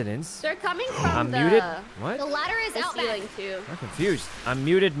 coincidence. They're coming from I'm the, muted. The What? ladder is the out back. ceiling too, I'm confused. I'm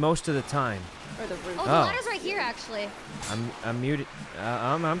muted most of the time. or the roof. Oh, the Oh. ladder's right here, actually. I'm muted.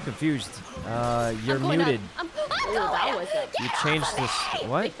 I'm confused. You're I'm going up. muted. Ah! You changed this.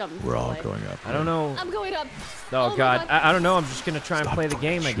 What? We're all going up. I don't know. I'm going up. Oh, God. I don't know. I'm just going to try and play the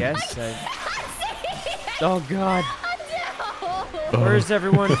game, I guess. Oh, God. Where's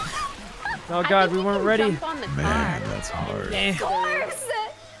everyone? Oh, God. We weren't ready. Man, that's hard.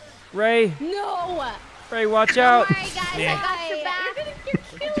 Ray. No. Ray, watch out. Don't worry, guys. I got your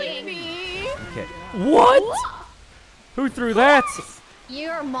back. You're killing me. Okay. What? Who threw that?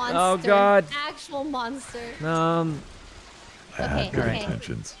 You're a monster. Oh, God. Actual monster. I have good okay.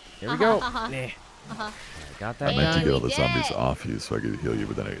 intentions. Here we go. Uh-huh. Got I that meant to guy. get all the zombies off you so I could heal you,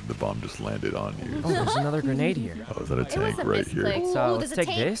 but then the bomb just landed on you. Oh, there's another grenade here. Oh, is that a tank right here? So Ooh, let's there's a take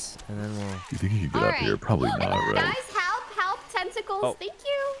tank. this, and then we'll... You think he can get up here? Probably not, right? Guys, help, tentacles. Oh. Thank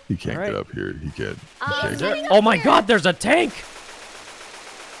you. He can't Alright. get up here. He can't. He's There- getting up Oh my here. God, there's a tank!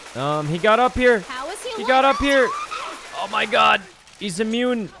 He got up here. How is he? He got up here. Oh my God, he's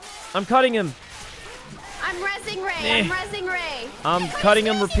immune. I'm cutting him. I'm rezzing Ray. I'm rezzing Ray. I'm cutting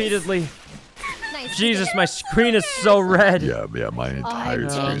him repeatedly. Nice. Jesus, my screen is so red. Yeah, my entire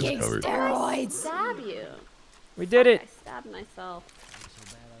screen taking is covered. steroids. Stab you. We did it. I stabbed myself.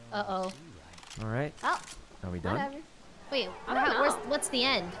 Uh-oh. All right. Oh, Are we done? whatever. Wait, I don't know. what's the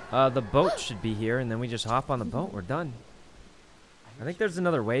end? The boat should be here, and then we just hop on the boat. We're done. I think there's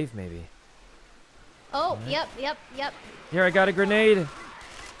another wave, maybe. Oh, yep. Here, I got a grenade.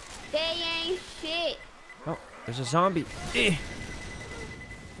 They ain't shit. Oh, there's a zombie. Eh.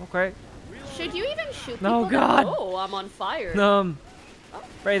 Okay. Should you even shoot No, people? God. Oh, I'm on fire.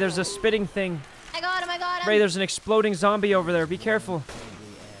 Ray, there's a spitting thing. I got him. Ray, there's an exploding zombie over there. Be careful.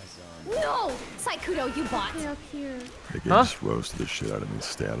 No! Sykkuno, you bot. Get up here. They can Huh? just roast the shit out of me.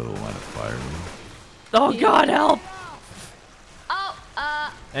 Stay out of the line of fire. Oh God, help!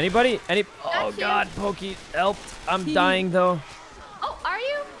 Oh, Anybody? Oh Got you. God, Pokey, help! I'm dying though. oh, are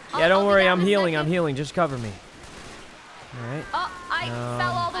you? Yeah, don't I'll be worry. down I'm in a healing. second. I'm healing. Just cover me. All right. Oh, I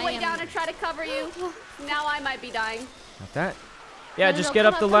fell all the I way am- down to try to cover you. Now I might be dying. Got that. Yeah, No, just no, get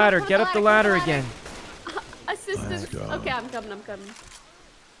come up the up, come up, ladder. come Get up up the the ladder, ladder come up the again. Assistance. Let's go. Okay, I'm coming.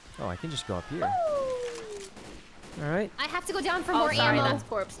 Oh, I can just go up here. All right. I have to go down for Oh, more sorry, ammo. that's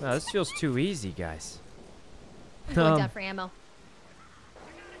corpse. No, this feels too easy, guys. I'm going down for ammo.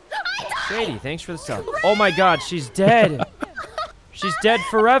 Shady, thanks for the sub. Oh my God, she's dead. She's dead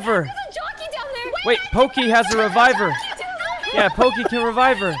forever. There's a jockey down there. Wait, Pokey has a reviver. Yeah, Pokey can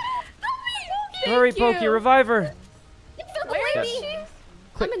revive her. Hurry, Pokey, revive her. Where is she?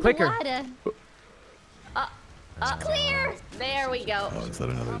 Click her. Ladder. Clear. There we go. Oh, is that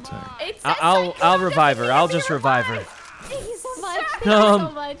another tank? It says I'll revive her. I'll just revive her. Thank you so much. Thank you so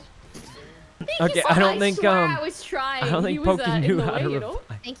Um, much. Okay, I don't think I was trying. I don't think He was, Pokey in knew the how way, to you know?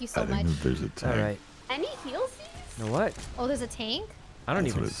 revive. Thank you I so much. think that there's a tank. All right. Any heals? You know what? Oh, there's a tank? I don't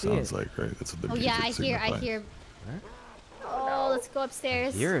That's even what it see sounds it. like, right? That's what the Oh music yeah, I signifies. hear. Oh, let's go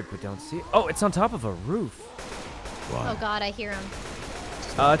upstairs. Hear it, but don't see it. Oh, it's on top of a roof. Why? Oh god, I hear him.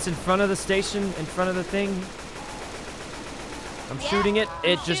 It's in front of the station, in front of the thing. I'm shooting it.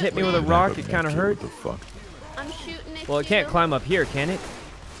 It just hit me with a Back rock. up It kind of next year, hurt. What the fuck? I'm shooting it. Well, it can't too. climb up here, can it?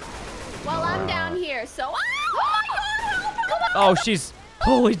 Well, I'm down here, so. Oh my God! Help! Oh, she's.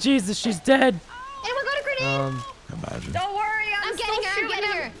 Holy Jesus, she's dead. Anyone got a grenade? Imagine. Don't worry, I'm getting still her, I'm shooting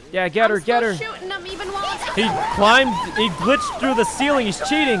getting him. her. Yeah, get her, I'm get her. still shooting him even while I'm He climbed. He glitched through the ceiling. He's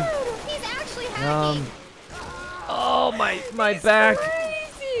cheating. He's actually hacking. Oh my back.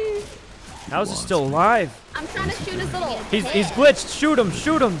 crazy. How is he still alive? I'm trying to shoot his little. He's head. glitched. Shoot him.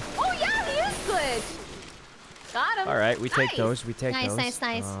 Shoot him. Oh yeah, he is glitched. Got him. All right, we take Nice. those. We take Nice, those.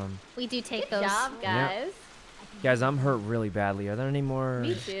 nice. We do take Good those. job, guys. Guys, I'm hurt really badly. Are there any more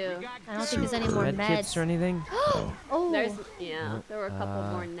Me too. I don't think there's any more med kits or meds. anything? Oh, There were a couple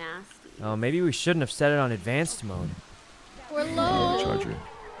more nasty. Oh, maybe we shouldn't have set it on advanced mode. we're low. Charger.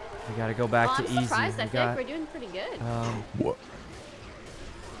 We gotta go back I'm to easy. surprised. I We feel like got. we're doing pretty good. What?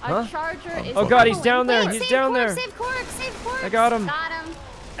 Our huh? charger is. Oh God, he's down there. Wait, He's save down corpse, there. Save corpse, save corpse. I got him. Got him.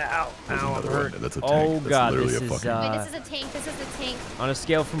 Ow, There's ow, I'm another hurt. one. That's a tank. Oh That's God, literally this a is fucking- Wait, this is a tank. This is a tank. on a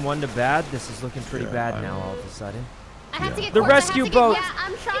scale from 1 to bad. This is looking pretty Yeah, bad I now. know. All of a sudden. I have to get The corpse, I have rescue to get boat. corpse. Yeah,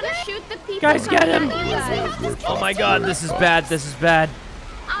 I'm trying to shoot the people. Guys, get coming him. at you guys. Oh my God, this is bad. This is bad.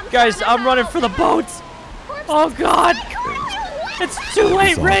 I'm Guys, trying to I'm running help. for the boat. Oh God. It's too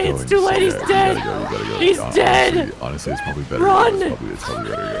late, Ray. It's too late. He's dead. He's dead. Honestly, it's probably better. Run. It's probably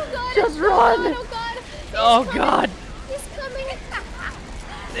better. Yeah. Just run. Oh God. Oh God. He's coming.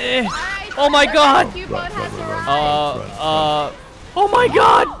 Eh. Alright, Oh my the God. rescue boat has Run. arrived. Oh my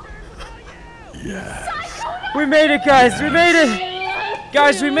God. Yeah. We made it, guys. We made it.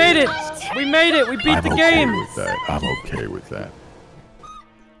 Guys, we made it. We made it. We beat I'm the okay game. with that. I'm okay with that.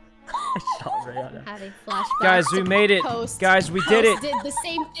 Shot Ray on it. Having flashbacks. Guys, we made it. Coast. Guys, we did it. Coast did the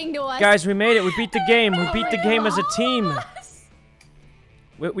same thing to us. Guys, we made it. We beat the game. We beat the game as a team.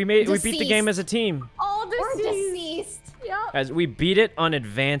 We beat the game as a team. All We're deceased. deceased. Yep. Guys, we beat it on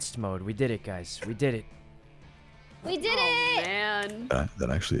advanced mode. We did it, guys. We did it. We did it. Man. That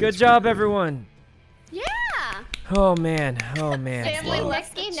actually. Good is job, pretty crazy. everyone. Yeah. Oh man. Oh man. Family Wow.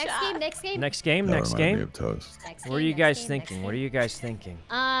 Next game. Next game. Next game. Next game. That Next reminded me game. of toast. Next What are game, you next guys game, thinking? next What are game. you guys thinking?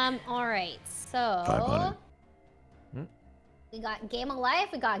 All right. So 500. we got Game of Life.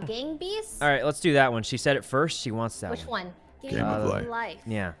 We got Gang Beasts. All right, let's do that one. She said it first. She wants that Which one? Game of Life. Life.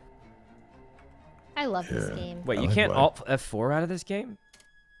 Yeah. I love this Yeah. game. Wait, I you like can't Life. Alt F4 out of this game?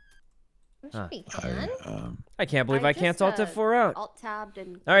 I'm Huh. sure we can. I can't believe I can't Alt just, F4 out. Alt tabbed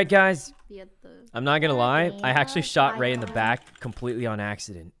and. All right, guys. Be at the. I'm not gonna lie. I actually shot Ray in the Yeah. back completely on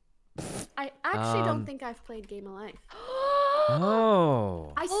accident. I actually Um, don't think I've played Game of Life.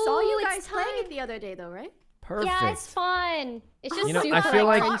 Oh, I saw Oh, you it's guys playing time. it the other day, though, right? perfect. Yeah, it's fun. It's just You know, super I feel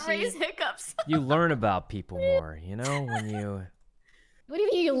like- Not Ray's cringy. hiccups. You learn about people more, you know, when you What do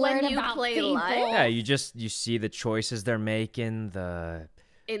you mean you When learn you about play people? live? yeah, you see the choices they're making, the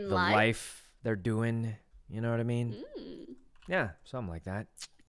In the life. life they're doing. You know what I mean? Mm. Yeah, something like that.